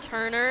those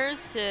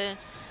returners to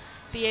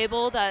be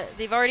able that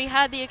they've already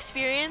had the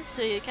experience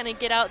to kind of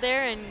get out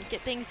there and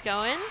get things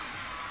going.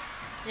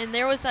 And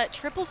there was that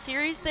triple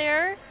series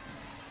there.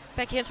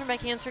 Back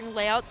handspring,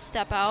 layout,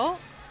 step out.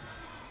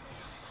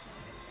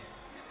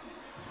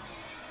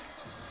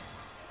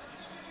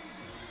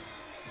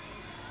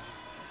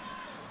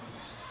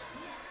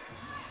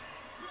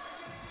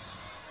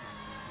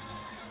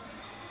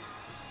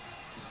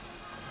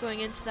 Going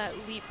into that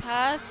leap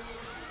pass,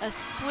 a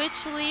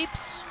switch leap,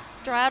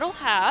 straddle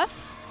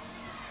half.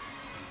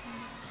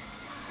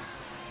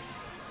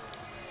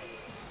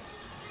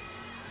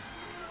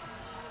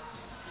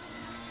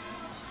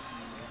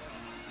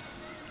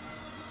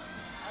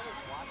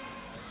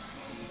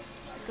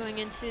 Going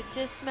into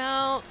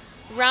dismount,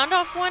 round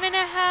off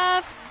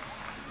 1.5,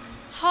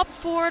 hop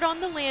forward on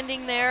the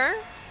landing there.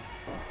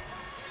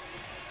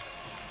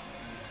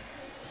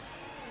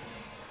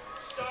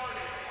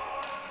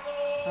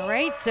 All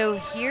right, so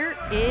here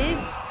is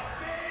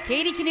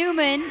Katie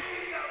Newman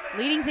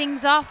leading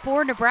things off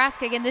for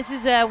Nebraska. Again, this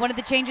is one of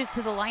the changes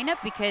to the lineup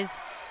because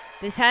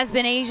this has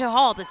been Asia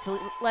Hall that's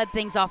led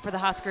things off for the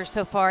Huskers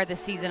so far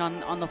this season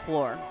on the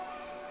floor.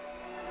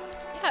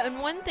 Yeah,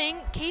 and one thing,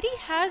 Katie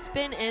has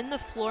been in the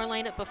floor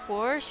lineup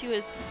before. She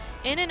was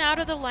in and out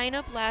of the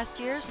lineup last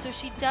year, so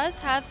she does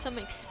have some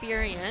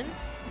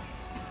experience.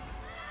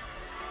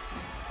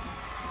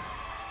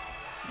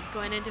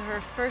 Going into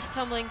her first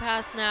tumbling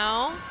pass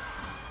now.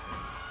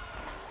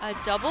 A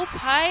double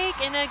pike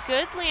and a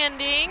good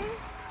landing.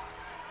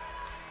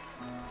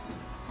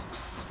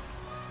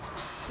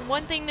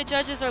 One thing the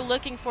judges are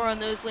looking for on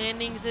those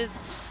landings is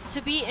to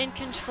be in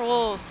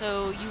control.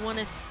 So you want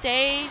to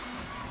stay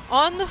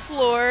on the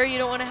floor. You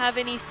don't want to have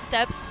any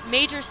steps,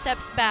 major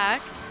steps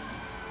back.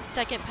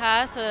 Second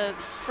pass, a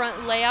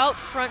front layout,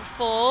 front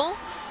full.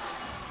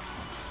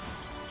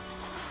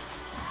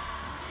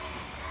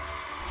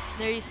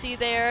 There you see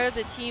there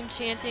the team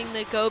chanting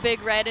the Go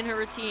Big Red in her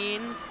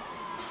routine.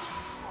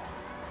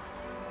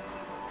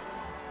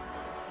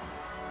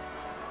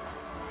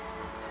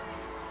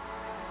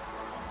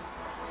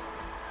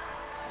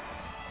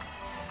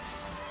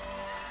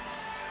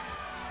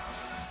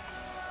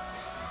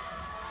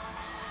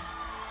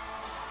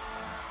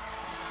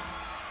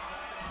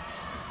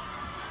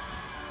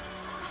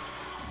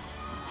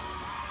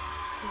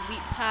 Leap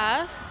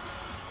pass.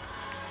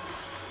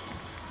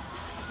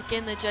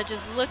 Again, the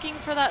judges looking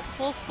for that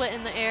full split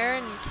in the air,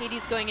 and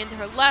Katie's going into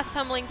her last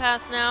tumbling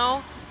pass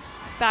now.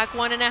 Back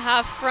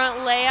 1.5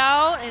 front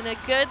layout and a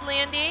good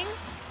landing.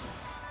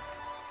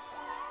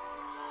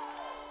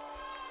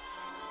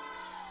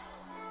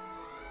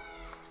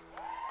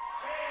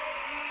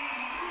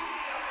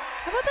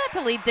 How about that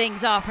to lead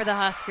things off for the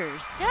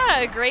Huskers? Yeah,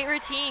 a great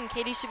routine.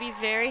 Katie should be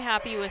very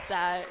happy with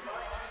that.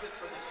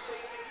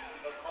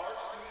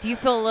 Do you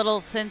feel a little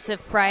sense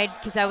of pride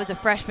because I was a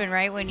freshman,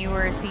 right, when you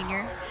were a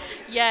senior?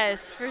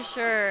 Yes, for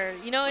sure.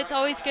 You know, it's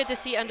always good to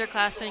see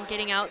underclassmen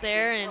getting out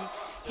there and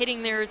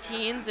hitting their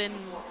routines and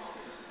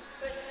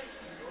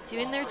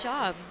doing their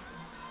job.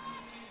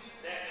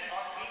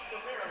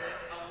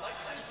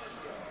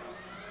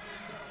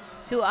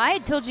 So I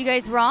had told you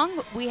guys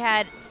wrong. We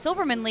had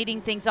Silverman leading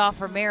things off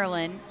for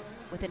Maryland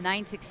with a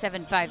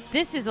 9.675.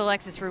 This is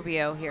Alexis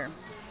Rubio here.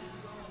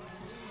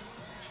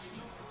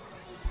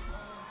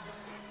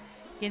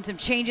 Getting some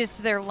changes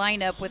to their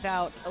lineup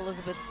without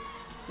Elizabeth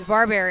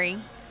DeBarberry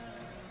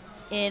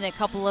in a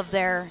couple of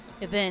their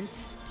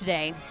events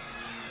today.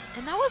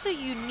 And that was a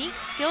unique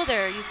skill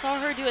there. You saw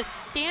her do a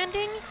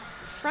standing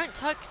front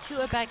tuck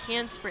to a back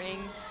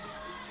handspring.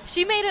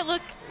 She made it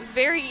look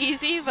very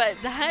easy, but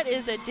that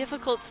is a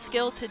difficult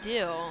skill to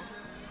do.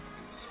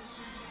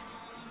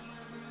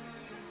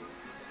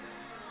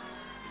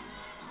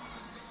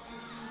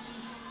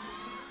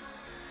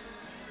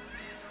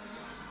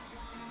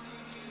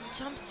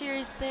 Jump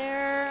series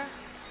there.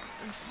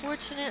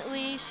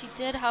 Unfortunately, she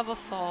did have a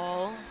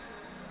fall.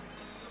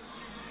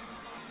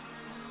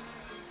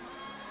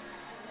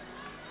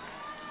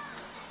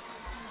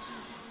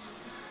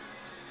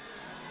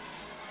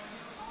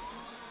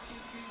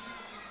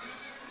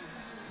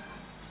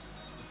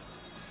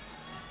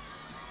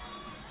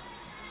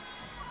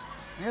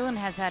 Maryland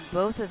has had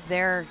both of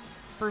their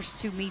first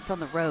 2 meets on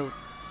the road.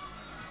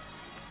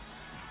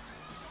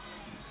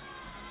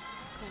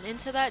 Going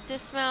into that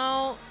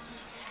dismount.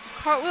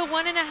 Cartwheel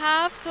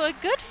 1.5, so a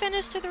good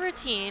finish to the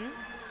routine.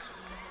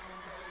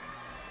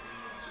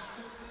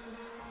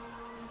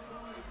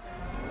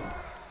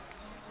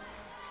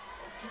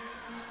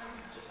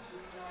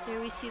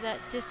 Here we see that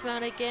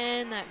dismount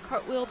again, that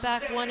cartwheel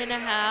back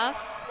 1.5.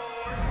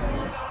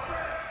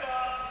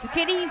 So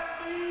Katie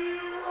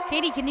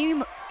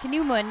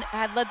Knuman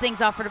had led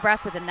things off for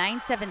Nebraska with a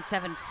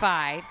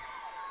 9.775.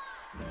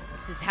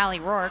 This is Hallie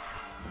Rourke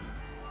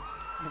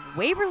of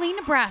Waverly,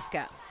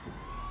 Nebraska.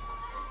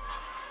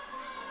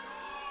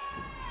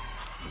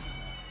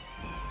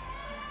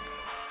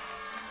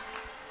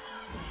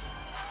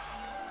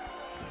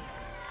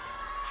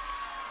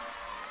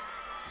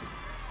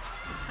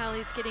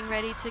 Hallie's getting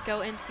ready to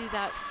go into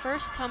that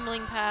first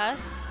tumbling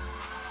pass.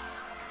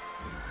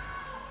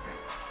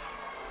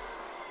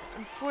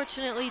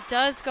 Unfortunately,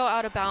 does go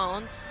out of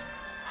bounds.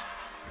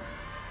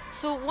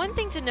 So one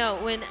thing to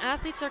note, when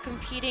athletes are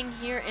competing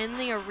here in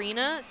the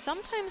arena,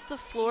 sometimes the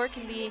floor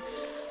can be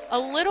a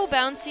little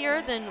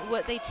bouncier than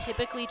what they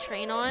typically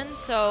train on.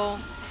 So,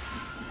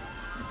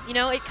 you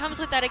know, it comes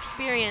with that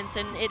experience,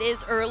 and it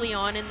is early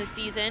on in the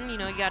season. You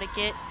know, you got to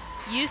get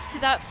used to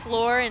that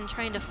floor and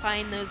trying to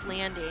find those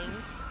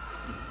landings.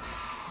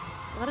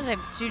 A lot of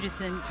times, too,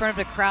 just in front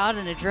of a crowd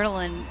and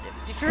adrenaline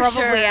For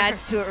probably sure.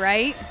 adds to it,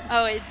 right?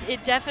 Oh,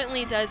 it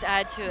definitely does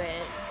add to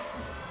it.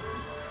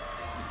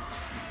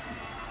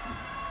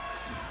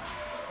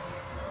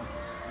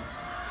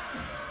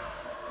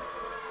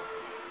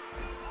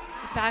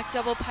 Back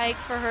double pike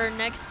for her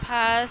next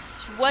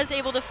pass. She was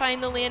able to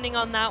find the landing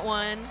on that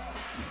one.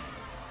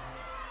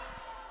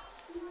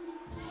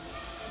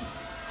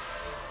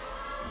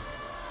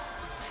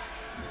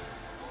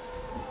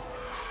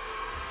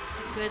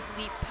 A good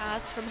leap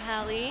pass from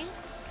Hallie.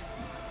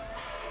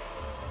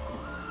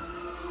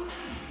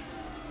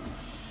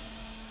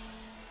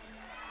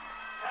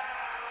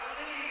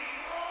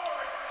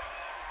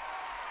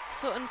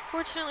 So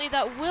unfortunately,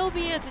 that will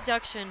be a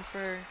deduction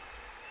for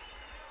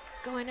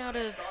going out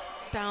of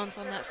bounds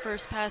on that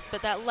first pass,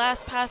 but that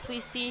last pass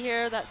we see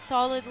here, that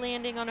solid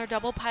landing on our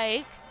double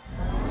pike.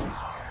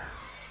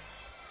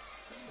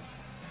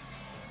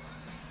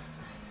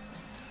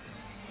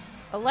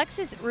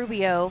 Alexis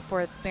Rubio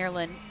for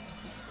Maryland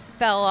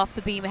fell off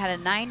the beam, had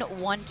a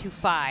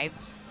 9.125.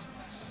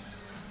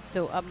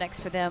 So up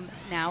next for them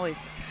now is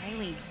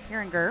Kylie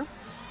Herringer,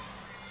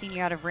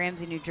 senior out of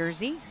Ramsey, New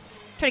Jersey.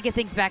 Try to get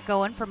things back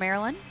going for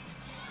Maryland.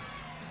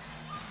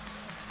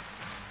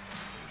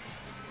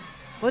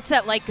 What's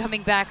that like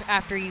coming back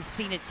after you've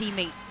seen a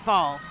teammate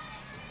fall?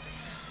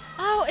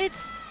 Oh,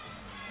 it's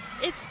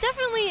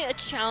definitely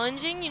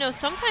challenging. You know,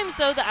 sometimes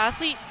though the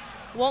athlete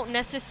won't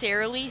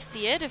necessarily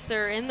see it if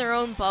they're in their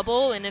own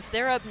bubble, and if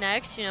they're up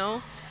next, you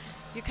know,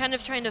 you're kind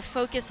of trying to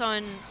focus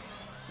on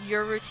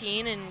your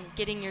routine and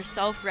getting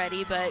yourself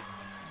ready, but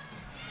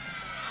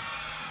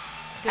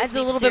adds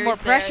a little bit more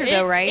pressure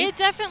though, right? It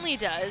definitely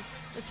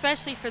does,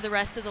 especially for the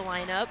rest of the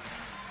lineup.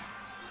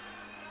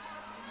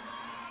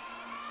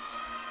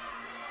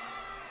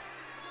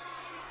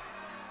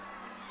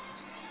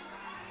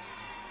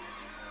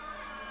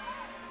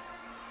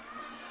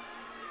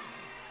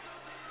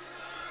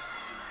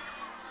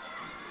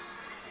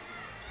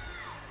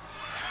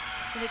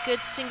 And a good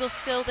single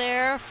skill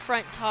there,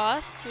 front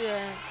toss to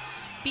a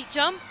beat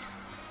jump.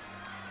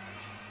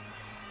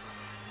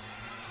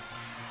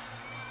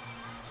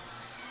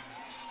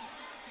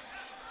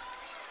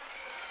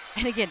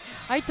 And again,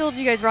 I told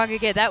you guys wrong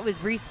again. That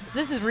was Reese.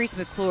 This is Reese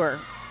McClure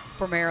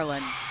for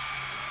Maryland.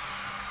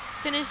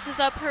 Finishes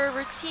up her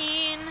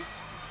routine.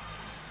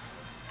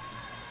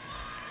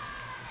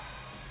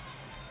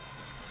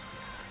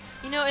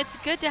 You know, it's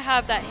good to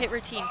have that hit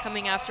routine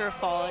coming after a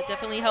fall. It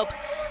definitely helps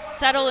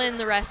settle in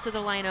the rest of the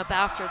lineup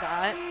after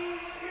that.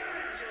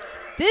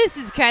 This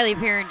is Kylie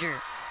Perringer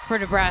for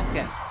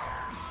Nebraska.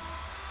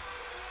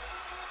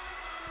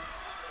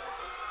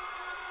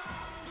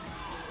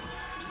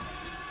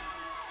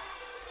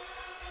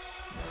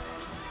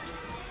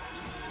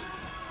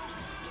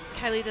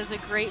 Kylie does a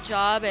great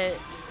job at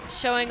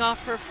showing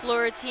off her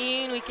floor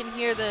routine. We can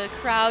hear the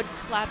crowd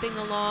clapping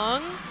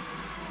along.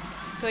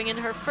 Going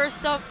into her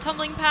first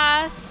tumbling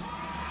pass,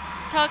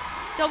 tuck,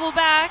 double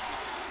back.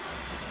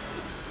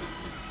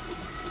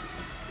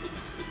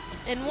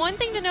 And one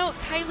thing to note,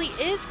 Kylie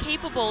is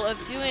capable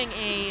of doing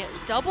a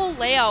double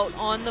layout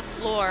on the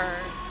floor.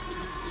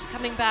 She's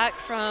coming back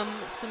from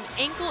some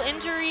ankle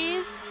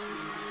injuries.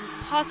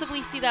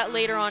 Possibly see that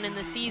later on in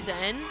the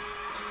season.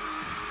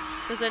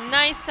 Does a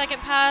nice second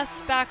pass,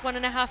 back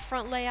 1.5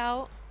 front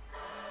layout.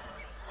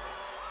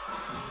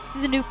 This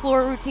is a new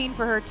floor routine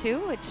for her too,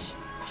 which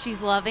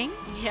she's loving.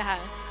 Yeah,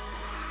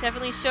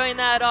 definitely showing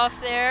that off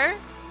there.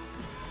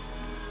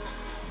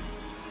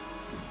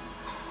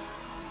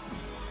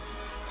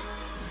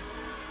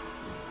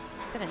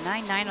 She's had a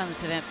 9.9 on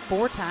this event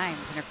 4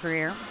 times in her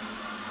career.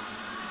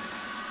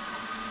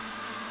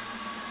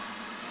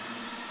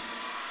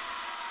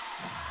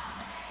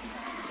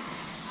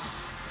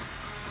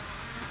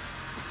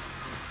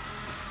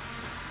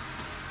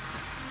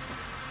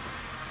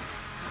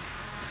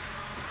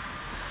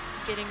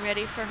 Getting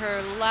ready for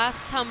her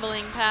last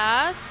tumbling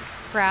pass.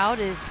 Crowd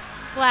is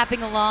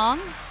clapping along.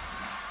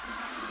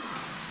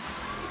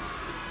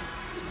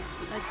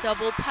 A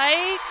double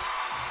pike.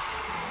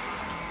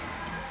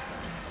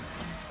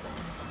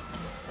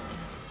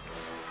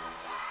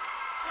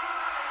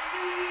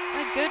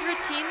 A good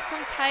routine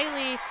from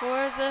Kylie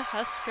for the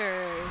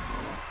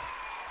Huskers.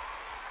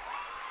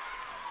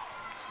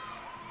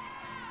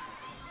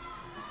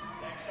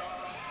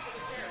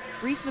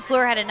 Reese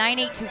McClure had a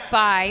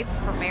 9.825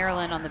 for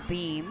Maryland on the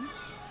beam.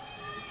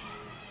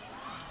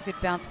 It's a good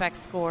bounce back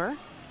score.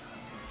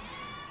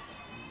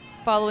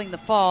 Following the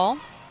fall,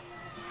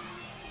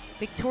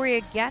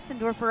 Victoria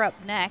Gatzendorfer up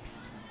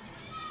next.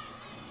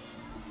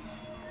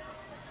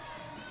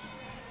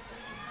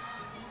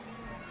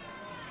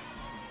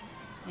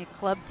 A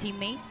club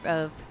teammate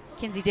of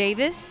Kinsey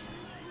Davis.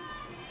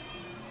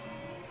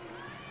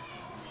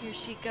 Here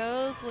she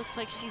goes. Looks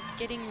like she's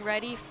getting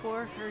ready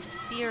for her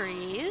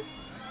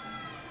series.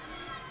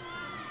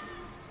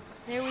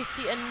 There we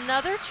see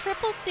another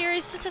triple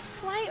series, just a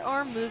slight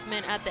arm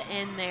movement at the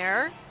end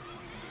there.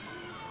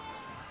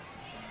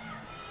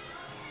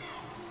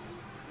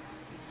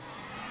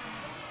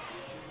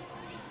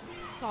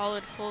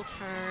 Solid full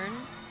turn.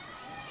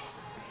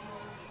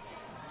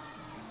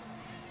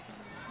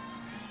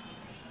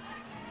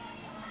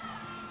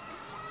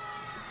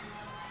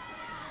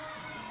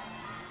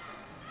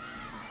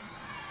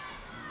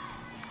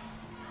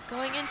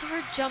 Going into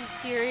her jump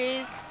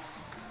series.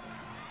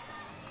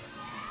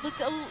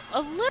 Looked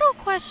a little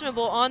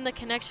questionable on the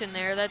connection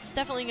there. That's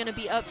definitely going to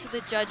be up to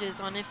the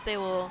judges on if they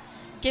will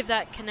give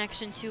that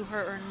connection to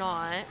her or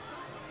not.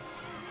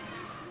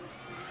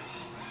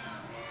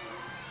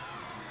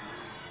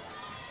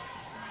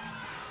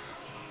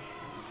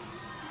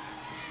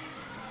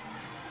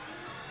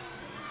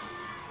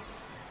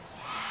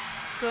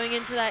 Going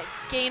into that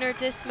gainer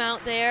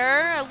dismount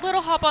there. A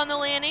little hop on the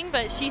landing,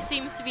 but she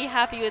seems to be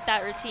happy with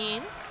that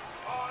routine.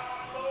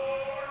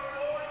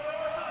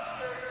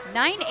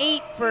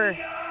 9.8 for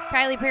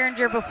Kylie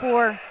Perringer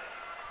before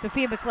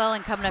Sophia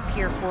McClellan coming up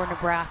here for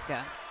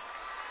Nebraska.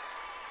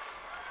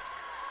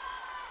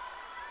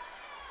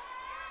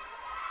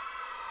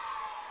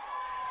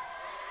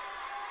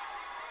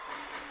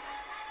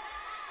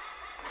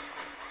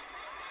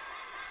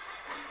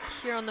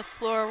 Here on the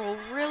floor, we'll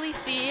really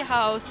see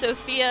how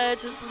Sophia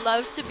just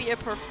loves to be a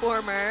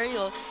performer.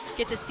 You'll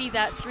get to see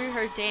that through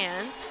her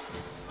dance.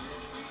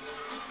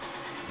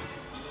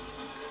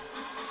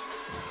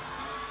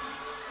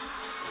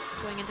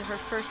 Going into her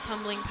first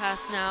tumbling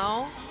pass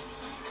now.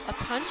 A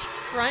punch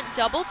front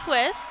double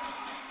twist.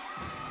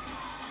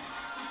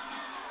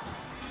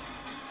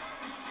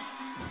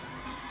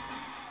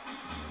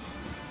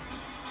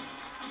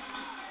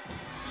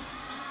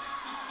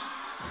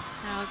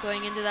 Now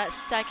going into that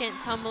second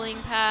tumbling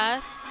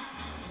pass.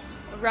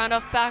 A round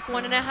off back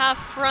 1.5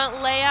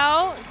 front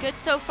layout. Good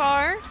so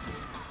far.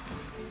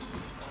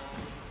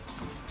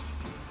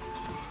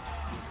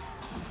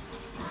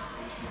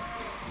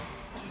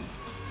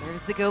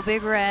 There's the Go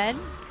Big Red.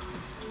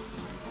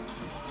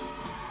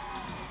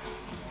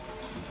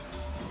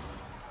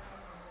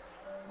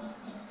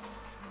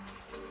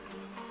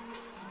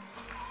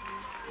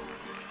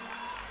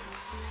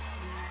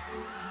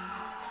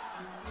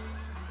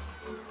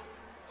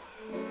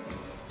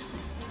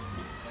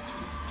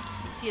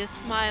 see a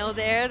smile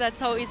there.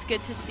 That's always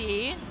good to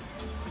see.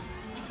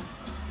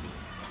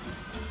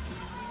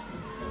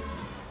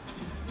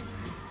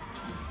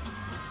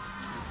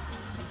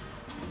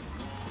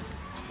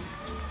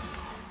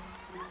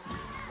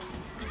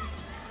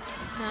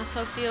 Now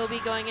Sophia will be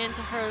going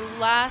into her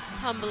last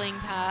tumbling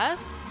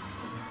pass.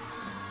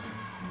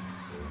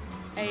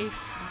 A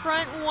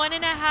front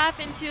 1.5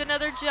 into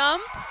another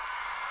jump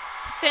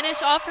to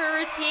finish off her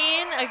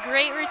routine. A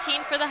great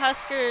routine for the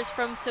Huskers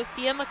from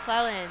Sophia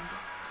McClelland.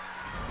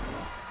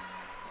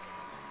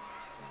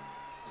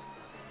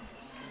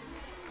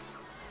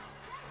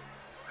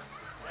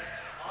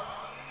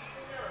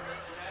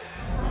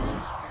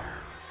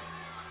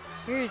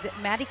 Here's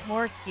Maddie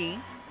Komorski,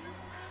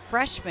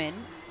 freshman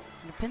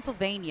in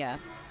Pennsylvania,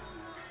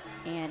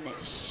 and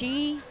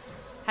she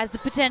has the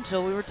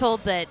potential. We were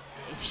told that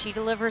if she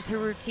delivers her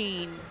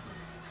routine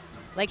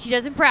like she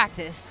does in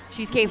practice,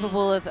 she's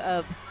capable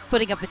of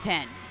putting up a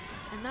 10.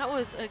 And that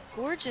was a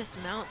gorgeous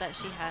mount that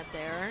she had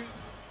there.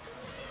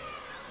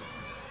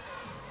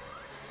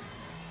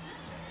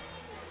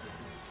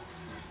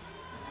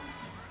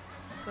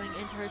 Going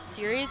into her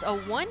series, a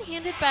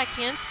one-handed back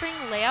handspring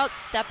layout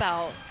step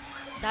out.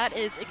 That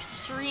is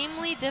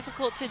extremely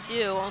difficult to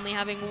do, only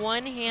having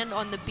one hand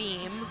on the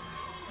beam.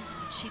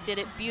 She did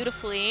it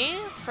beautifully.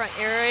 Front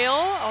aerial,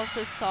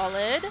 also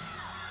solid.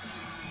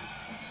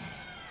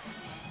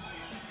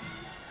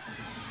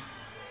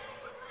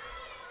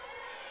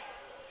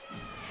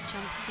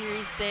 Jump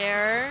series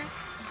there.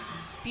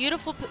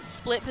 Beautiful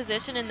split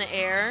position in the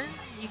air.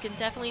 You can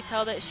definitely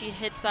tell that she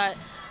hits that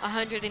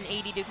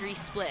 180-degree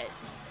split.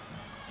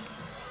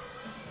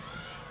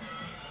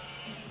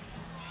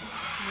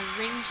 And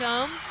the ring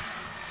jump.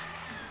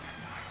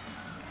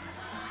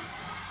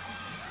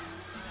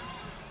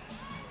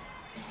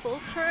 Full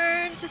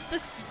turn, just the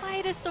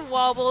slightest of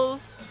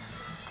wobbles.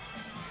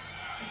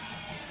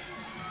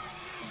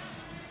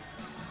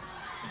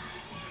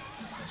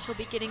 She'll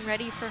be getting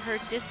ready for her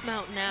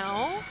dismount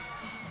now.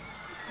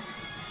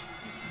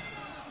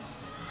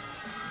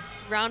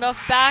 Round off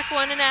back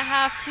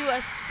 1.5 to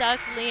a stuck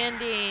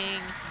landing.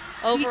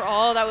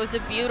 Overall, that was a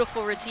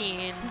beautiful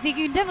routine. So you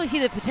can definitely see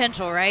the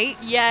potential, right?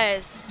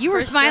 Yes. You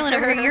were smiling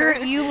sure. over here.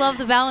 You love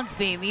the balance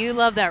beam. You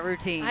love that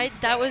routine.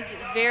 That was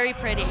very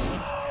pretty.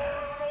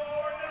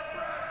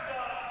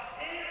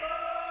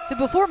 So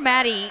before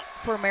Maddie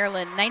for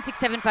Maryland,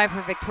 9675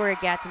 for Victoria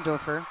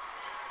Gatzendorfer.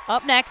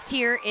 Up next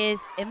here is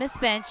Emma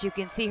Spence. You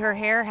can see her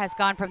hair has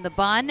gone from the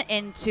bun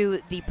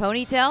into the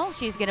ponytail.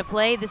 She's going to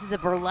play. This is a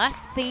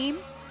burlesque theme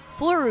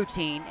floor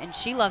routine, and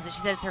she loves it. She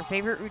said it's her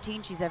favorite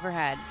routine she's ever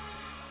had.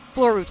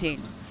 Floor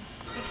routine.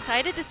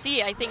 Excited to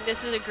see. I think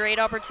this is a great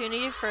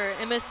opportunity for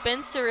Emma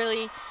Spence to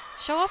really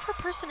show off her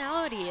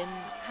personality and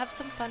have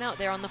some fun out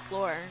there on the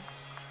floor.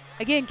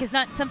 Again, because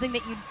not something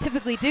that you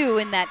typically do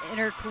in that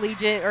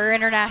intercollegiate or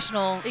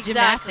international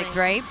gymnastics,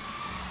 right?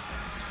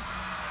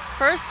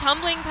 First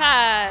tumbling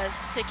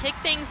pass to kick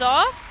things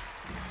off.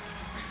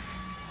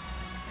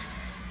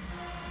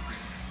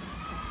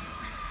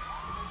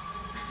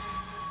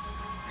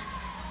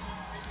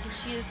 And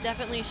she is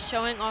definitely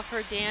showing off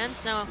her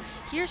dance. Now,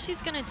 here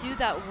she's going to do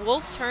that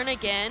wolf turn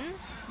again.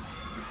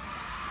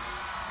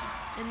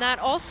 And that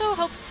also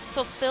helps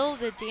fulfill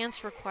the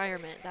dance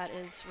requirement that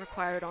is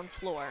required on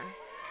floor.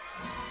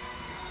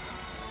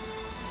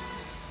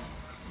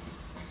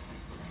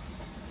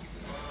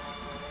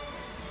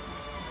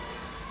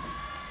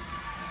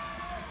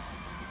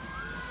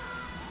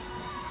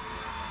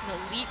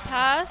 An elite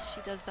pass,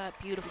 she does that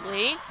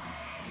beautifully.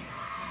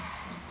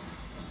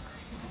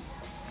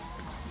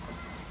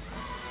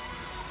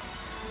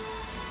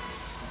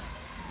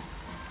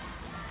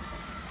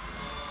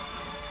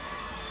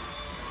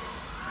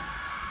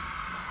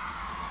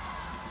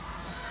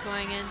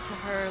 Going into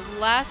her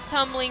last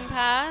tumbling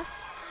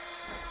pass.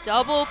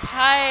 Double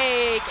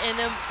pike and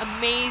an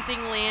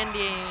amazing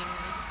landing.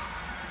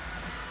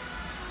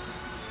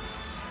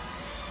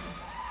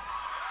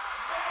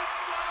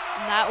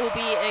 And that will be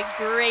a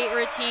great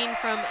routine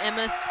from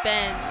Emma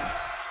Spence.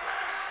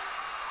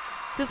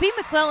 Sophia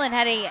McClellan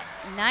had a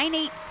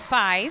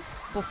 9.85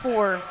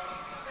 before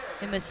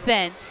Emma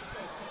Spence.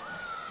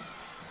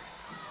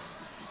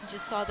 You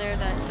just saw there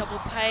that double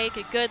pike,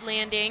 a good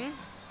landing.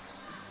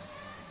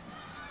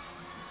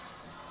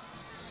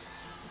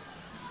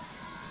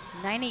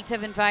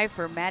 9.875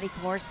 for Maddie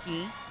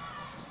Komorski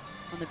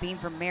on the beam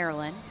from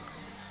Maryland.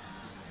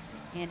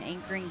 And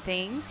anchoring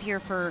things here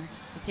for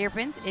the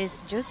Terrapins is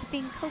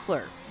Josephine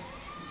Kogler.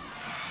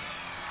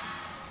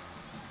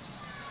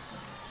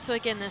 So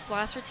again, this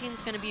last routine is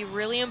going to be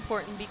really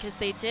important because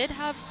they did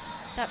have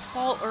that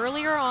fall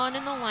earlier on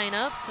in the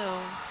lineup.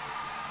 So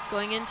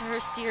going into her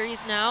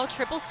series now,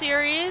 triple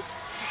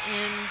series,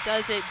 and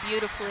does it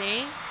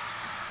beautifully.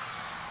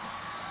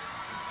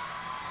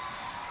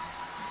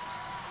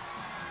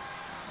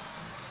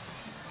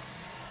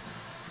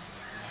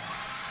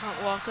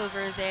 Front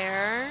walkover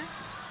there.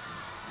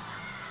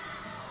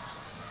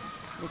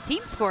 The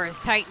team score has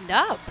tightened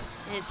up.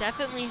 It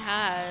definitely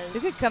has. It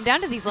could come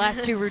down to these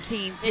last two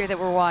routines here that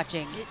we're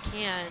watching. It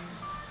can.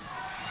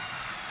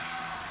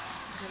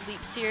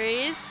 leap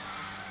series.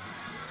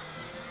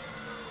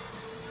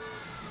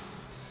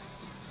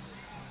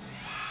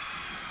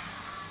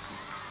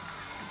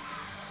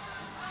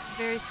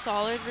 Very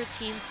solid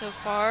routine so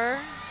far,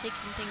 taking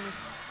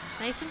things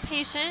nice and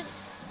patient.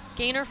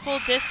 Gainer full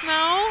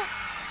dismount.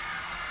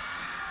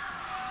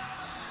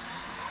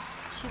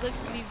 She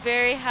looks to be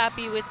very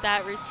happy with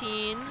that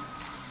routine.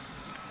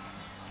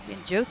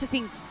 And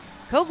Josephine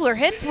Kogler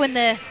hits when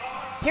the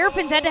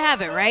Terrapins had to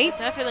have it, right?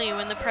 Definitely,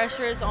 when the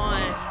pressure is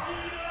on.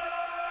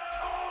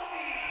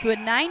 So a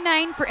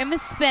 9-9 for Emma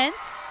Spence.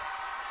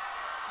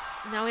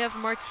 Now we have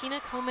Martina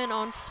Komen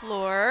on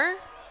floor.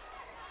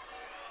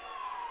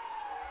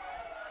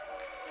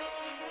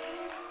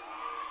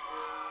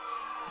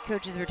 The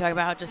coaches were talking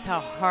about just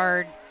how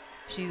hard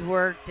she's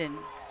worked and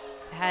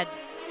had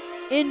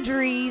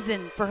injuries,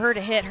 and for her to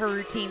hit her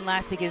routine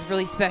last week is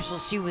really special.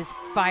 She was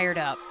fired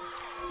up.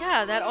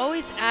 Yeah, that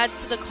always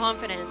adds to the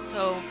confidence.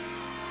 So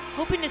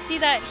hoping to see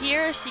that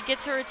here as she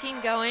gets her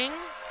routine going.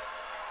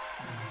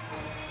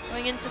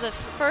 Going into the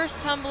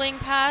first tumbling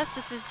pass.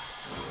 This is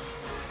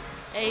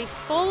a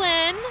full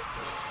in.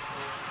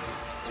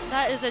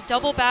 That is a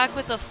double back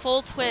with a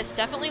full twist.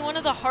 Definitely one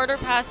of the harder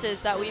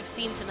passes that we've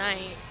seen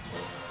tonight.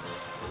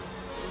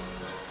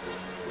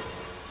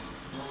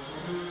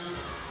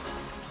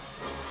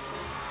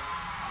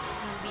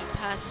 No leap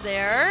pass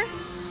there.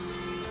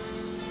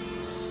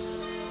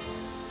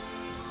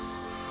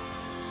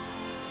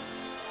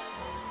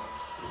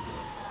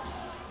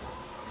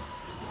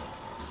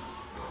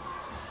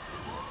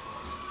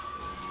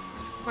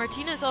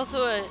 Martina is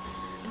also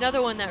another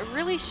one that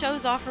really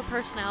shows off her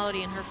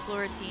personality in her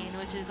floor routine,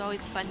 which is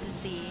always fun to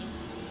see.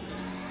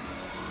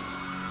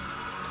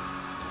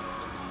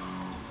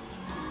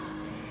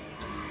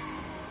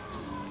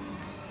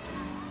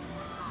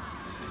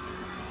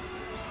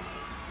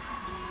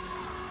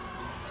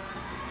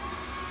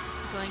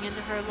 Going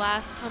into her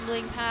last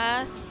tumbling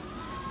pass.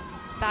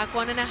 Back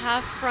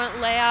 1.5 front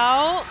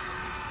layout.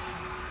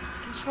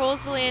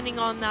 Controls the landing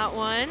on that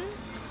one.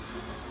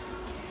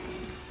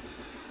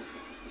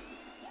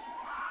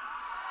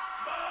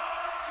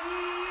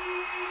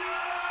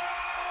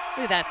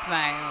 Look at that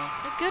smile.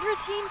 A good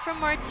routine from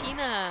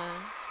Martina.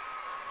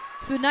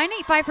 So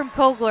 9.85 from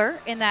Kogler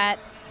in that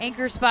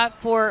anchor spot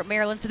for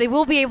Maryland. So they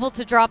will be able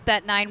to drop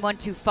that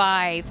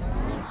 9.125,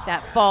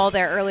 that fall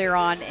there earlier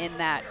on in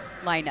that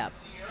lineup.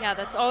 Yeah,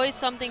 that's always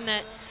something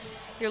that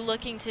you're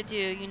looking to do.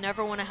 You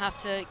never want to have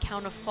to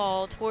count a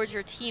fall towards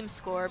your team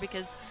score,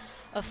 because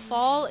a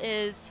fall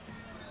is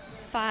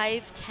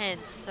 5/10,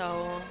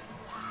 so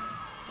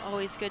it's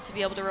always good to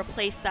be able to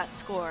replace that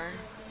score.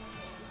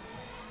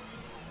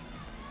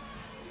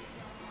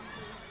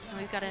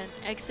 We've got an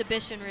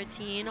exhibition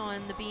routine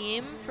on the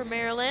beam for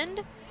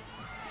Maryland.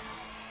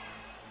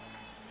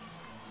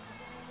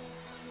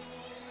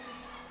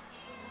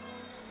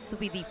 This will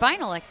be the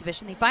final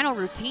exhibition, the final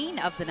routine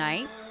of the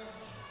night.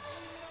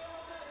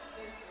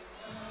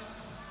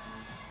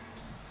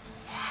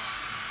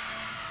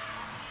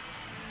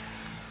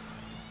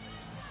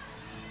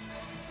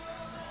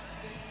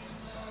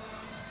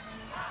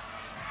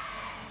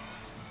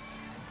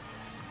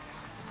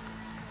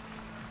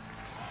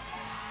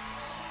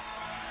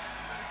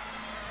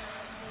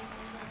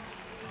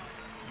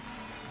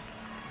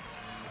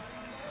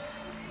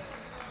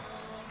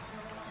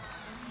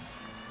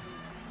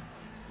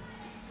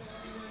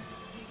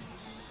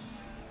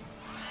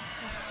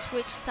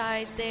 Switch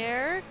side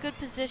there, good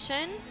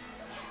position.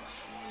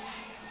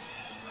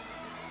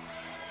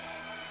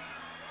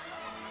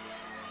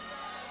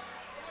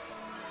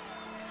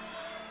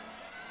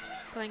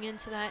 Going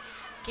into that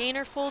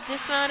gainer full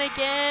dismount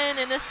again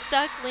and a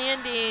stuck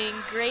landing.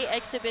 Great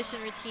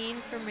exhibition routine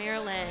for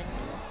Maryland.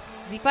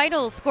 The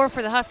final score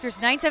for the Huskers,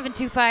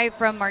 9.725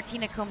 from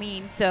Martina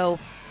Komen. So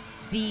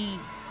the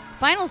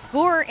final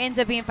score ends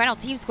up being final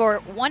team score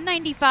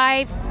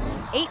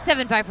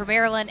 195.875 for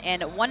Maryland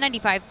and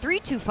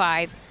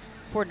 195.325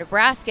 for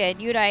Nebraska.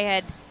 And you and I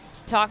had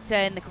talked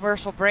in the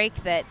commercial break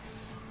that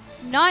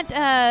not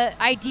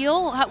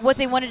ideal what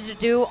they wanted to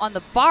do on the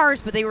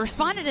bars, but they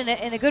responded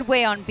in a good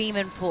way on beam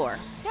and floor.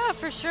 Yeah,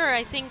 for sure.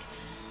 I think,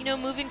 you know,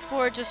 moving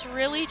forward, just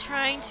really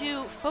trying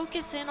to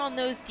focus in on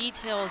those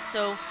details.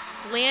 So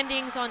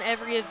landings on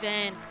every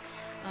event,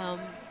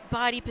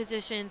 body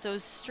positions,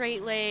 those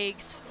straight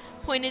legs,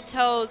 pointed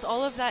toes,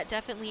 all of that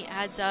definitely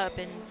adds up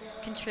and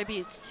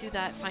contributes to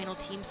that final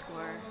team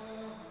score.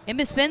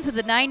 Emma Spence with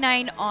a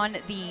 9.9 on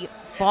the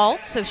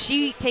vault, so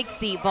she takes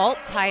the vault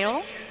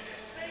title.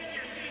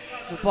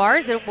 The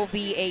bars, it will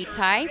be a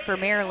tie for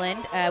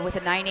Maryland with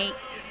a 9.8,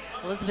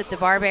 Elizabeth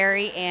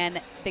DeBarberry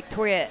and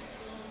Victoria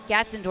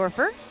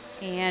Gatzendorfer.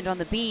 And on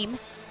the beam,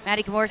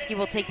 Maddie Komorski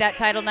will take that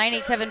title,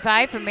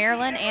 9.875 for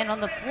Maryland. And on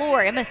the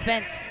floor, Emma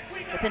Spence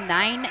with a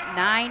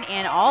 9.9,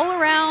 and all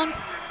around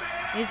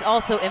is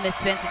also Emma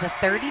Spence with a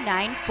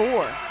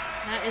 39.4.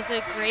 That is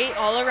a great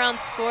all-around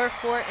score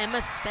for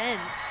Emma Spence.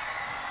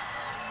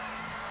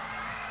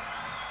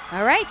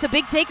 All right, so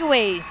big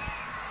takeaways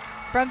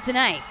from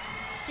tonight.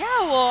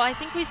 Yeah, well, I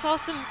think we saw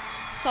some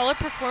solid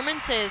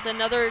performances.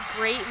 Another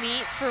great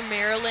meet for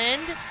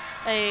Maryland,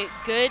 a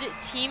good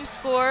team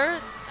score,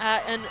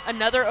 and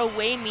another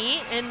away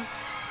meet, and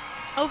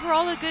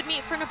overall a good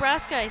meet for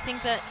Nebraska. I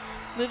think that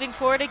moving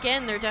forward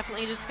again, they're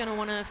definitely just going to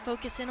want to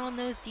focus in on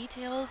those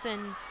details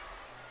and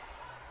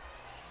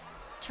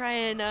try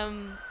and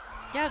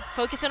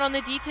focus in on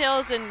the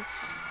details and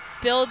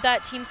build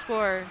that team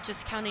score,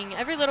 just counting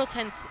every little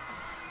tenth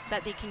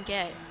that they can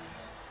get.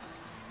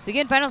 So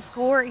again, final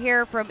score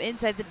here from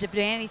inside the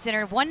Devaney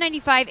Center,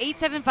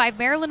 195-875.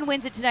 Maryland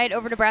wins it tonight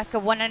over Nebraska,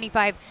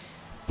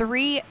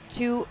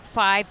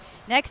 195-325.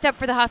 Next up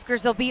for the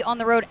Huskers, they'll be on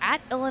the road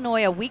at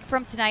Illinois a week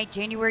from tonight,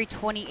 January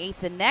 28th.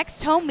 The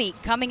next home meet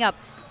coming up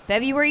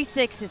February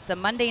 6th. It's a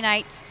Monday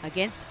night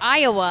against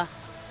Iowa,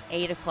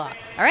 8 o'clock.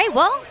 All right,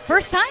 well,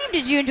 first time.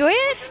 Did you enjoy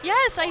it?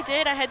 Yes, I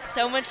did. I had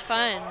so much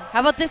fun. How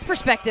about this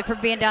perspective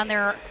from being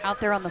out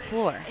there on the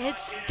floor?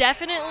 It's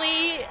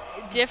definitely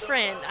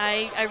different.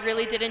 I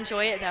really did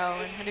enjoy it, though,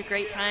 and had a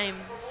great time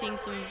seeing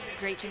some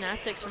great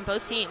gymnastics from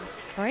both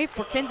teams. All right,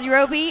 for Kinsey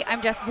Roby,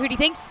 I'm Jessica Hootie.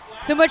 Thanks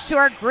so much to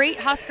our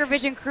great Husker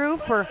Vision crew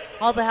for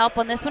all the help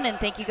on this one, and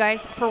thank you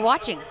guys for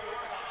watching.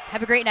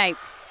 Have a great night.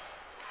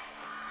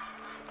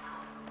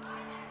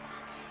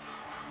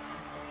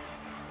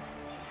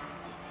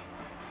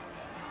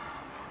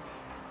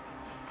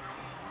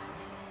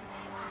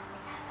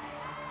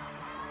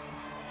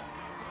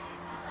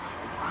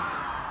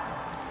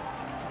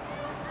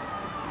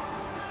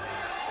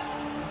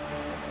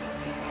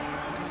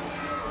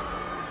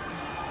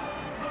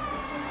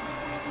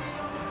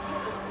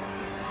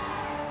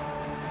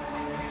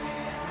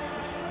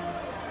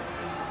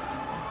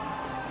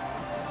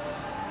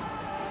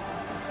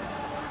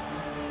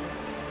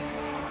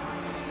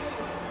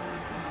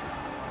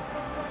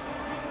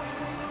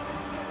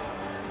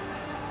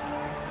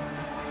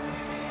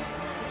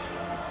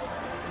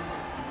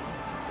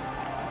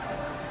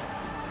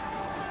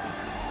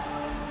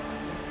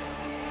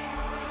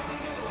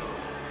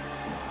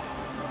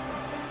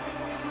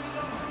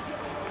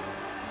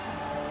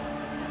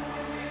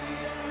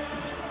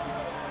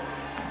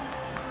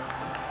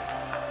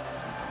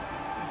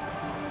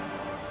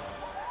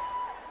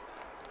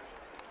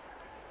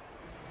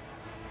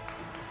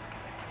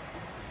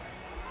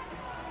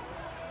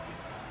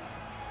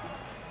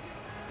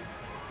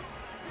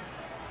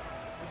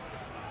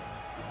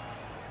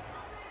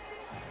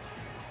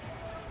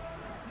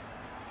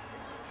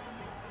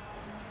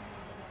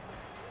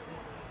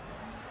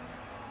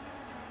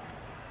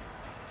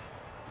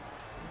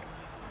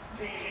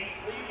 Teams,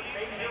 please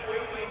make your way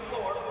to the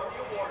floor for the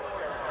award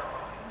ceremony.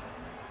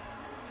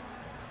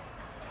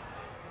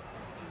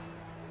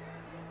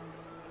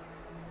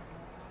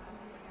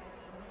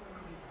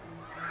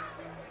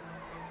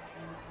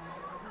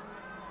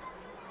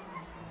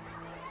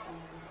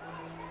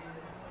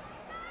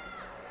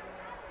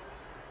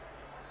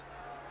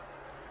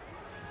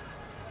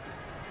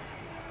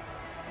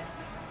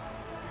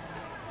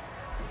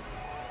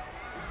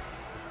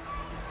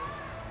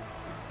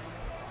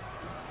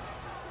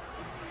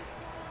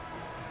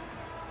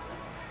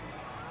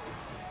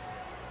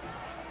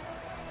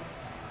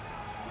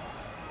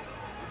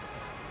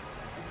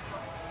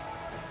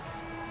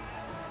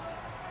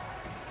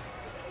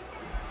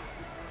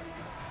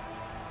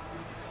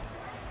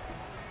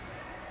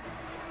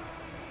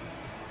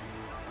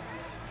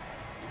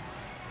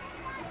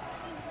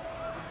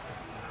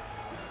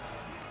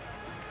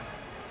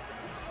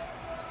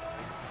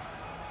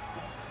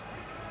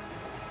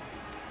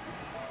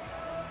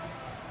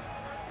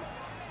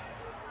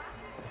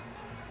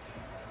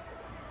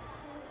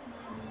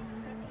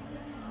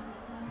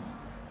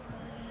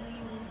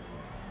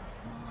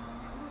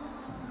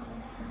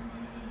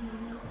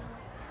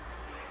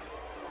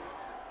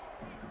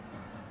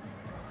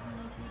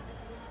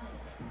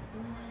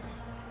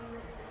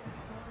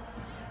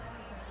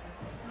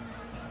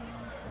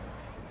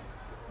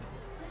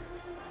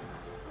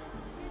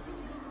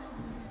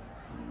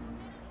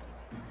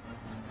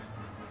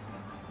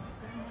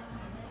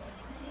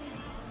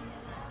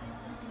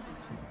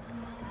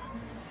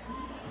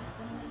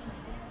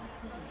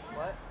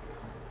 What?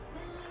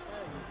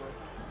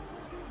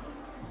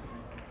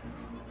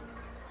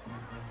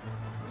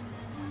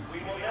 We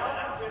will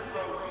now present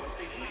roses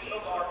to each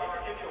of our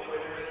individual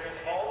winners and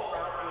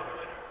all-around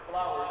winners.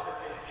 Flowers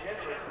have been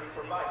generously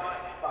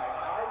provided by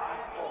Ivy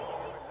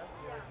Floral.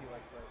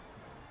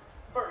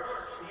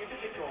 First, the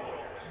individual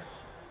winners.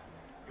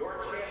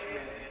 Your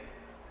champion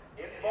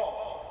in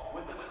vault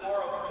with a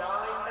score of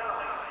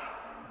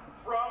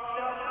 9-9 from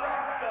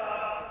Nebraska,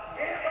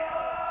 Emma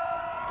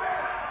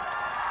Smith.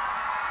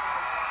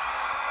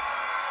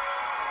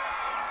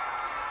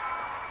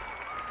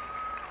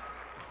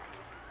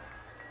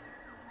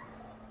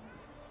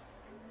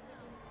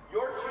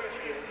 Your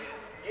champion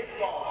in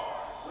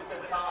vault with a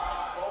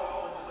tie,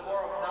 both with a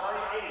score of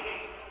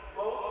 9-8,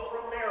 both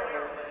from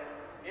Maryland,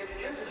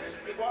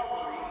 Elizabeth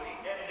Barbary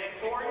and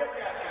Victoria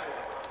Castro.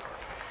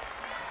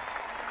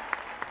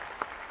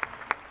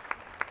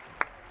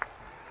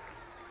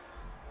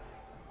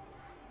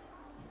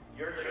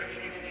 Your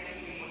champion in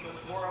Eve with a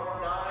score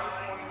of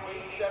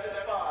 9.87,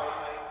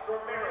 from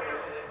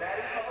Maryland,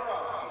 Maddie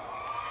Komarowski.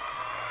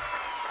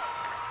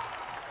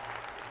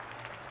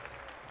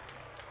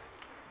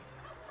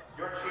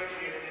 Your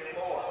champion in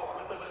floor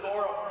with a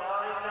score of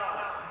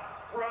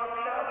 9-9 from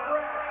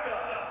Nebraska,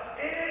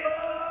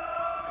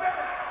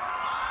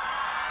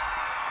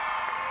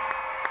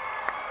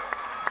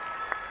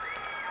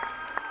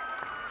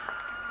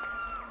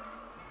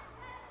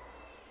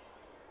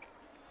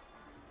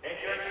 and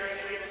your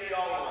champion in the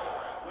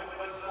all-around with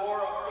a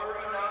score of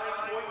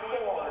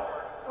 39.4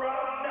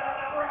 from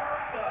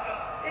Nebraska,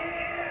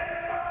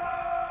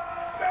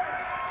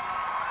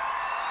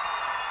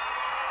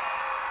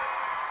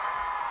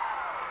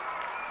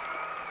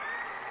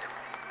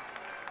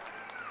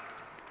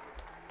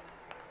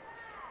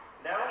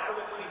 Now for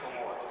the team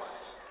awards.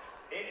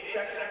 In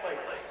second place,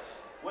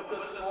 with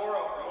a score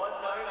of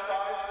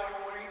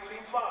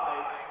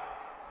 195.325,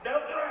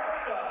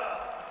 Nebraska.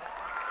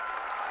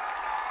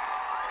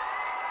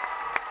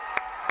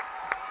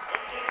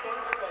 And in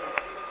third place,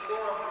 with a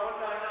score of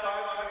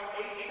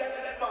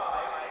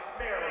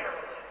 195.875,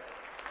 Maryland.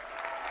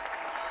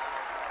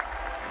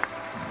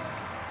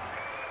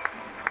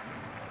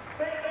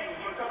 Thank you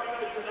for coming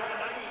to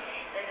tonight's meet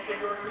and for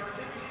your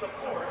continued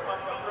support of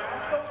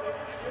Nebraska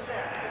women's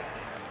gymnastics.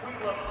 We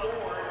look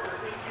forward